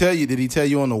saying. Where did he tell you? Did he tell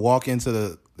you on the walk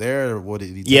into there, or what did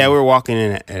he tell you? Yeah, we're walking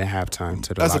in at halftime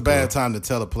to the That's a bad room. Time to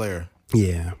tell a player.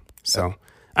 Yeah. So,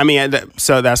 I mean,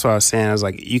 so that's what I was saying. I was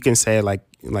like, you can say like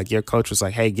your coach was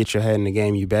like, hey, get your head in the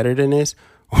game. You better than this.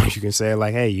 Or you can say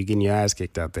like, hey, you getting your ass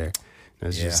kicked out there.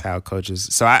 That's just how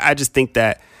coaches. So I just think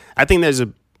there's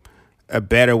a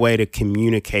better way to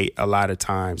communicate a lot of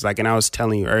times. Like, and I was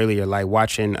telling you earlier, like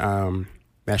watching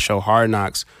that show Hard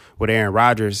Knocks with Aaron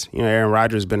Rodgers. Aaron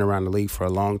Rodgers has been around the league for a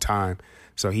long time.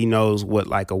 So he knows what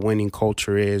like a winning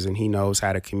culture is and he knows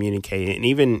how to communicate. And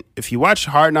even if you watch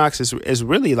Hard Knocks, it's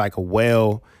really like a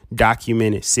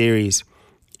well-documented series.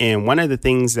 And one of the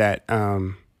things that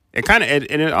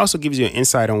it also gives you an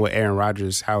insight on what Aaron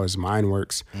Rodgers, how his mind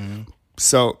works. Mm-hmm.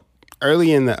 So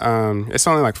early in the it's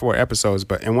only like 4 episodes,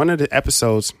 but in one of the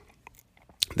episodes,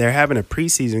 they're having a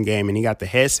preseason game and he got the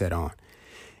headset on.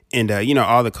 And,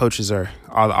 all the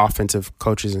offensive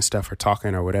coaches and stuff are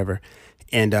talking or whatever.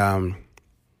 And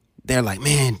they're like,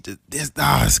 man,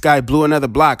 this guy blew another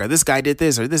block, or this guy did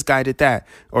this, or this guy did that.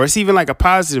 Or it's even like a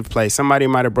positive play. Somebody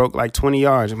might have broke like 20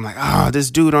 yards. I'm like, this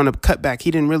dude on the cutback,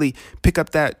 he didn't really pick up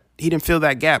he didn't fill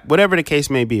that gap, whatever the case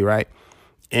may be, right?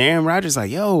 And Aaron Rodgers like,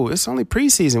 yo, it's only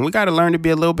preseason. We got to learn to be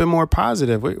a little bit more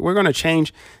positive. We're going to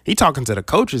change. He talking to the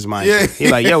coaches, mind you. He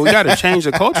like, yo, we got to change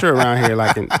the culture around here,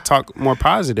 like, and talk more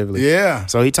positively. Yeah.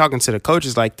 So he talking to the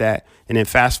coaches like that. And then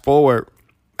fast forward,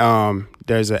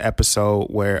 there's an episode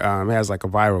where it has like a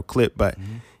viral clip, but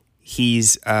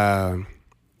he's a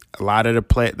lot of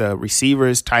the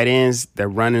receivers, tight ends, they're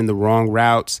running the wrong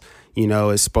routes.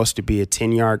 It's supposed to be a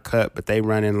 10-yard cut, but they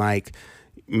running like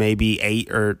maybe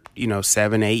 8 or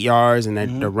 7, 8 yards, and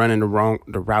they're running the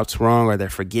routes wrong, or they're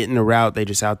forgetting the route. They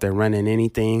just out there running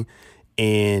anything.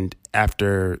 And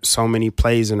after so many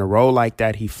plays in a row like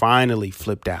that, he finally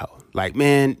flipped out. Like,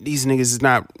 man, these niggas is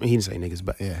not, he didn't say niggas,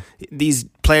 but these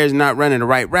players not running the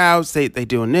right routes. They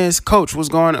doing this. Coach, what's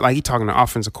going on? Like, he talking to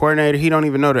offensive coordinator. He don't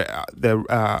even know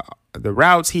the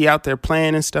routes he out there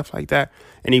playing and stuff like that.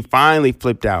 And he finally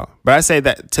flipped out. But I say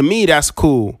that, to me, that's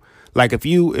cool. Like, if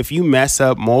you mess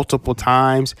up multiple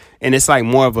times and it's like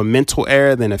more of a mental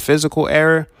error than a physical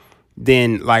error,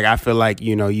 then like I feel like,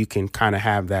 you can kind of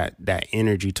have that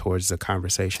energy towards the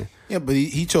conversation. Yeah, but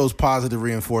he chose positive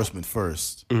reinforcement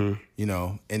first, and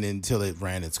then until it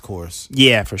ran its course.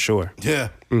 Yeah, for sure. Yeah.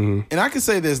 Mm-hmm. And I can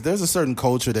say this, there's a certain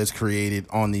culture that's created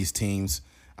on these teams.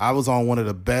 I was on one of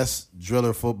the best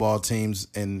driller football teams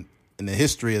in the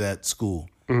history of that school.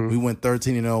 Mm-hmm. We went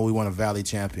 13-0. We won a Valley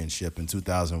Championship in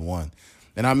 2001.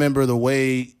 And I remember the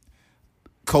way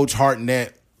Coach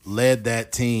Hartnett led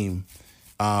that team,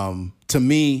 to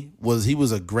me, he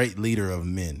was a great leader of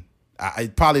men.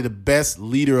 Probably the best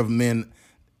leader of men,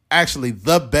 actually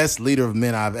the best leader of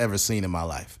men I've ever seen in my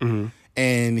life. Mm-hmm.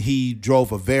 And he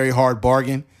drove a very hard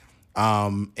bargain,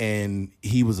 and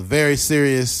he was a very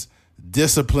serious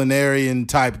disciplinarian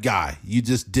type guy. You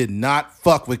just did not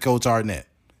fuck with Coach Hartnett.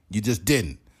 You just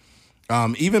didn't.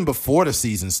 Even before the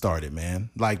season started,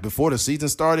 man. Like, before the season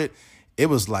started, it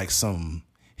was like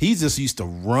he just used to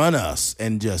run us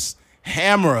and just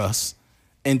hammer us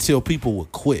until people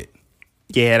would quit.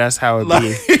 Yeah, that's how it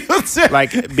be.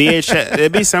 Like,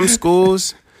 there'd be some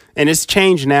schools, and it's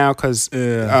changed now because,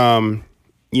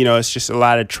 it's just a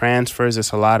lot of transfers.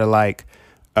 It's a lot of like,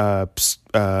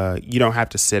 you don't have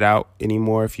to sit out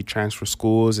anymore if you transfer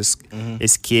schools.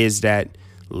 It's kids that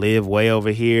live way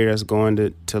over here that's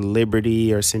going to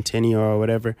Liberty or Centennial or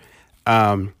whatever.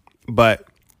 But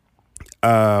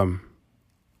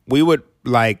we would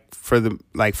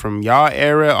from y'all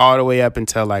era all the way up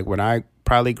until like when I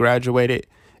probably graduated,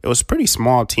 it was pretty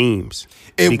small teams.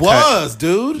 It was,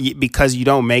 dude. Because you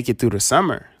don't make it through the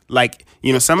summer. Like,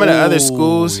 some of the other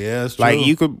schools, like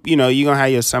you could, you're going to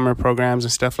have your summer programs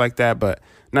and stuff like that. But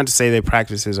not to say their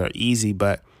practices are easy,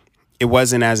 but it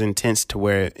wasn't as intense to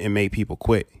where it made people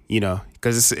quit,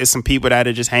 because it's some people that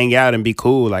just hang out and be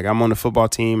cool. Like, I'm on the football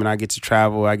team and I get to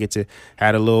travel. I get to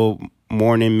have a little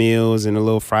morning meals and a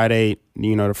little Friday,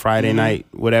 the Friday night,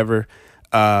 whatever.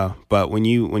 But when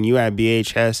you at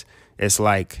BHS, it's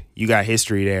like you got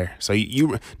history there. So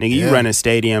you running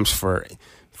stadiums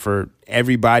for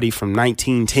everybody from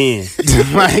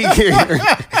 1910, like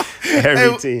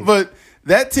every team. But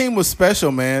that team was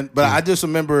special, man. But I just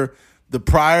remember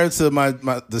prior to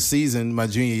the season, my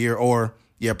junior year,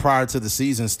 prior to the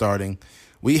season starting,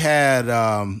 we had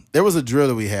there was a drill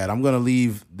that we had. I'm gonna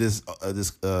leave this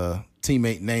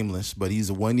teammate nameless, but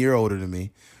he's 1 year older than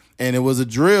me, and it was a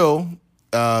drill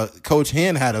Coach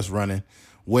Hen had us running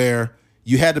where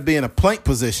you had to be in a plank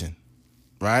position,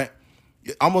 right?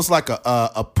 Almost like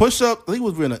a push up. I think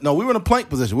we were in a plank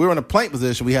position. We were in a plank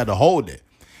position. We had to hold it,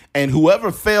 and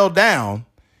whoever fell down,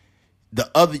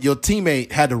 your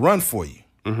teammate had to run for you.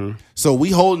 Mm-hmm. So we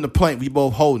holding the plank. We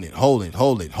both holding it.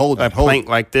 Plank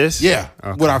like this. Yeah,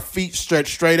 okay. With our feet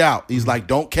stretched straight out. He's like,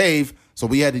 "Don't cave." So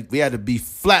we had to be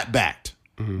flat backed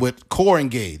with core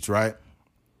engaged, right?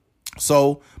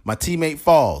 So my teammate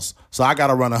falls. So I got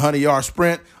to run a 100-yard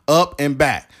sprint up and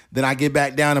back. Then I get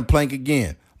back down and plank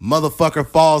again. Motherfucker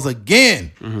falls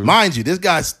again. Mm-hmm. Mind you, this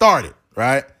guy started,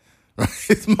 right?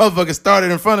 This motherfucker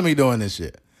started in front of me doing this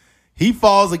shit. He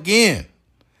falls again.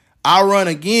 I run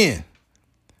again.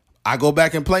 I go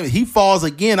back and play. He falls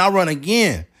again. I run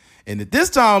again. And at this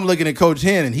time, I'm looking at Coach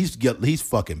Hen, and he's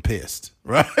fucking pissed,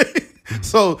 right?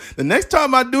 So the next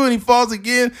time I do it, he falls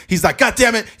again. He's like, "God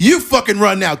damn it, you fucking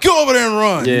run now. Go over there and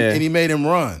run." Yeah. And he made him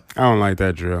run. I don't like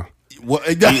that drill. What?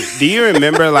 Do you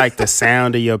remember like the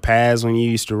sound of your pads when you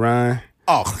used to run?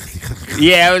 Oh,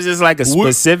 yeah, it was just like a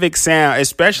specific sound,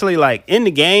 especially like in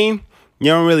the game. You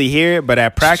don't really hear it, but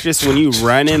at practice when you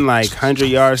running like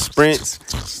 100-yard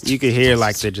sprints, you could hear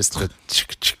like the.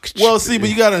 Well, see, but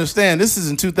you got to understand, this is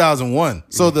in 2001,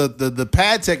 so the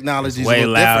pad technology is way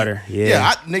louder.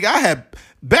 Different. Yeah, I had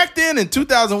back then in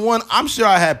 2001. I'm sure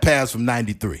I had pads from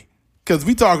 '93 because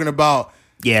we talking about.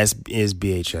 Yeah, it's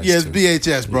BHS. Yeah, it's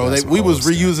BHS, bro. We was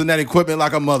reusing that equipment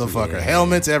like a motherfucker. Yeah.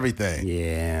 Helmets, everything.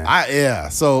 Yeah.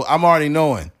 So I'm already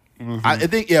knowing. Mm-hmm. I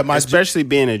think especially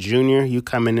being a junior, you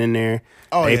coming in there.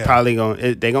 Probably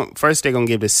they're gonna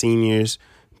give the seniors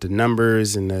the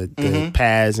numbers and the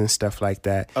pads and stuff like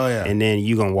that. Oh yeah, and then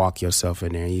you gonna walk yourself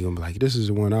in there and you gonna be like, "This is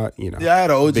the one out." Yeah, I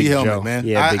had an OG helmet, Joe. man.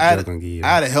 Yeah, I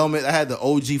had a helmet. I had the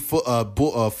OG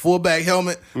fullback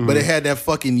helmet, but it had that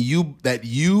fucking U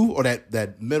or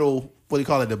that middle. What do you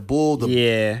call it? The bull.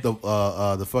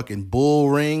 The fucking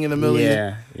bull ring in the middle.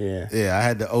 Yeah. I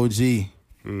had the OG.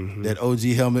 Mm-hmm. That OG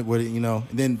helmet where and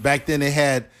then back then they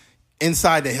had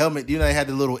inside the helmet, they had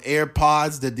the little air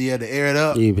pods that they had to air it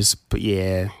up. They put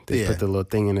the little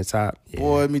thing in the top. Yeah.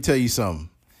 Boy, let me tell you something.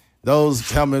 Those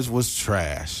helmets was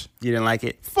trash. You didn't like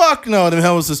it? Fuck no, them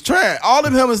helmets was trash. All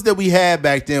them helmets that we had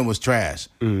back then was trash.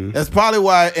 Mm-hmm. That's probably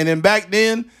why. And then back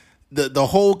then, the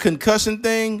whole concussion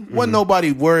thing, wasn't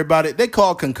nobody worried about it. They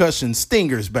called concussion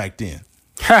stingers back then.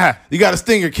 You got a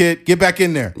stinger, kid. Get back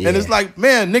in there. Yeah. And it's like,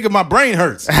 man, nigga, my brain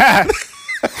hurts.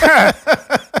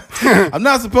 I'm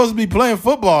not supposed to be playing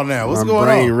football now. What's going on?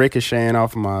 My brain ricocheting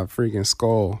off my freaking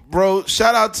skull. Bro,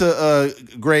 shout out to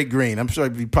Greg Green. I'm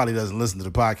sure he probably doesn't listen to the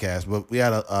podcast, but we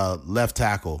had a left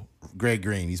tackle, Greg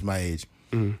Green. He's my age.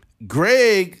 Mm.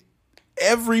 Greg,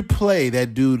 every play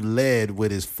that dude led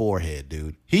with his forehead,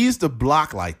 dude. He used to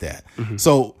block like that. Mm-hmm.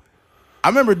 So I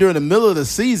remember during the middle of the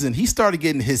season, he started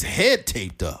getting his head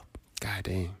taped up. God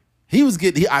damn.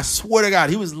 I swear to God,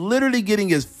 he was literally getting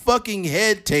his fucking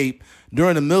head taped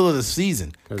during the middle of the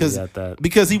season.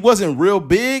 Because he wasn't real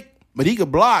big, but he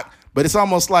could block. But it's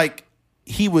almost like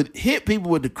he would hit people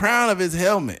with the crown of his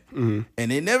helmet. Mm-hmm.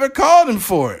 And they never called him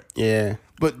for it. Yeah.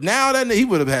 But now that he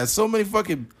would have had so many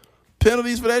fucking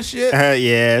penalties for that shit.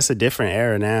 Yeah, it's a different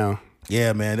era now.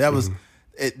 Yeah, man. That was...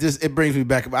 It brings me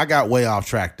back. I got way off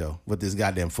track though with this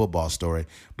goddamn football story.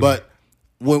 But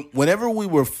whenever we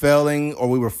were failing or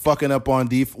we were fucking up on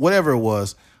defense, whatever it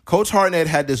was, Coach Hartnett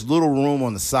had this little room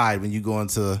on the side when you go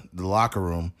into the locker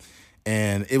room,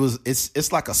 and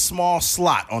it's like a small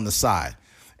slot on the side,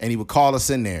 and he would call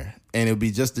us in there, and it would be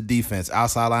just the defense,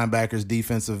 outside linebackers,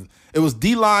 defensive. It was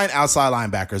D-line, outside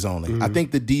linebackers only. Mm-hmm. I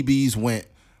think the DBs went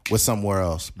with somewhere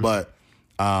else, but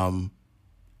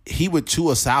he would chew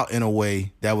us out in a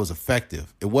way that was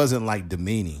effective. It wasn't like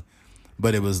demeaning,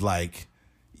 but it was like,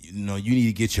 you need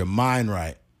to get your mind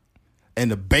right. And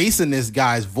the bass in this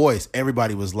guy's voice,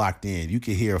 everybody was locked in. You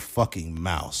could hear a fucking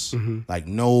mouse. Mm-hmm. Like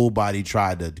nobody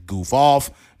tried to goof off.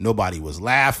 Nobody was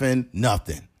laughing.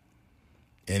 Nothing.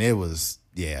 And it was,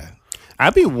 yeah.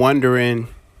 I'd be wondering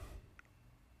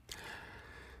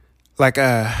Like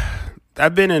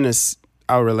I've been in this.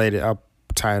 I'll relate it. I'll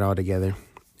tie it all together.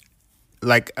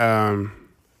 Like I've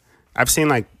seen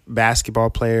like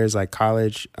basketball players, like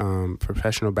college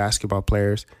professional basketball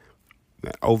players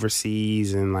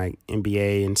overseas and like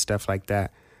NBA and stuff like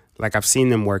that. Like I've seen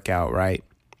them work out, right?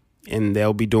 And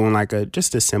they'll be doing like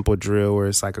just a simple drill where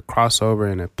it's like a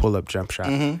crossover and a pull-up jump shot.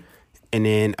 Mm-hmm. And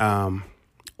then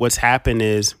what's happened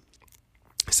is,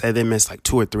 say they miss like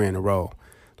 2 or 3 in a row.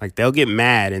 Like they'll get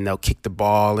mad and they'll kick the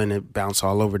ball and it bounce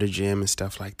all over the gym and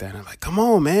stuff like that. And I'm like, come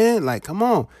on, man. Like, come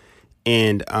on.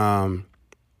 And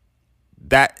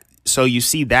so you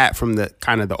see that from the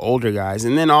kind of the older guys.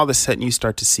 And then all of a sudden you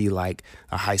start to see like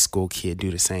a high school kid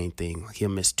do the same thing. Like he'll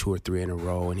miss 2 or 3 in a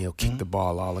row and he'll kick the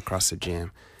ball all across the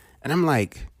gym. And I'm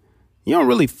like, you don't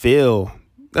really feel,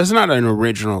 that's not an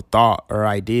original thought or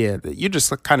idea. That you're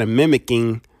just kind of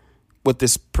mimicking what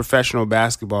this professional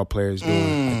basketball player is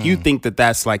doing. Like you think that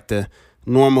that's like the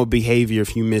normal behavior.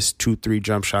 If you miss 2, 3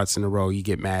 jump shots in a row, you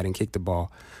get mad and kick the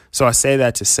ball. So I say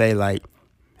that to say, like,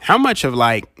 how much of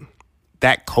like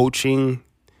that coaching,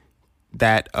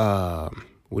 that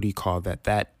what do you call that?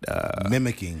 That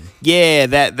mimicking. Yeah,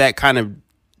 that kind of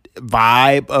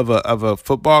vibe of a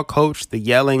football coach, the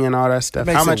yelling and all that stuff.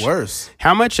 It makes it worse.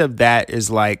 How much of that is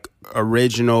like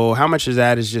original? How much of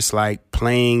that is just like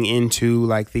playing into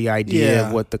like the idea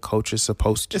of what the coach is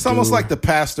supposed to do? It's almost like the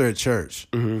pastor at church.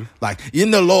 Mm-hmm. Like,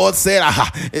 the Lord said,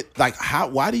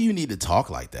 why do you need to talk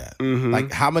like that? Mm-hmm.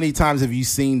 Like, how many times have you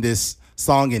seen this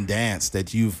song and dance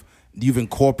that you've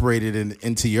incorporated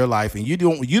into your life, and you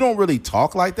don't really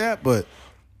talk like that, but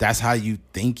that's how you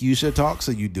think you should talk,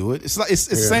 so you do it. It's like it's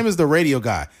the same as the radio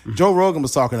guy. Joe Rogan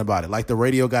was talking about it. Like the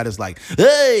radio guy is like,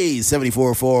 hey,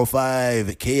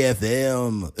 74.405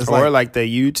 KFM. It's or like the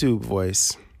YouTube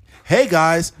voice. Hey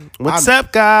guys. What's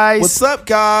up, guys? What's up,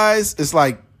 guys? It's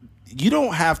like, you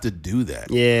don't have to do that.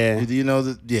 Yeah. You know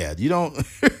that? Yeah. You don't.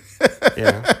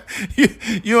 Yeah.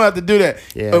 You don't have to do that.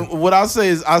 Yeah. What I'll say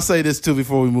is, I'll say this too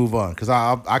before we move on, because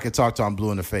I could talk till I'm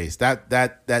blue in the face.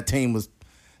 That team was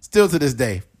still to this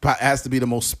day has to be the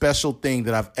most special thing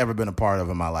that I've ever been a part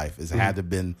of in my life. It had to have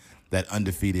been that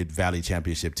undefeated Valley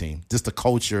Championship team. Just the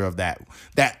culture of that.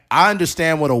 That I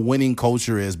understand what a winning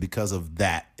culture is because of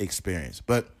that experience.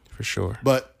 But for sure.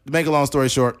 But to make a long story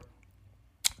short,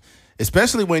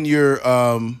 especially when you're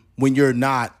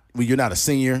not a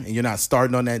senior and you're not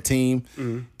starting on that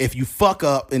team, if you fuck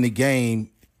up in the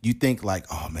game, you think like,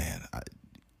 oh man,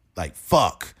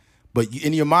 fuck. But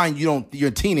in your mind, you're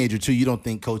a teenager too. You don't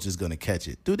think coach is going to catch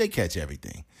it. Dude, they catch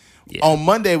everything. Yeah. On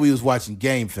Monday, we was watching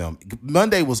game film.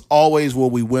 Monday was always where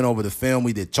we went over the film.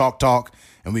 We did chalk talk,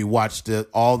 and we watched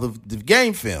all the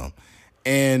game film.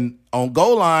 And on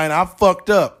goal line, I fucked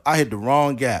up. I hit the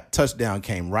wrong gap. Touchdown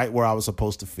came right where I was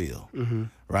supposed to feel. Mm-hmm.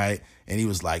 Right? And he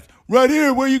was like, right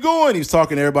here, where you going? He was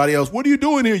talking to everybody else. What are you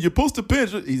doing here? You're supposed to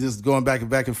pinch. He's just going back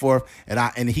and forth.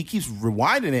 And he keeps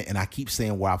rewinding it, and I keep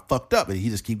saying where I fucked up. And he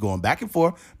just keep going back and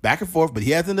forth, but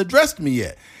he hasn't addressed me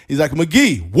yet. He's like,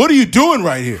 McGee, what are you doing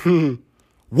right here?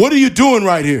 What are you doing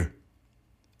right here?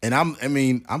 And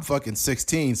I'm fucking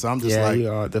 16, so I'm just like... Yeah,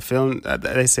 you are. The film,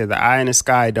 they say the eye in the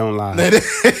sky don't lie.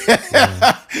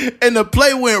 And the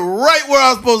play went right where I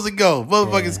was supposed to go.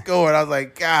 Motherfucking scored. I was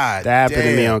like, God that happened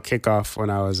to me on kickoff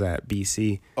when I was at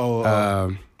BC.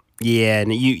 Yeah,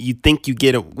 and you think you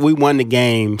get it. We won the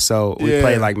game, so we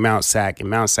played like Mount Sac, and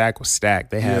Mount Sac was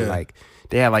stacked. They had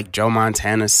like Joe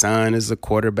Montana's son as the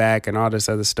quarterback and all this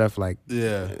other stuff, like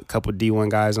a couple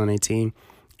D1 guys on their team.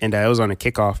 And it was on a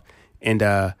kickoff. And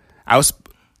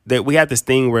we had this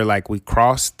thing where like we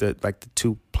crossed the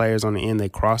 2 players on the end, they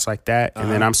cross like that,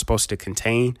 and then I'm supposed to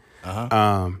contain.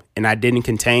 And I didn't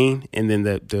contain, and then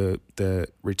the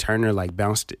returner like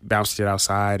bounced it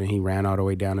outside, and he ran all the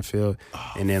way down the field,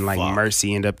 and then like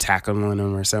Mercy ended up tackling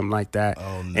him or something like that.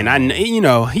 Oh, no. And I, you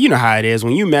know how it is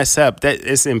when you mess up, that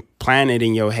it's implanted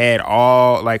in your head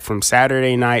all like from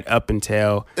Saturday night up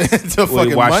until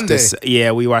fucking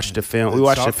Monday. We watched the film. We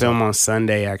watched the film on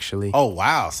Sunday actually. Oh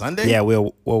wow, Sunday. Yeah,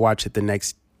 we'll watch it the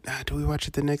next. Do we watch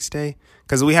it the next day?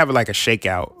 Because we have like a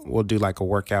shakeout. We'll do like a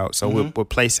workout. So we'll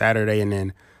play Saturday, and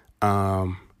then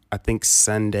I think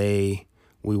Sunday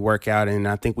we work out, and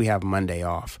I think we have Monday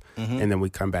off, and then we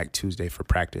come back Tuesday for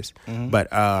practice. But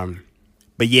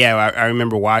yeah, I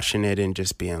remember watching it and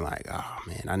just being like, oh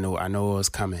man, I know it was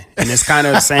coming. And it's kind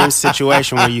of the same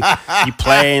situation where you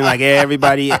play and like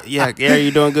everybody, you're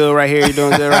doing good right here, you're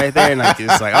doing good right there, and like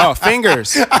it's like, oh,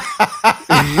 fingers.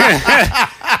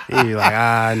 You're like,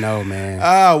 I know,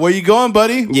 man. Where you going,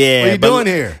 buddy? Yeah, what you doing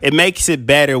here? It makes it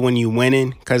better when you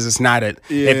winning, because it's not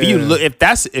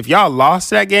if y'all lost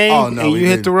that game and you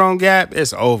hit the wrong gap,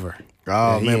 it's over.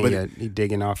 Oh man, but he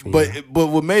digging off. But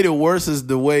what made it worse is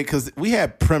the way, because we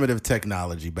had primitive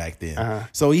technology back then.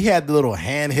 So he had the little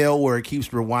handheld where it keeps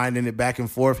rewinding it back and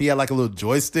forth. He had like a little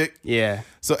joystick. Yeah.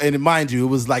 So, and mind you, it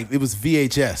was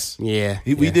VHS. Yeah.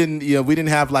 We didn't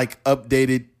have like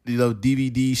updated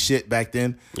DVD shit back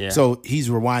then. Yeah. So he's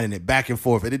rewinding it back and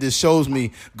forth, and it just shows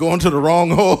me going to the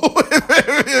wrong hole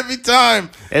every time.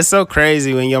 It's so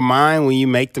crazy when your mind, when you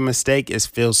make the mistake, it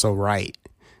feels so right,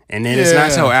 and then it's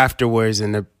not so afterwards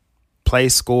and the play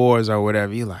scores or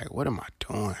whatever. You're like, what am I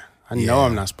doing? I know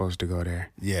I'm not supposed to go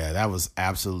there. Yeah, that was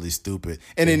absolutely stupid.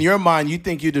 And in your mind, you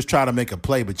think you're just trying to make a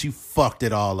play, but you fucked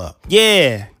it all up.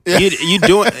 Yeah. You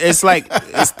doing, it's like,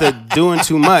 it's the doing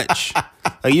too much.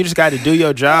 Like, you just got to do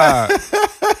your job.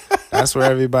 That's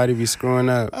where everybody be screwing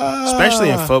up, especially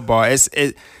in football.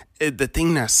 The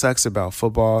thing that sucks about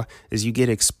football is you get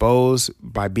exposed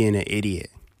by being an idiot.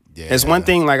 Yeah. It's one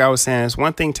thing, like I was saying, it's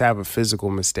one thing to have a physical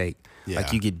mistake. Yeah.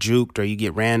 Like you get juked or you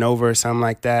get ran over or something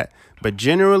like that. But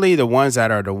generally, the ones that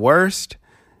are the worst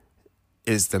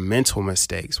is the mental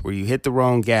mistakes where you hit the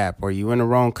wrong gap or you in the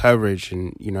wrong coverage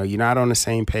and, you're not on the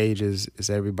same page as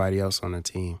everybody else on the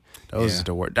team. Those are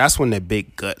the worst. That's when the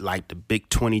big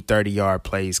 20, 30-yard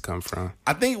plays come from.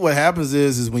 I think what happens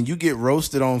is when you get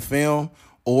roasted on film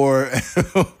or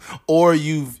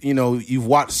you've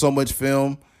watched so much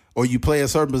film or you play a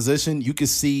certain position, you can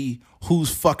see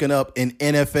who's fucking up in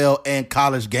NFL and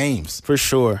college games. For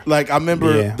sure. Like, I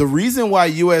remember the reason why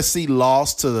USC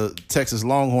lost to the Texas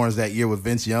Longhorns that year with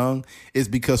Vince Young is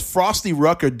because Frosty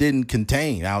Rucker didn't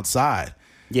contain outside.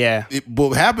 Yeah.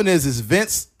 What happened is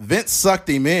Vince sucked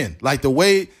him in. Like, the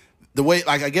way,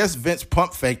 like, I guess Vince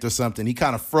pump faked or something. He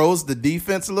kind of froze the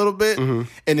defense a little bit. Mm-hmm.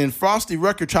 And then Frosty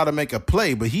Rucker tried to make a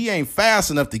play, but he ain't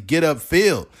fast enough to get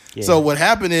upfield. Yeah. So what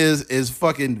happened is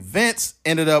fucking Vince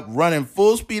ended up running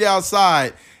full speed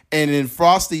outside, and then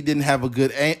Frosty didn't have a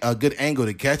good angle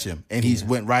to catch him, and he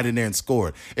went right in there and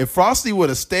scored. If Frosty would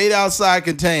have stayed outside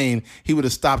contained, he would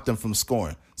have stopped them from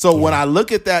scoring. So when I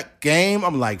look at that game,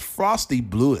 I'm like, Frosty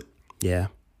blew it. Yeah.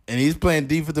 And he's playing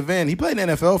defensive end. He played in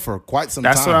the NFL for quite some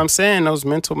time. That's what I'm saying. Those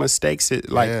mental mistakes,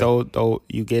 though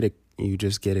you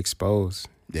just get exposed.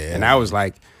 Yeah. And I was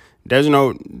like, that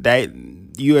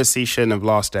USC shouldn't have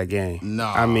lost that game. No.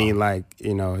 I mean,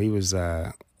 he was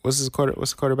what's the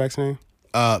quarterback's name?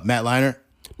 Matt Leinart?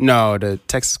 No, the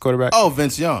Texas quarterback. Oh,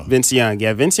 Vince Young. Vince Young.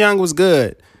 Yeah, Vince Young was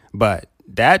good, but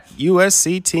that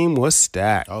USC team was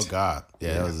stacked. Oh God.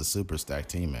 Yeah, that was a super stacked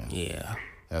team, man. Yeah.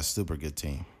 That's a super good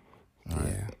team. All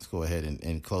right, let's go ahead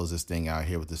and close this thing out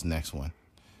here with this next one.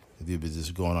 If you've been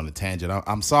just going on a tangent,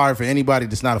 I'm sorry for anybody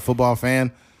that's not a football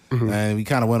fan, and we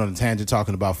kind of went on a tangent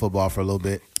talking about football for a little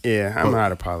bit. Yeah, I'm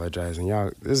not apologizing,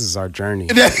 y'all. This is our journey.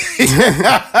 You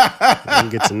can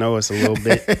get to know us a little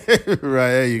bit.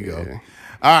 Right, there you go. Yeah.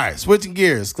 All right, switching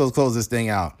gears. Let's close this thing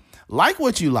out. Like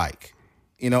what you like.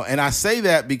 And I say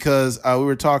that because we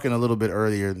were talking a little bit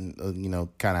earlier,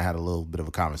 kind of had a little bit of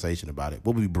a conversation about it.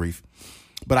 We'll be brief.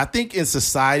 But I think in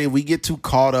society, we get too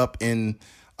caught up in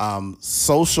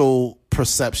social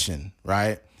perception,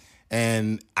 right?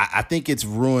 And I think it's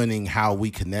ruining how we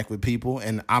connect with people.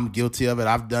 And I'm guilty of it.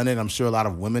 I've done it. I'm sure a lot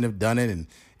of women have done it. And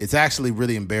it's actually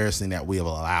really embarrassing that we have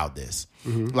allowed this.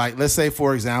 Mm-hmm. Like, let's say,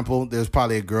 for example, there's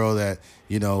probably a girl that,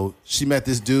 she met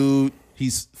this dude.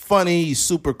 He's funny. He's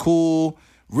super cool,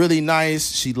 really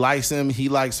nice. She likes him. He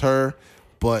likes her.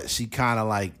 But she kind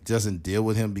of doesn't deal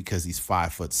with him because he's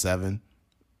 5'7".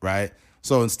 Right?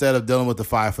 So instead of dealing with the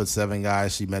 5'7" guy,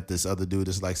 she met this other dude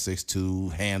that's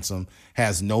 6'2", handsome,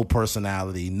 has no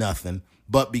personality, nothing.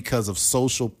 But because of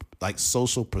social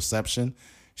perception,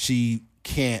 she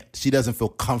doesn't feel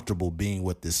comfortable being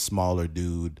with this smaller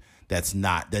dude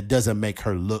that doesn't make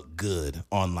her look good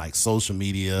on social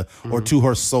media or to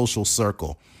her social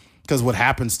circle. Because what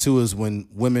happens too is when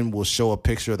women will show a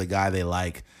picture of the guy they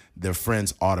like, their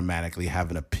friends automatically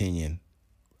have an opinion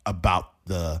about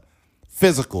the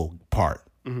physical part,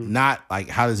 not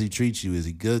how does he treat you? Is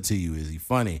he good to you? Is he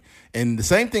funny? And the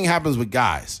same thing happens with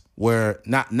guys, where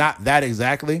not that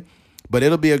exactly, but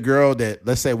it'll be a girl that,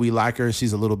 let's say we like her,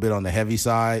 she's a little bit on the heavy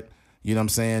side, you know what I'm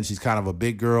saying? She's kind of a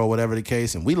big girl, whatever the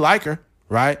case, and we like her,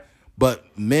 right? But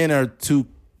men are too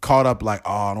caught up oh,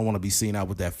 I don't want to be seen out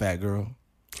with that fat girl.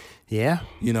 Yeah.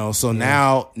 So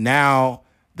now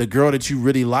the girl that you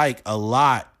really like a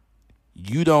lot,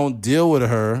 you don't deal with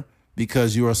her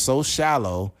because you are so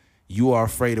shallow, you are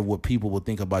afraid of what people will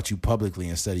think about you publicly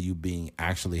instead of you being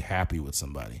actually happy with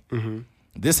somebody. Mm-hmm.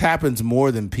 This happens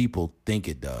more than people think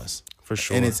it does. For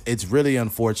sure. And it's really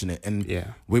unfortunate. And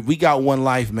we got one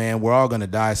life, man. We're all going to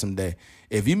die someday.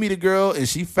 If you meet a girl and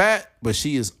she fat, but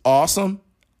she is awesome,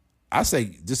 I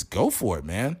say just go for it,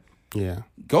 man. Yeah.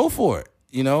 Go for it.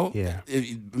 You know? Yeah.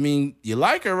 I mean, you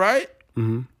like her, right?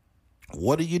 Mm-hmm.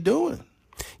 What are you doing?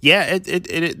 Yeah,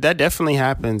 it that definitely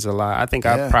happens a lot. I think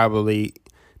I Yeah. probably,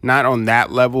 not on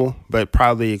that level, but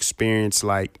probably experienced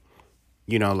like,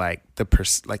 you know, like the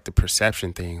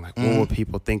perception thing. Like, what would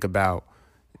people think about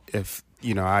if,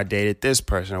 you know, I dated this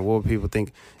person, or what would people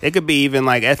think? It could be even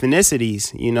like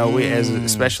ethnicities. You know,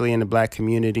 especially in the black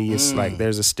community, it's like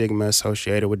there's a stigma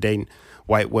associated with dating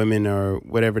white women or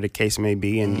whatever the case may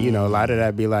be, and you know, a lot of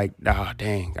that be like, oh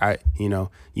dang,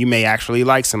 you may actually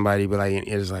like somebody, but like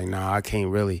it's like, no, I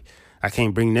can't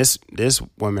bring this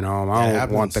woman home. I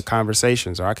don't want the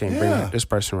conversations, or I can't bring this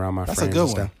person around my friends. That's a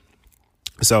good one.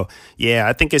 So yeah,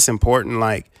 I think it's important,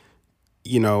 like,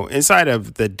 you know, inside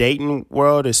of the dating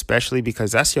world, especially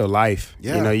because that's your life.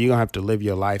 Yeah. You know, you're gonna have to live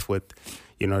your life with,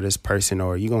 you know, this person,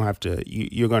 or you're gonna have to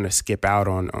you're gonna skip out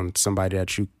on somebody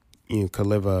that you could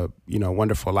live a, you know,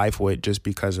 wonderful life with, just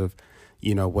because of,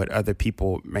 you know, what other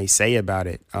people may say about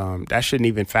it. That shouldn't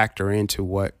even factor into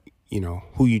what, you know,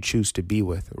 who you choose to be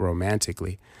with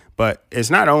romantically. But it's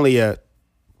not only a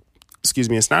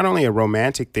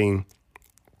romantic thing.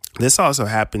 This also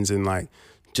happens in like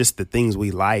just the things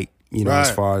we like, you know,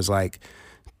 as far as like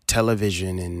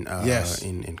television and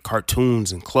and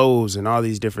cartoons and clothes and all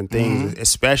these different things,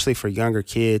 especially for younger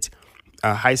kids,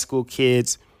 high school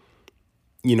kids.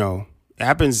 You know, it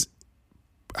happens.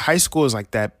 High school is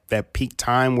like that peak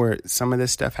time where some of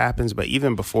this stuff happens, but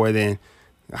even before then,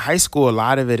 high school, a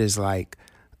lot of it is like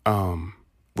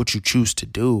what you choose to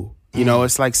do. You know,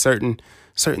 it's like certain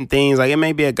things. Like, it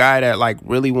may be a guy that like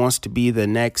really wants to be the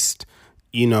next,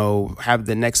 you know, have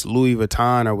the next Louis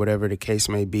Vuitton or whatever the case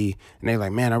may be, and they're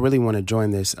like, man, I really want to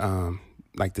join this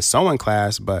like the sewing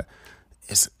class, but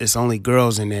it's only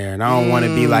girls in there, and I don't want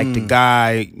to be like the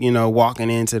guy, you know, walking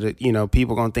into the, you know,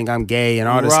 people gonna think I'm gay and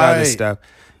all this other stuff.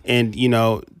 And, you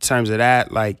know, in terms of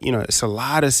that, like, you know, it's a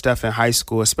lot of stuff in high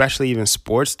school, especially even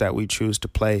sports that we choose to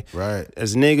play. Right.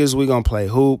 As niggas, we gonna play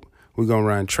hoop, we gonna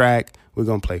run track, we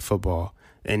gonna play football.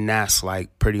 And that's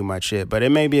like pretty much it. But it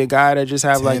may be a guy that just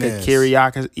have like a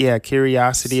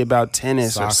curiosity about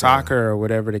tennis or soccer or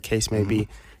whatever the case may be.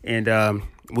 And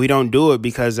we don't do it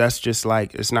because that's just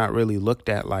like, it's not really looked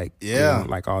at like, you know,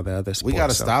 like all the other sports. We got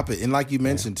to stop it. And like you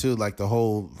mentioned too, like the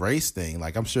whole race thing,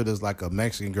 like I'm sure there's like a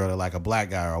Mexican girl that like a black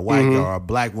guy, or a white girl, or a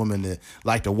black woman that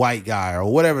like the white guy, or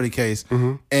whatever the case.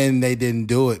 And they didn't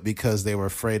do it because they were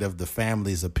afraid of the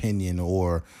family's opinion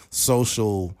or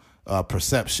social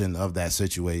perception of that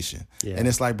situation. And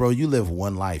it's like, bro, you live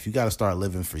one life. You got to start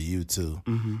living for you too.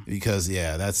 Because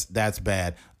that's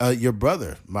bad. Your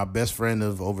brother, my best friend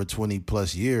of over 20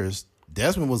 plus years,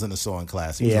 Desmond, was in the sewing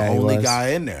class. He was the only guy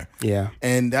in there.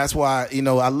 And that's why, you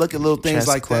know, I look at little things chess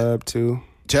like club that. Too.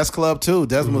 Chess club too.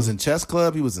 Desmond was in chess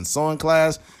club. He was in sewing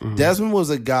class. Desmond was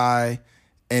a guy,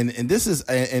 and this is,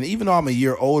 and even though I'm a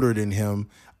year older than him,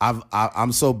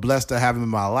 I'm so blessed to have him in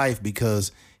my life,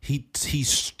 because he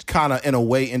kind of, in a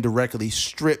way, indirectly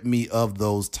stripped me of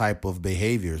those type of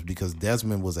behaviors, because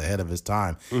Desmond was ahead of his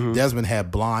time. Desmond had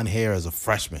blonde hair as a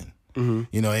freshman. You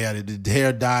know, he had the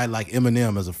hair dyed like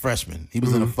Eminem as a freshman. He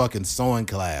was in a fucking sewing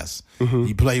class.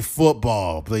 He played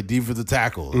football, played defensive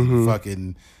tackle.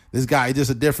 Fucking, this guy, he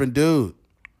just a different dude.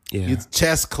 He's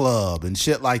chess club and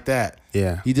shit like that.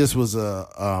 He just was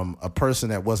a person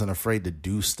that wasn't afraid to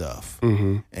do stuff.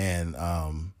 And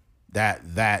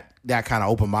that kind of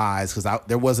opened my eyes, because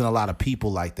there wasn't a lot of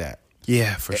people like that.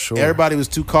 Yeah, for sure. Everybody was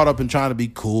too caught up in trying to be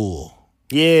cool.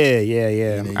 Yeah.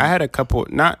 You know, I had a couple,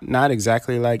 not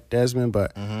exactly like Desmond,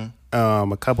 but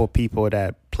a couple people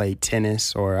that played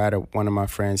tennis, or I had one of my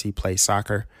friends, he played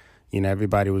soccer. You know,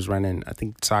 everybody was running. I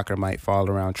think soccer might fall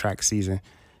around track season,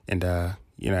 and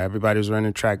you know, everybody was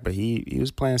running track, but he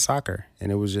was playing soccer,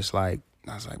 and it was just like,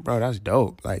 I was like, bro, that's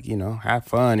dope. Like, you know, have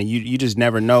fun. And you just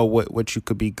never know what you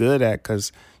could be good at,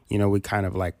 because, you know, we kind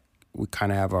of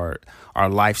have our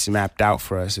lives mapped out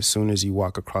for us. As soon as you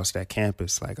walk across that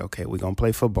campus, like, okay, we're going to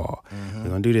play football. We're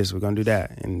going to do this. We're going to do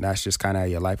that. And that's just kind of how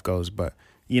your life goes. But,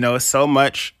 you know, it's so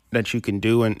much that you can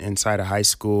do inside of high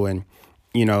school, and,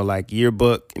 you know, like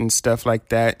yearbook and stuff like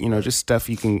that, you know, just stuff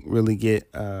you can really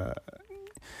get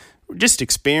just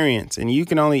experience. And you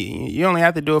only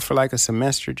have to do it for like a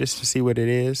semester just to see what it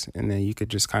is, and then you could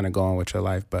just kind of go on with your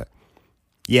life. But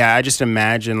yeah, I just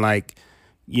imagine like,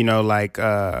 you know, like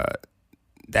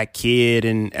that kid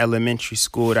in elementary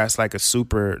school that's like a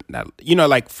super, you know,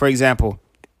 like for example,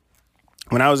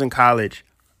 when I was in college,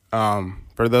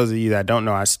 for those of you that don't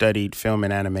know, I studied film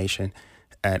and animation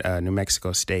at New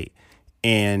Mexico State.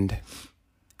 And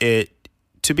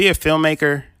to be a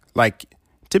filmmaker, like,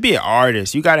 to be an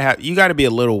artist, you gotta be a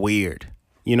little weird.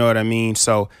 You know what I mean?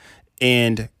 So,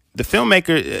 and the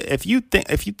filmmaker, if you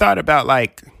thought about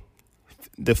like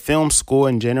the film school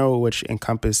in general, which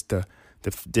encompassed the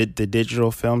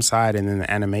digital film side and then the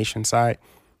animation side,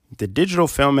 the digital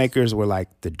filmmakers were like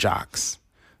the jocks.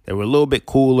 They were a little bit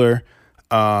cooler.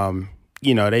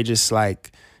 They just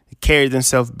like carried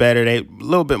themselves better. They a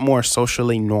little bit more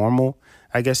socially normal,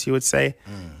 I guess you would say.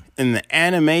 In the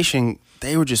animation,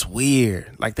 they were just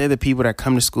weird. Like they're the people that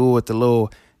come to school with the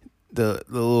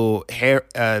little hair,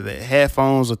 the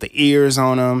headphones with the ears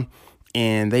on them,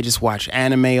 and they just watch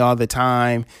anime all the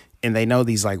time, and they know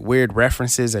these like weird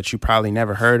references that you probably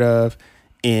never heard of,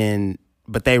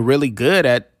 but they're really good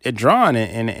at drawing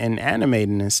and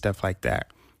animating and stuff like that.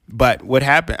 But what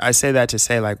happened? I say that to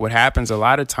say like what happens a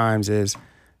lot of times is,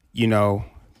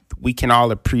 we can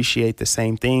all appreciate the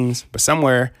same things, but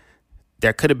somewhere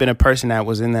there could have been a person that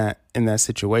was in that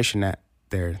situation that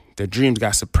their dreams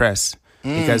got suppressed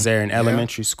because they're in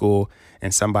elementary school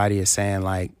and somebody is saying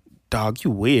like, dog,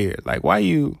 you weird. Like, why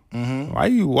you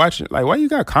watching? Like, why you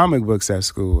got comic books at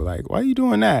school? Like, why you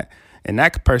doing that? And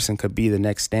that person could be the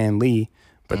next Stan Lee,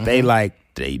 but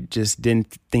they just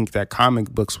didn't think that comic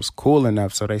books was cool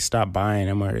enough, so they stopped buying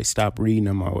them or they stopped reading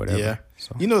them or whatever. Yeah.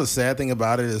 So. The sad thing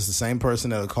about it is the same person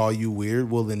that'll call you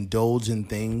weird will indulge in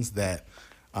things that,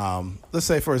 let's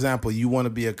say, for example, you want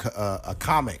to be a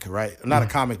comic, right? Not a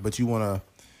comic, but you want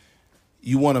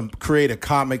to create a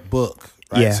comic book,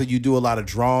 right? Yeah. So you do a lot of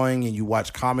drawing and you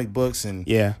watch comic books and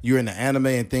you're into anime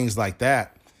and things like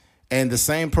that. And the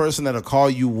same person that'll call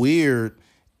you weird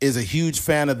is a huge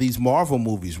fan of these Marvel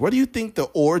movies. What do you think the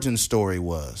origin story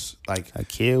was? Like a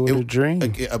kid with a dream,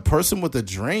 a person with a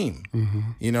dream.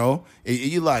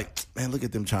 You like, man, look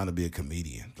at them trying to be a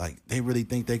comedian. Like they really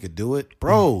think they could do it,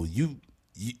 bro.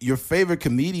 Your favorite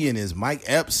comedian is Mike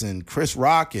Epps and Chris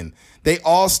Rock, and they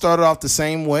all started off the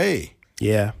same way.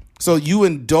 Yeah. So you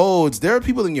indulge. There are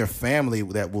people in your family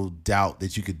that will doubt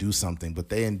that you could do something, but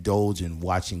they indulge in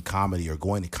watching comedy or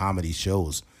going to comedy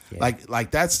shows. Yeah.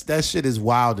 Like that shit is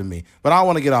wild to me. But I don't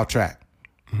want to get off track.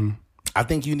 I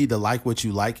think you need to like what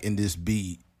you like and just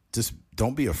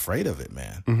don't be afraid of it,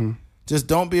 man. Just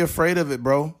don't be afraid of it,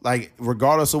 bro. Like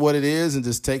regardless of what it is, and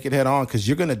just take it head on because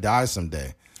you're gonna die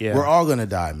someday. Yeah. We're all gonna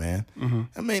die, man.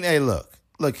 I mean, hey,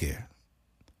 look here.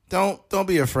 Don't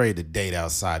be afraid to date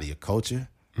outside of your culture.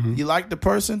 You like the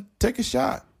person, take a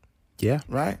shot. Yeah.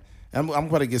 Right? I'm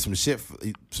going to get some shit for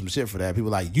that. People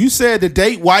like, you said to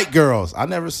date white girls. I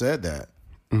never said that.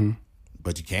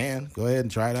 But you can. Go ahead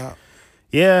and try it out.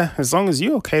 Yeah, as long as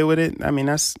you're okay with it. I mean,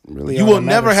 that's really You will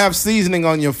never have seasoning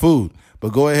on your food,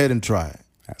 but go ahead and try it.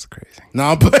 That's crazy. No,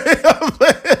 I'm playing.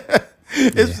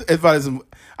 It's probably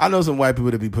I know some white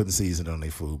people that be putting seasoning on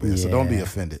their food, man. So don't be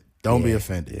offended. Don't be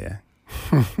offended. Yeah.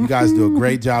 You guys do a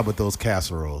great job with those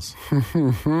casseroles.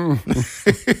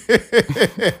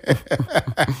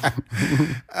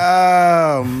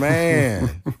 Oh,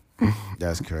 man.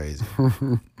 That's crazy.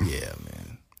 Yeah,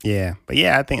 man. Yeah. But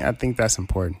yeah, I think that's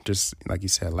important. Just like you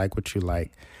said, like what you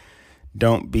like.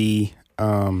 Don't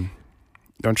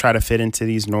try to fit into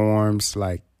these norms.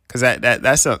 Like, cause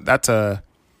that's a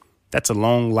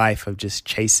long life of just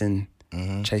chasing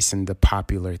the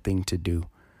popular thing to do.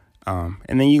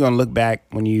 And then you're going to look back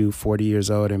when you 40 years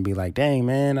old and be like, dang,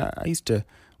 man,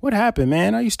 what happened,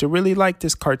 man? I used to really like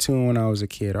this cartoon when I was a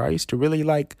kid, or I used to really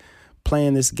like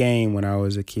playing this game when I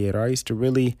was a kid, or I used to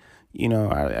really,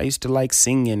 I used to like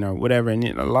singing or whatever.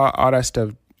 And all that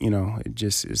stuff, it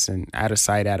just is an out of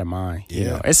sight, out of mind.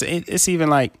 Yeah. It's even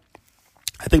like,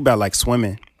 I think about like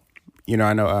swimming.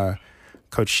 I know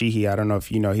Coach Sheehy, I don't know if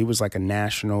he was like a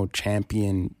national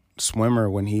champion swimmer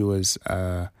when he was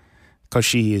Coach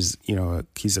Sheehy is,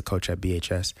 he's a coach at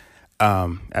BHS,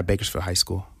 at Bakersfield High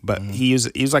School. But he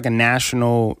was like a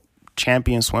national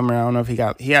champion swimmer. I don't know if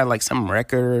he had like some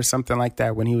record or something like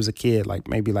that when he was a kid, like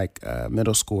maybe like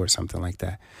middle school or something like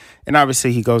that. And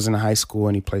obviously he goes into high school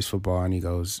and he plays football and he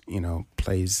goes,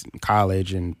 plays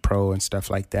college and pro and stuff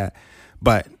like that.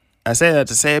 But I say that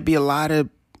to say it'd be a lot of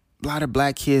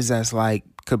black kids that's like,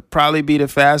 could probably be the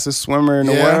fastest swimmer in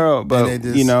the world, but it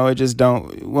just we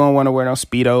don't want to wear no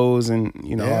Speedos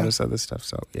and all this other stuff.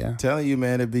 So yeah, telling you,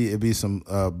 man, it'd be some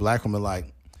black woman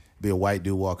like be a white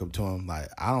dude walk up to him like,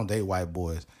 I don't date white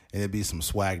boys, and it'd be some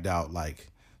swagged out like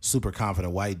super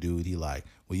confident white dude. He like,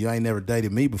 well, you ain't never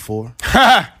dated me before.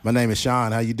 My name is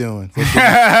Sean. How you doing?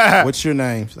 What's your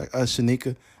name? She's like,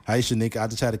 Shanika. Hi, Shanika. I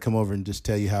just had to come over and just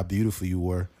tell you how beautiful you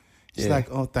were. She's like,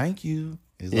 oh, thank you.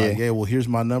 He's like, yeah, well, here's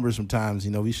my number sometimes.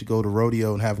 We should go to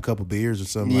rodeo and have a couple beers or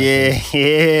something like that.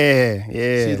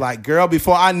 Yeah. She's like, girl,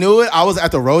 before I knew it, I was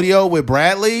at the rodeo with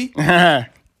Bradley.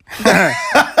 Bradley.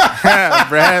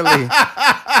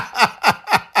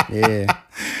 Yeah.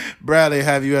 Bradley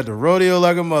have you at the rodeo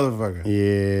like a motherfucker.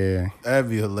 Yeah. That'd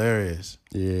be hilarious.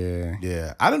 Yeah.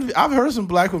 Yeah. I've heard some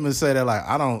black women say that like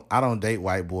I don't date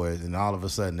white boys, and all of a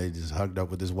sudden they just hugged up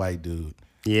with this white dude.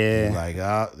 Yeah. Like,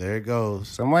 there it goes.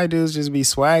 Some white dudes just be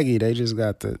swaggy. They just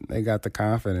got the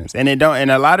confidence. And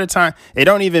a lot of time it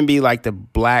don't even be like the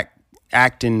black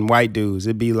acting white dudes.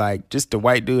 It'd be like just the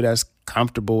white dude that's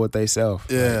comfortable with themselves.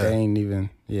 Yeah. Like they ain't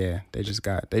even they just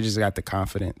got the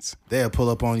confidence. They'll pull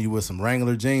up on you with some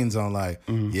Wrangler jeans on like,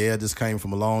 I just came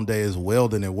from a long day as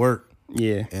welding at work.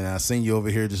 Yeah. And I seen you over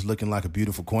here just looking like a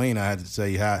beautiful queen. I had to tell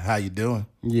you how you doing.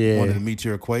 Yeah. Wanted to meet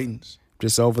your acquaintance.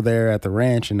 Just over there at the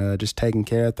ranch and just taking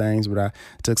care of things, but I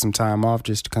took some time off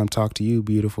just to come talk to you,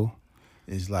 beautiful.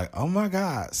 It's like, oh my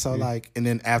God. So like, and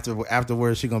then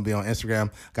afterwards, she gonna be on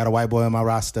Instagram. Got a white boy on my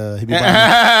roster. He be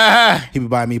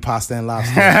buying me pasta and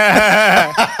lobster.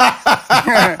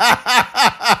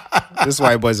 This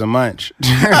white boy's a munch.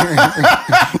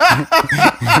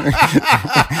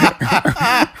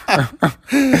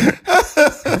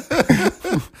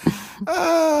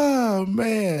 Oh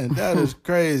man, that is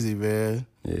crazy, man.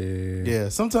 Yeah.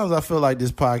 Sometimes I feel like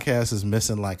this podcast is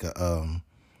missing like a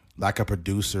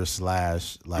producer /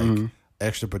 like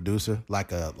extra producer,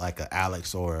 like a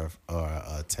Alex or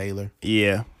a Taylor.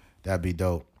 Yeah, that'd be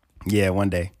dope. Yeah, one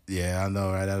day. Yeah, I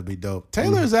know, right? That'd be dope.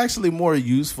 Taylor is actually more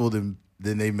useful than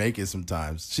they make it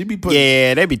sometimes. She be putting.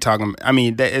 Yeah, they be talking. I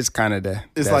mean, it's kind of the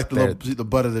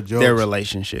butt of the jokes. Their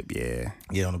relationship, yeah.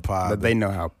 Yeah, on the pod. But they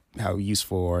know how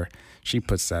useful, or she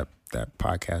puts that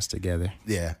podcast together.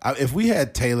 Yeah. If we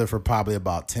had Taylor for probably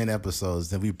about 10 episodes,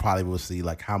 then we probably will see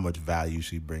like how much value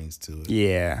she brings to it.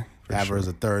 Yeah. Have her as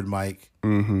a third mic.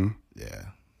 Mm-hmm. Yeah.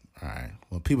 All right.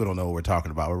 Well, people don't know what we're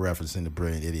talking about. We're referencing the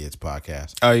Brilliant Idiots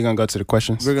podcast. Oh, you're gonna go to the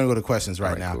questions? We're gonna go to questions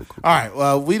right now. Cool. All right.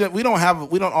 Well, we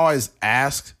don't always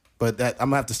ask, but that I'm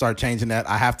gonna have to start changing that.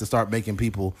 I have to start making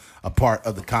people a part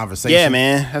of the conversation. Yeah,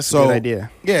 man, that's a good idea.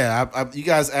 Yeah, you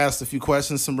guys asked a few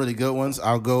questions, some really good ones.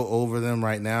 I'll go over them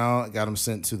right now. I got them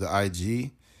sent to the IG.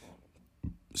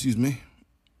 Excuse me.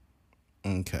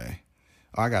 Okay.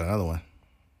 Oh, I got another one.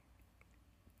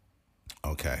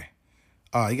 Okay.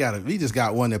 Oh, we just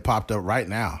got one that popped up right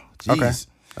now. Jeez. Okay.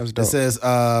 That's dope. It says,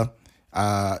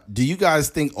 do you guys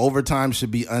think overtime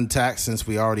should be untaxed since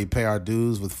we already pay our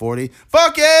dues with 40?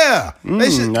 Fuck yeah.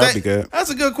 That'd be good. That's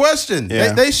a good question.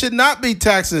 Yeah. They should not be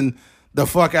taxing the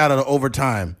fuck out of the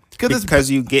overtime. Because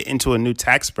you get into a new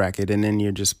tax bracket and then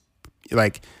you're just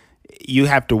like, you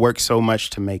have to work so much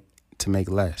to make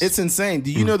less. It's insane.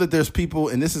 Do you know that there's people,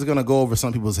 and this is going to go over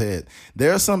some people's head.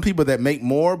 There are some people that make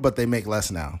more, but they make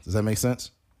less now. Does that make sense?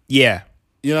 Yeah.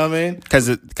 You know what I mean?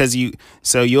 Because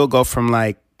you'll go from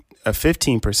like a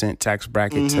 15% tax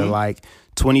bracket to like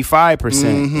 25%,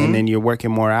 and then you're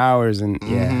working more hours, and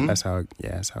that's how it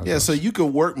goes. So you could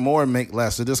work more and make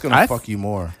less. So that's going to fuck you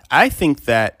more. I think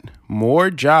that more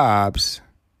jobs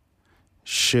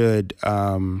should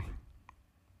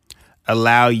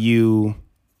allow you.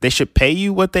 They should pay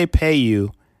you what they pay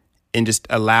you, and just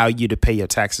allow you to pay your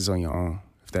taxes on your own.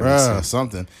 If that makes sense.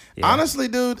 Something. Yeah. Honestly,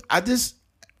 dude,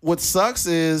 what sucks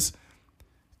is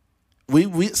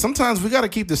we sometimes we got to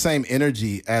keep the same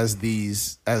energy as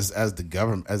the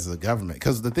government,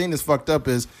 because the thing that's fucked up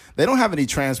is they don't have any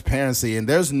transparency, and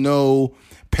there's no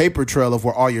paper trail of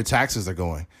where all your taxes are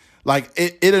going. Like,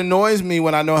 it annoys me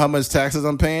when I know how much taxes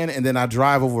I'm paying, and then I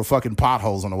drive over fucking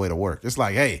potholes on the way to work. It's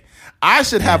like, hey, I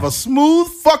should have a smooth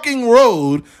fucking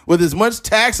road with as much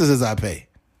taxes as I pay.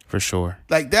 For sure.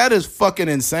 Like, that is fucking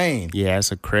insane. Yeah,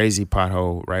 it's a crazy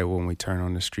pothole right when we turn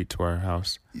on the street to our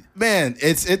house. Man,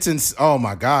 oh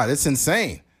my God, it's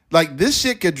insane. Like, this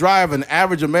shit could drive an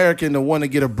average American to want to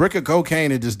get a brick of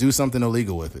cocaine and just do something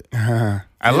illegal with it.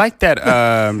 I like that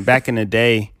back in the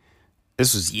day,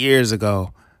 this was years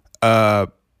ago, I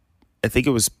think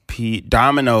it was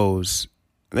Domino's.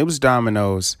 It was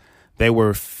Domino's. They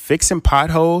were fixing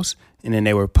potholes, and then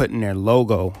they were putting their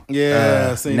logo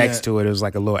next to it. It was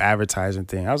like a little advertising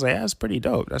thing. I was like, that's pretty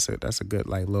dope. That's a good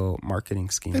like little marketing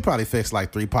scheme. They probably fixed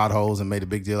like 3 potholes and made a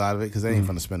big deal out of it, because they ain't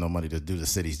finna spend no money to do the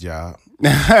city's job.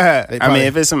 I mean,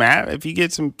 if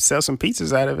you sell some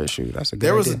pizzas out of it, shoot, that's a good idea.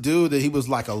 There was a dude that he was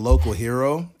like a local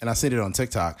hero, and I seen it on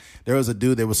TikTok. There was a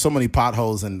dude, there was so many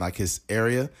potholes in like his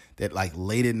area that like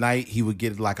late at night he would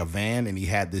get like a van, and he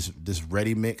had this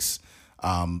ready mix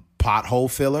pothole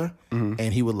filler,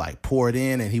 and he would like pour it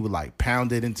in, and he would like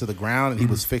pound it into the ground, and he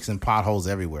was fixing potholes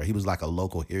everywhere. He was like a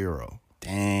local hero.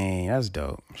 Dang, that's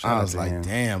dope. I was like,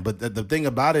 damn. But the thing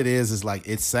about it is like,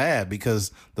 it's sad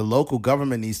because the local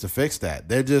government needs to fix that.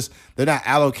 They're not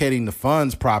allocating the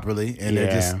funds properly, and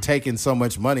they're just taking so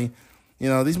much money. You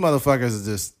know, these motherfuckers are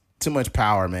just too much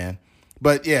power, man.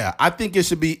 But yeah, I think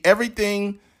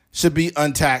everything should be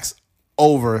untaxed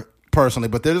over personally,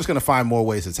 but they're just going to find more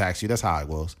ways to tax you. That's how it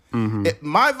goes.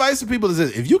 My advice to people is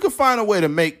this: if you can find a way to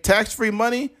make tax-free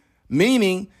money,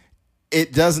 meaning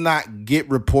it does not get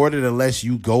reported unless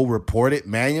you go report it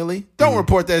manually, don't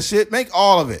report that shit. Make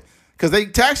all of it because they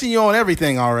taxing you on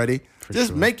everything already.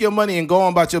 Just make your money and go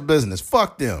on about your business.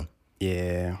 Fuck them.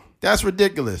 Yeah. That's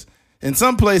ridiculous. In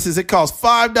some places, it costs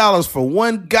 $5 for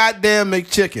one goddamn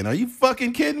McChicken. Are you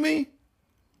fucking kidding me?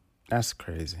 That's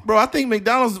crazy. Bro, I think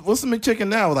McDonald's, what's the McChicken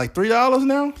now? Like $3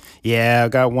 now? Yeah, I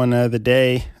got one the other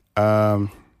day. It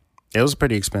was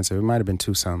pretty expensive. It might have been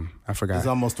 $2 something. I forgot. It's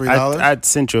almost $3? I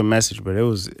sent you a message, but it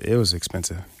was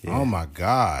expensive. Yeah. Oh my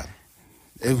God.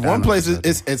 Some places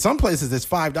it's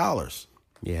 $5.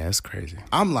 Yeah, it's crazy.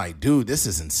 I'm like, dude, this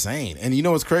is insane. And you know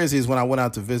what's crazy is when I went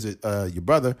out to visit your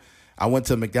brother, I went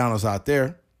to McDonald's out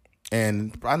there,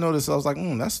 and I noticed, I was like,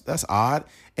 that's odd.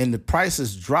 And the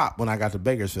prices dropped when I got to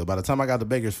Bakersfield. By the time I got to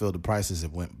Bakersfield, the prices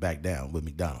have went back down with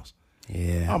McDonald's.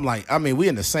 Yeah. I'm like, we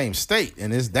in the same state,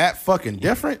 and is that fucking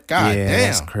different? God damn.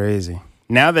 That's crazy.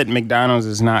 Now that McDonald's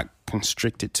is not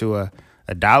constricted to a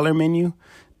dollar menu,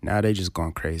 now they just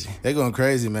going crazy. They're going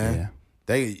crazy, man. Yeah.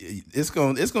 It's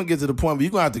gonna get to the point where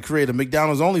you're gonna have to create a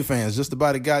McDonald's OnlyFans just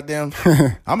about a goddamn.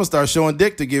 I'm gonna start showing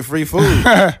dick to get free food.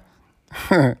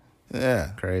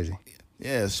 Yeah, crazy.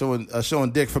 Yeah, showing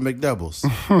dick for McDoubles.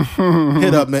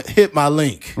 hit my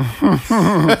link.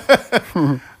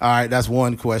 All right, that's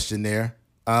one question there.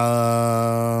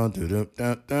 Another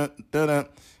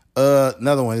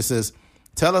one. It says,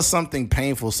 tell us something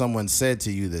painful someone said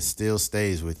to you that still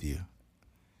stays with you.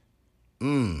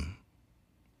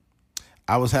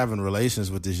 I was having relations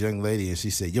with this young lady, and she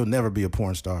said, "You'll never be a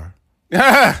porn star."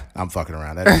 I'm fucking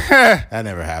around. That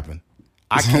never happened.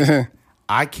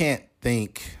 I can't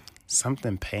think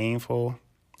something painful.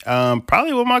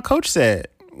 Probably what my coach said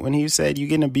when he said you're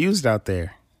getting abused out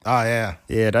there. Oh yeah,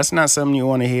 yeah. That's not something you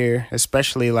want to hear,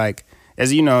 especially like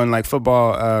as you know in like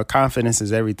football. Confidence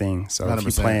is everything. So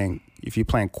 100%. if you're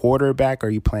playing quarterback or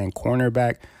you playing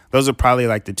cornerback, those are probably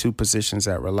like the two positions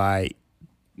that rely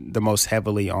the most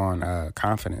heavily on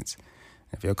confidence.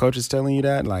 If your coach is telling you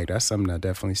that, like that's something that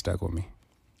definitely stuck with me.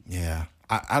 Yeah,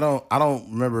 I don't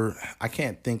remember. I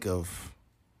can't think of.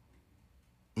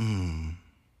 You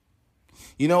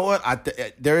know what?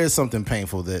 There is something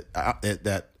painful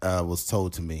that was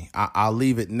told to me. I'll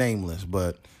leave it nameless,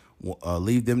 but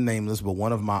leave them nameless. But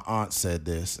one of my aunts said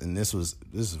this, and this is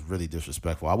really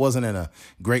disrespectful. I wasn't in a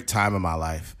great time in my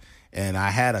life, and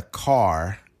I had a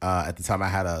car. At the time, I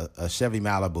had a Chevy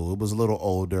Malibu. It was a little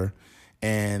older,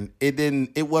 and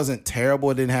it wasn't terrible.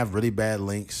 It didn't have really bad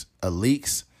leaks.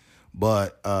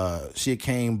 But she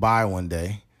came by one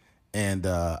day, and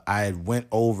I had went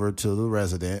over to the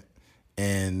resident,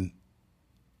 and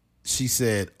she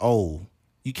said, "Oh,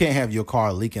 you can't have your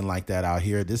car leaking like that out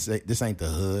here. This ain't the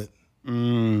hood."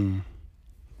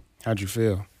 How'd you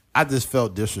feel? I just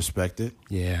felt disrespected.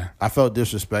 Yeah. I felt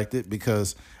disrespected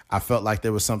because I felt like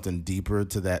there was something deeper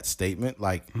to that statement,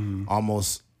 like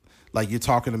almost like you're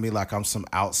talking to me like I'm some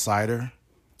outsider.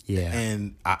 Yeah.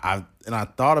 And I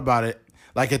thought about it.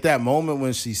 Like at that moment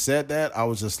when she said that, I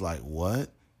was just like, what?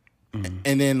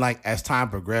 And then like as time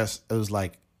progressed, it was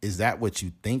like, is that what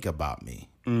you think about me?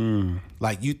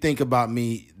 Like you think about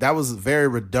me. That was a very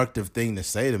reductive thing to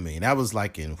say to me. And that was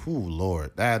like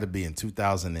Lord, that had to be in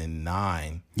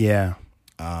 2009. Yeah.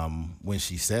 When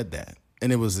she said that.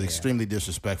 And it was extremely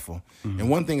disrespectful. And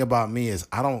one thing about me is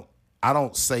I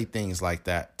don't say things like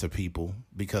that to people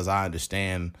because I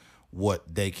understand what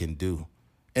they can do.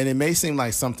 And it may seem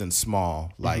like something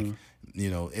small, like,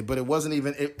 but it wasn't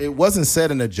even, it wasn't said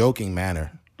in a joking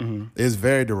manner. It's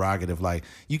very derogative. Like,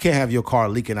 you can't have your car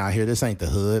leaking out here. This ain't the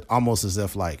hood. Almost as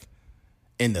if like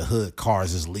in the hood,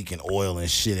 cars is leaking oil and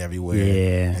shit everywhere.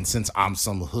 Yeah. And since I'm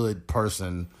some hood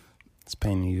person, it's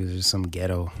painting you as some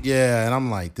ghetto. Yeah, and I'm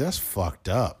like, that's fucked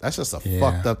up. That's just a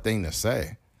fucked up thing to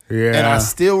say. Yeah. And I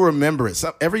still remember it.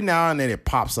 So every now and then it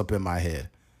pops up in my head.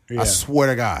 Yeah. I swear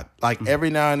to God. Like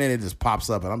every now and then it just pops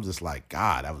up and I'm just like,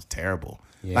 God, that was terrible.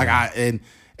 Yeah. Like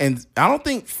and I don't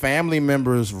think family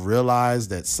members realize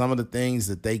that some of the things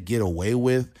that they get away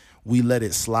with, we let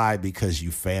it slide because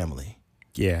you family.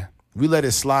 Yeah. We let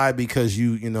it slide because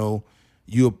you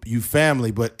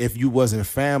family, but if you wasn't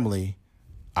family,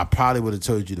 I probably would have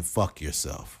told you to fuck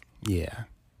yourself. Yeah.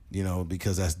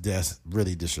 Because that's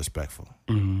really disrespectful.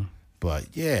 But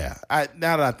yeah,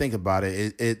 now that I think about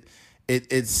it,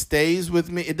 it stays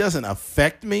with me. It doesn't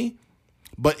affect me,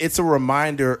 but it's a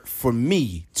reminder for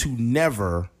me to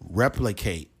never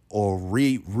replicate or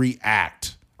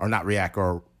reenact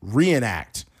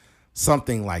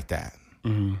something like that.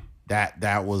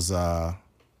 that was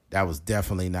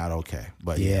definitely not okay.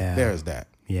 But yeah, there's that.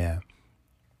 Yeah.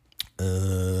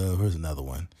 Here's another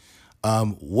one.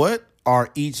 What are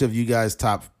each of you guys'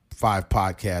 top 5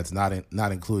 podcasts,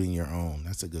 not including your own?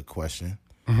 That's a good question.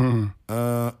 Mm-hmm.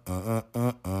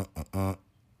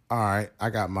 All right, I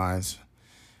got mine's.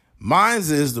 Mine's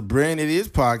is the Brilliant Idiots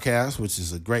podcast, which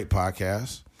is a great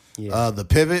podcast. Yeah. The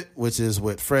Pivot, which is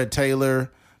with Fred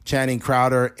Taylor, Channing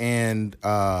Crowder, and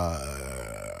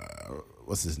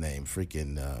what's his name? Fred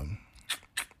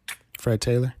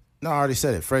Taylor? No, I already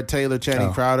said it. Fred Taylor,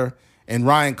 Channing Crowder, and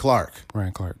Ryan Clark.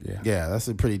 Ryan Clark, yeah. Yeah, that's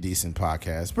a pretty decent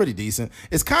podcast. Pretty decent.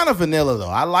 It's kind of vanilla, though.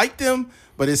 I like them,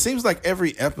 but it seems like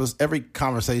every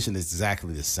conversation is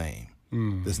exactly the same.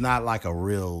 There's not like a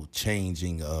real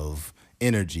changing of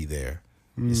energy there.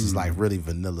 This is like really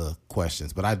vanilla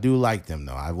questions, but I do like them,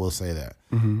 though. I will say that.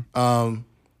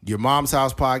 Your Mom's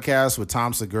House podcast with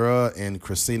Tom Segura and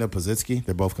Christina Pazitsky.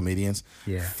 They're both comedians.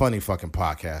 Yeah. Funny fucking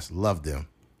podcast. Love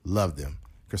them.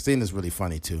 Christina's really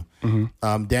funny, too.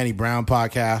 Danny Brown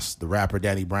podcast, the rapper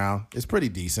Danny Brown. It's pretty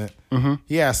decent.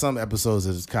 He has some episodes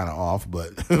that is kind of off,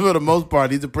 but for the most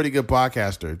part, he's a pretty good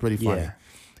podcaster. It's pretty funny. Yeah.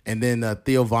 And then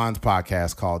Theo Von's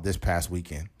podcast called This Past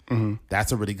Weekend.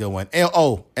 That's a really good one. And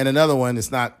another one, it's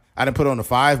not, I didn't put it on the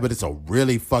 5, but it's a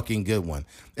really fucking good one.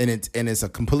 And it's a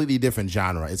completely different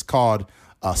genre. It's called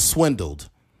Swindled.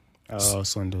 Oh,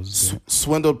 Swindles.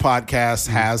 Swindled podcast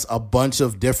has a bunch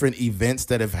of different events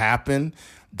that have happened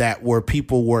that where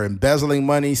people were embezzling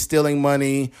money, stealing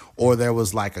money, or there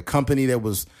was like a company that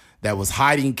was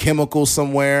hiding chemicals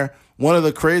somewhere. One of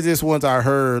the craziest ones I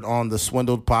heard on the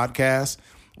Swindled podcast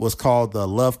was called the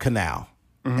Love Canal.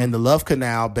 And the Love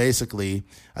Canal, basically,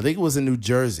 I think it was in New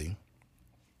Jersey,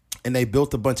 and they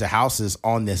built a bunch of houses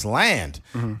on this land.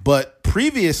 But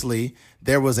previously,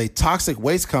 there was a toxic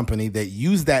waste company that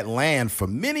used that land for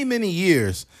many, many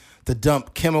years to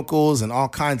dump chemicals and all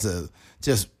kinds of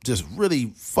just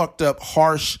really fucked up,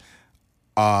 harsh,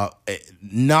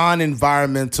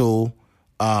 non-environmental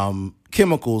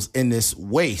chemicals in this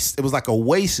waste. It was like a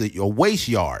waste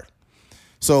yard.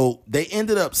 So they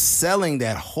ended up selling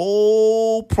that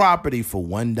whole property for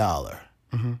 $1.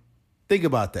 Think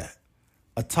about that.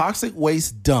 A toxic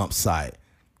waste dump site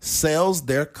sells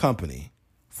their company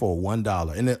for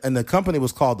 $1. And the company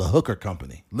was called the Hooker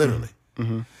Company, literally.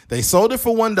 They sold it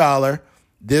for $1.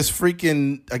 This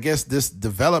freaking, I guess this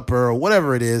developer or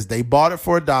whatever it is, they bought it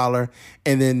for $1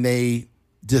 and then they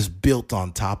just built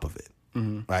on top of it.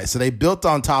 Right? So they built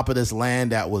on top of this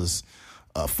land that was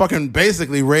fucking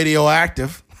basically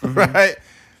radioactive, right?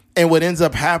 And what ends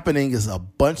up happening is a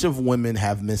bunch of women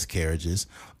have miscarriages,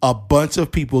 a bunch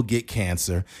of people get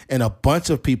cancer, and a bunch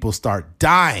of people start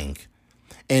dying.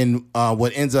 And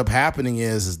what ends up happening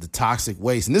is the toxic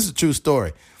waste, and this is a true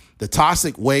story, the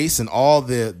toxic waste and all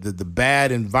the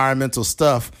bad environmental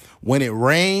stuff, when it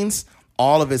rains,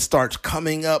 all of it starts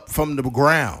coming up from the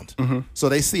ground. So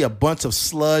they see a bunch of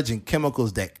sludge and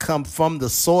chemicals that come from the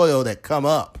soil that come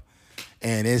up.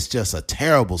 And it's just a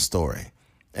terrible story.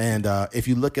 And if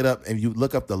you look it up, if you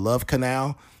look up the Love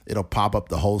Canal, it'll pop up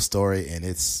the whole story, and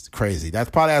it's crazy.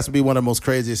 That probably has to be one of the most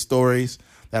craziest stories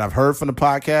that I've heard from the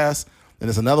podcast. And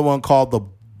there's another one called the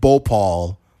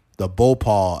Bhopal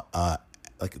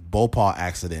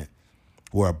accident,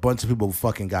 where a bunch of people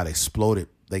fucking got exploded.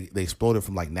 They exploded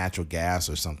from like natural gas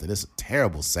or something. It's a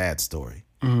terrible, sad story.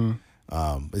 I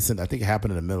think it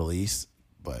happened in the Middle East,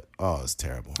 but it's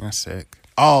terrible. That's sick.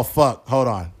 Oh fuck! Hold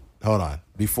on.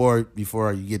 Before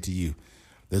you get to you,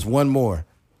 there's one more.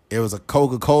 It was a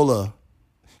Coca-Cola.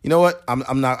 You know what?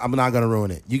 I'm not gonna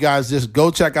ruin it. You guys just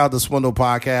go check out the Swindle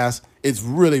podcast. It's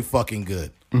really fucking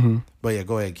good. But yeah,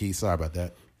 go ahead, Keith. Sorry about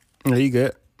that. Are you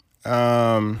good?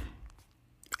 I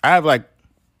have like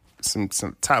some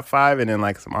top 5 and then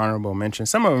like some honorable mentions.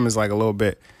 Some of them is like a little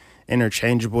bit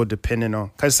interchangeable depending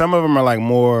on, because some of them are like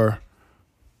more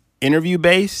interview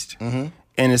based, and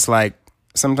it's like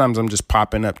sometimes I'm just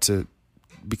popping up to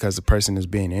because the person is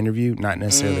being interviewed, not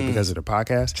necessarily because of the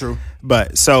podcast. True.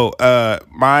 But so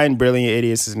mine, Brilliant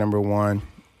Idiots, is number 1.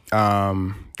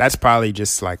 That's probably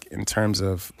just like in terms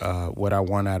of what I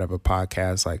want out of a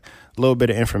podcast, like a little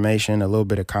bit of information, a little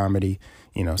bit of comedy,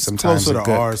 sometimes closer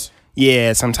to ours.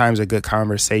 Yeah, sometimes a good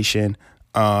conversation.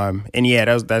 And yeah,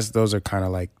 those are kind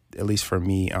of like, at least for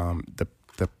me,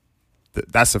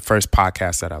 that's the first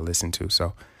podcast that I listened to.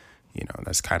 So,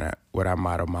 that's kind of what I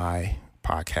model my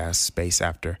podcast space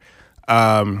after.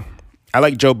 I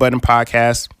like Joe Budden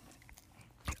podcast.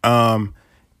 I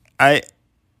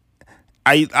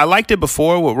liked it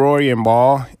before with Rory and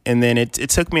Ball, and then it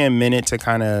took me a minute to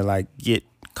kind of like get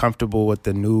comfortable with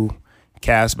the new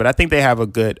cast. But I think they have a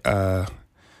good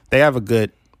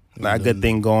a good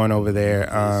thing going over there.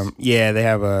 Yeah, they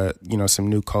have some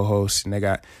new co-hosts, and they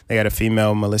got a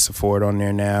female Melissa Ford on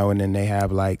there now, and then they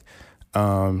have like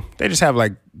they just have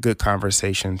like good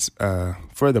conversations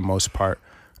for the most part.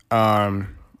 And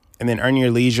then Earn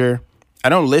Your Leisure, I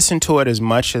don't listen to it as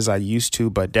much as I used to,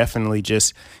 but definitely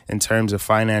just in terms of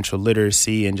financial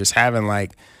literacy and just having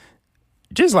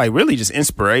really just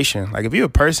inspiration. Like if you're a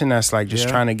person that's like just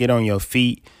trying to get on your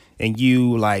feet and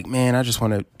you like, man, I just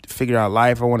want to figure out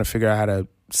life. I want to figure out how to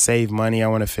save money. I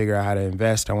want to figure out how to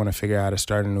invest. I want to figure out how to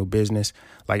start a new business.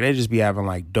 Like they just be having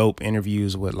like dope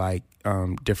interviews with like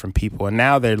different people. And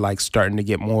now they're like starting to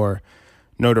get more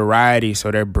notoriety. So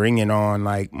they're bringing on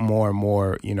like more and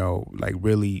more, like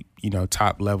really,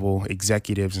 top level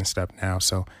executives and stuff now.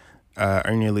 So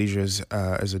Earn Your Leisure is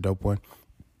a dope one.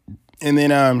 And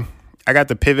then I got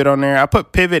the Pivot on there. I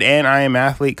put Pivot and I Am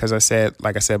Athlete because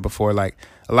like I said before, like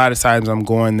a lot of times I'm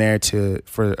going there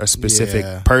for a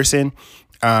specific person.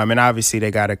 And obviously they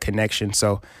got a connection.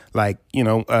 So like,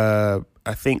 I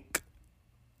think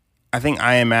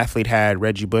I Am Athlete had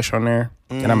Reggie Bush on there.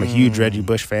 And I'm a huge Reggie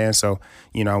Bush fan. So,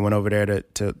 I went over there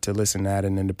to listen to that.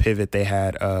 And then the Pivot, they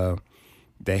had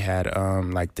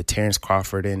like the Terrence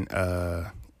Crawford and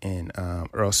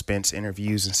Earl Spence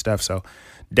interviews and stuff. So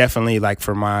definitely like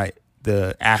for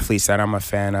the athletes that I'm a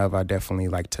fan of, I definitely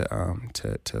like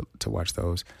to watch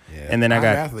those. Yeah. And then I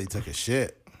got Athlete took a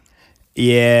shit.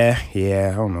 Yeah.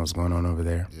 I don't know what's going on over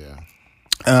there. Yeah.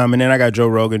 And then I got Joe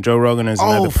Rogan. Joe Rogan is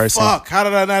another person. Oh, fuck. How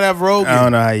did I not have Rogan? I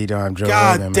don't know how you don't have Joe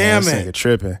Rogan. God damn man. it. This nigga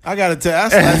tripping. I got to tell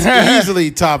that's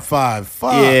easily top 5.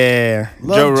 Fuck. Yeah.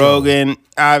 Love Joe Rogan,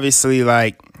 obviously,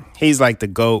 like, he's like the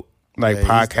GOAT, like,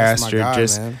 podcaster.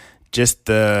 That's my guy, just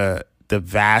the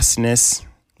vastness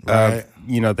of,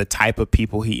 the type of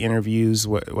people he interviews,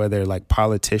 whether like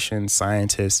politicians,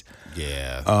 scientists,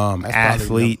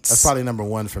 athletes. That's probably number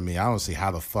 1 for me. I don't see how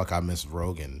the fuck I miss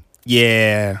Rogan.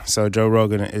 Yeah, so Joe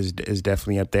Rogan is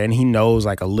definitely up there, and he knows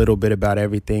like a little bit about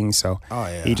everything. So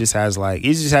he just has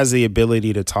the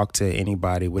ability to talk to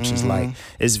anybody, which is like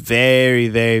it's very,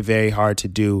 very, very hard to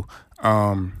do.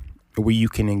 Where you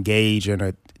can engage in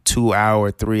a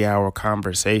 2-hour, 3-hour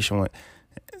conversation with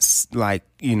like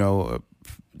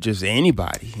just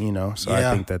anybody, So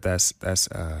I think that's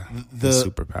the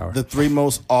superpower. The 3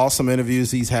 most awesome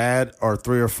interviews he's had, or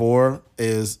 3 or 4,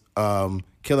 is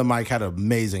Killer Mike had an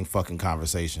amazing fucking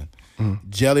conversation.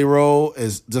 Jelly Roll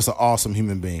is just an awesome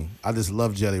human being. I just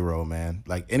love Jelly Roll, man.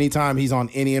 Like anytime he's on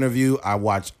any interview, I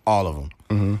watch all of them.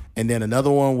 And then another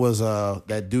one was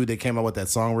that dude that came out with that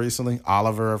song recently,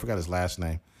 Oliver. I forgot his last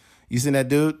name. You seen that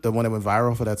dude, the one that went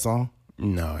viral for that song?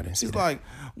 No, I didn't see that. He's like,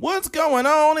 what's going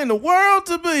on in the world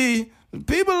to be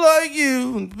people like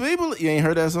you? You ain't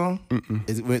heard that song?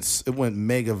 It went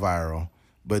mega viral.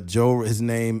 But Joe, his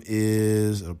name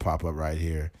is, it'll pop up right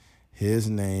here. His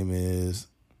name is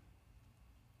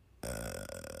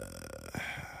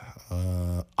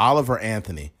Oliver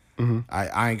Anthony.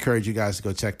 I encourage you guys to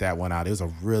go check that one out. It was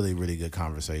a really, really good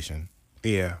conversation.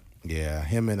 Yeah. Yeah,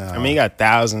 him and... I mean, he got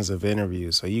thousands of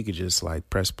interviews, so you could just like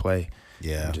press play.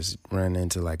 Yeah. And just run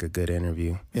into like a good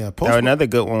interview. Yeah. Now, another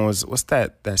good one was, what's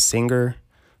that singer?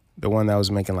 The one that was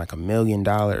making like $1 million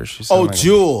or something. Oh, like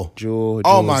Jewel. Jewel.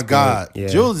 Oh, my God. Yeah.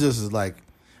 Jewel just is like,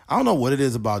 I don't know what it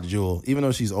is about Jewel. Even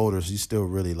though she's older, she's still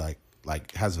really like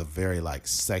has a very like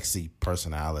sexy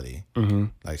personality.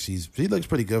 Like she looks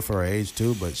pretty good for her age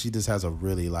too, but she just has a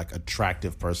really like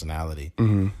attractive personality.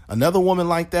 Another woman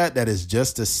like that is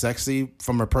just as sexy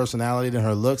from her personality than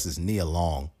her looks is Nia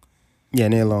Long. Yeah,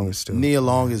 Nia Long is still. Nia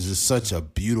Long is just such a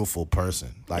beautiful person.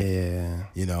 Like,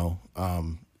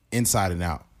 inside and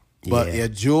out.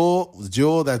 But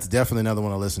Jewel, that's definitely another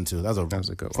one to listen to. That was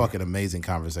a good fucking amazing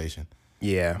conversation.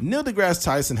 Yeah. Neil deGrasse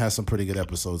Tyson has some pretty good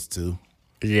episodes too.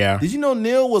 Yeah. Did you know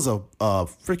Neil was a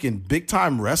freaking big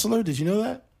time wrestler? Did you know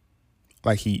that?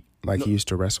 Like he used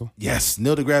to wrestle? Yes,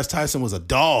 Neil deGrasse Tyson was a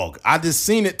dog. I just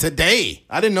seen it today.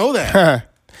 I didn't know that.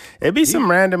 It'd be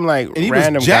some random and he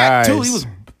random was jacked guys.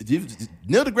 Too.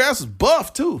 Neil deGrasse was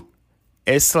buff too.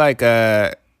 It's like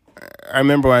I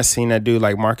remember when I seen that dude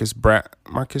like Marcus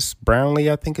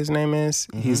Brownlee, I think his name is.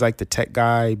 He's like the tech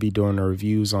guy. He be doing the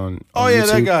reviews on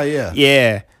YouTube. That guy, yeah.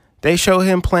 Yeah. They show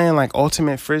him playing like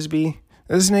ultimate frisbee.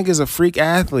 This nigga's a freak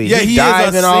athlete. Yeah, he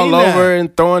diving is. all over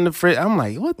and throwing the frisbee. I'm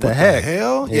like, what the heck? The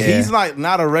hell? Yeah, he's like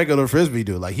not a regular frisbee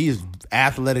dude. Like he's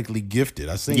athletically gifted.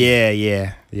 I seen.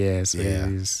 Yeah. So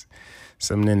there's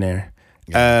something in there.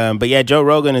 Yeah. But yeah, Joe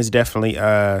Rogan is definitely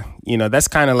that's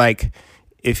kind of like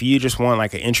if you just want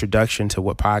like an introduction to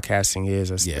what podcasting is,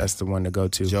 that's the one to go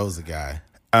to. Joe's the guy.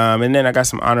 And then I got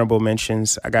some honorable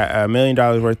mentions. I got $1 million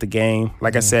worth of game.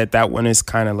 Like I said, that one is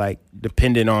kind of like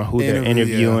dependent on who they're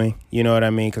interviewing. Yeah. You know what I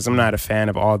mean? Because I'm not a fan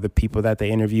of all the people that they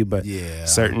interview, but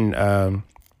certain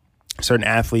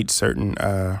athletes, certain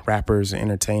rappers, and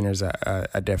entertainers,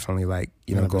 I definitely like.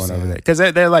 You know, 100%. Going over there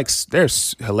because they're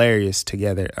hilarious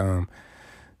together.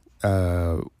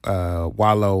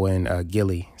 Wallow and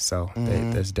Gilly, so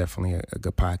that's definitely a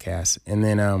good podcast. And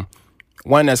then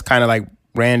one that's kind of like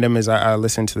random is I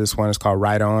listened to this one. It's called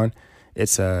Right On.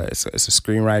 It's a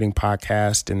screenwriting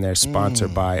podcast, and they're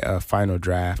sponsored by Final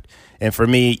Draft. And for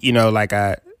me, you know, like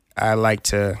I like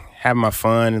to have my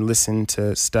fun and listen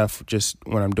to stuff just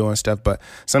when I'm doing stuff. But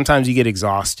sometimes you get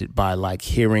exhausted by like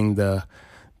hearing the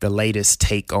latest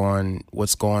take on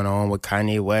what's going on with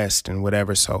Kanye West and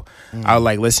whatever. So I'll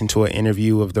like listen to an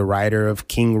interview of the writer of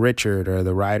King Richard or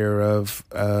the writer of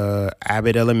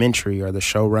Abbott Elementary or the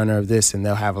showrunner of this, and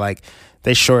they'll have like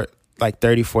they short like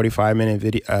 30, 45-minute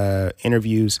video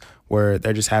interviews where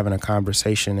they're just having a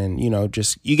conversation, and you know,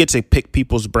 just you get to pick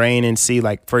people's brain and see,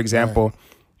 like, for example,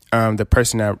 the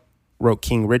person that wrote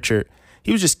King Richard,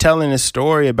 he was just telling a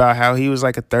story about how he was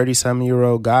like a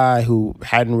 30-something-year-old guy who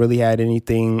hadn't really had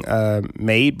anything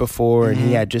made before, and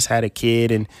he had just had a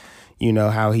kid, and you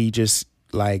know how he just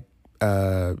like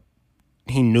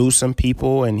he knew some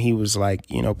people, and he was like,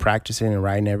 you know, practicing and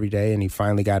writing every day, and he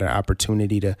finally got an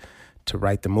opportunity to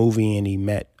write the movie, and he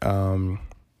met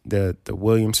the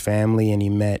Williams family, and he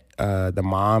met the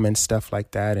mom and stuff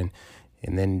like that, and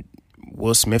then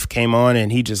Will Smith came on,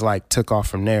 and he just like took off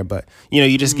from there. But you know,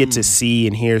 you just get to see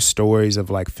and hear stories of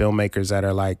like filmmakers that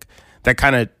are like, that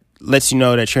kind of lets you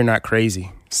know that you're not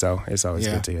crazy. So it's always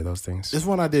good to hear those things. This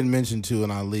one I didn't mention too,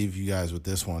 and I'll leave you guys with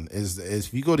this one, is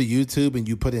if you go to YouTube and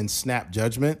you put in Snap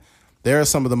Judgment, there are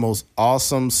some of the most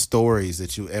awesome stories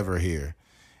that you ever hear.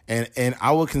 And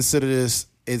I would consider this,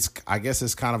 I guess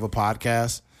it's kind of a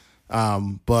podcast.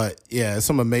 But yeah, it's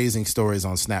some amazing stories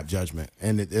on Snap Judgment,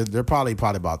 and they're probably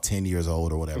about 10 years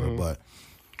old or whatever. But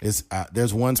it's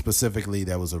there's one specifically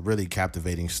that was a really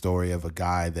captivating story of a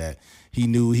guy that he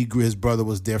knew his brother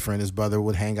was different. His brother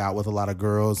would hang out with a lot of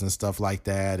girls and stuff like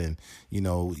that, and you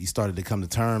know, he started to come to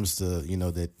terms to, you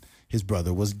know, that his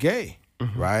brother was gay,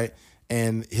 right?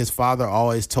 And his father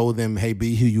always told him, "Hey,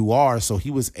 be who you are." So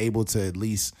he was able to at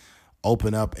least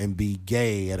open up and be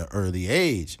gay at an early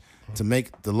age. To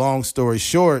make the long story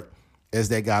short, as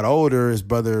they got older,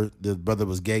 the brother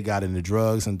was gay, got into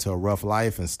drugs into a rough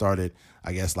life, and started,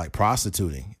 I guess, like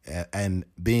prostituting and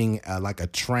being like a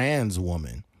trans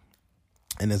woman.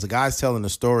 And as the guy's telling the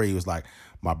story, he was like,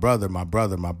 my brother.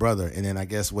 And then I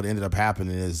guess what ended up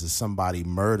happening is somebody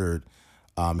murdered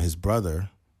his brother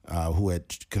who had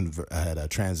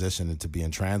transitioned into being a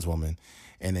trans woman.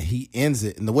 And he ends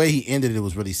it. And the way he ended it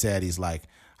was really sad. He's like,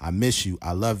 I miss you.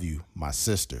 I love you, my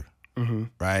sister.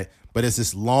 Right. But it's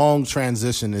this long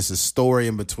transition. It's a story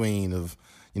in between of,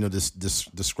 you know, this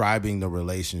describing the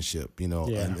relationship, you know,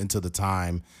 until the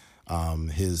time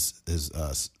his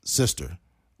sister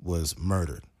was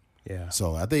murdered. Yeah.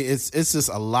 So I think it's just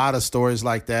a lot of stories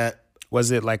like that.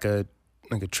 Was it like a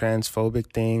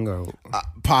transphobic thing or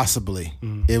possibly?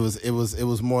 It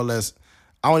was more or less.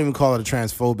 I don't even call it a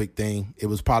transphobic thing. It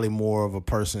was probably more of a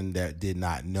person that did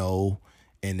not know,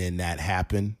 and then that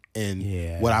happened.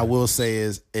 And what I will say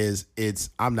is it's,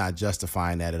 I'm not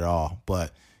justifying that at all,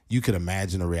 but you could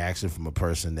imagine a reaction from a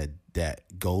person that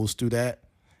goes through that.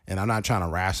 And I'm not trying to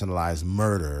rationalize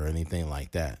murder or anything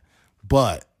like that,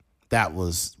 but that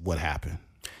was what happened.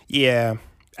 Yeah,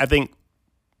 I think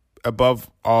above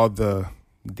all the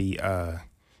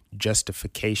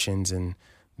justifications and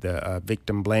the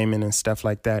victim blaming and stuff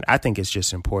like that, I think it's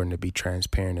just important to be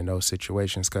transparent in those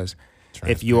situations, because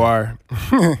if you are,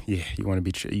 you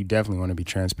definitely want to be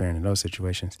transparent in those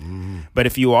situations. But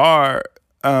if you are,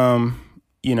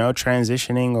 you know,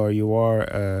 transitioning, or you are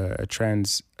a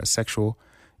transsexual,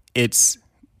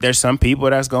 there's some people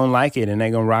that's gonna like it and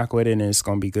they're gonna rock with it and it's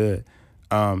gonna be good.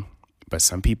 But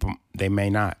some people, they may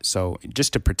not. So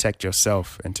just to protect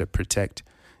yourself and to protect,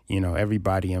 you know,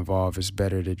 everybody involved, it's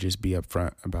better to just be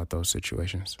upfront about those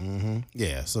situations.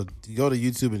 Yeah. So you go to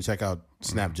YouTube and check out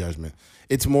Snap Judgment.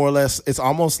 It's more or less, it's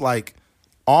almost like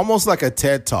a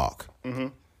TED Talk.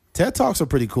 TED Talks are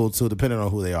pretty cool too, depending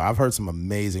on who they are. I've heard some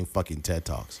amazing fucking TED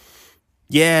Talks.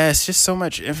 Yeah, it's just so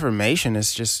much information.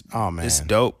 It's just, it's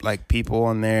dope. Like people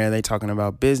on there, they talking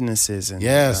about businesses and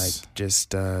like just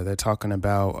they're talking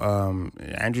about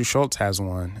Andrew Schultz has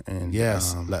one, and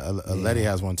Letty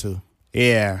has one too.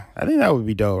 Yeah, I think that would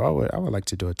be dope. I would like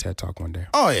to do a TED Talk one day.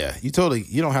 Oh yeah, you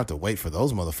don't have to wait for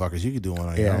those motherfuckers. You could do one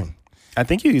on your own. I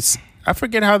think I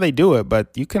forget how they do it, but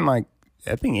you can, like,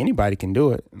 I think anybody can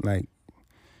do it. Like,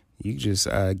 You just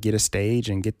get a stage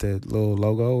and get the little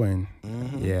logo, and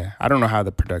yeah, I don't know how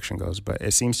the production goes, but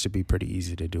it seems to be pretty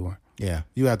easy to do. Yeah,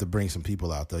 you have to bring some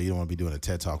people out though. You don't want to be doing a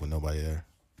TED Talk with nobody there.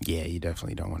 Yeah, you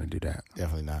definitely don't want to do that.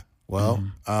 Definitely not. Well,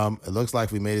 it looks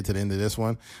like we made it to the end of this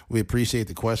one. We appreciate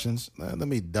the questions. Let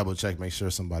me double check, make sure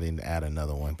somebody can add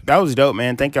another one. That was dope,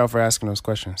 man. Thank y'all for asking those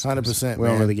questions. 100%. We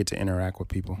don't really get to interact with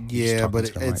people. Yeah,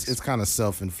 but it's kind of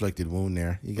self-inflicted wound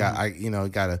there. You got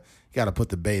gotta put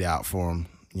the bait out for them,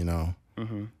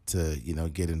 to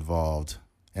get involved.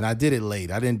 And I did it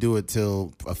late. I didn't do it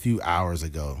till a few hours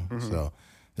ago. So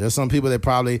there's some people that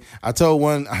probably. I told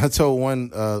one of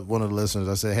the listeners.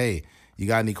 I said, hey. You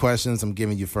got any questions? I'm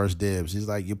giving you first dibs. He's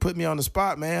like, you put me on the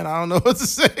spot, man. I don't know what to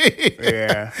say.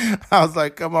 Yeah. I was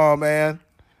like, come on, man.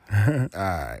 All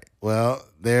right. Well,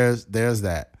 there's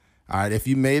that. All right. If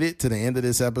you made it to the end of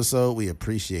this episode, we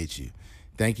appreciate you.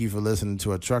 Thank you for listening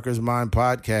to a Trucker's Mind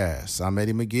podcast. I'm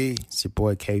Eddie McGee. It's your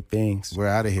boy, K Things. We're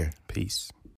out of here. Peace.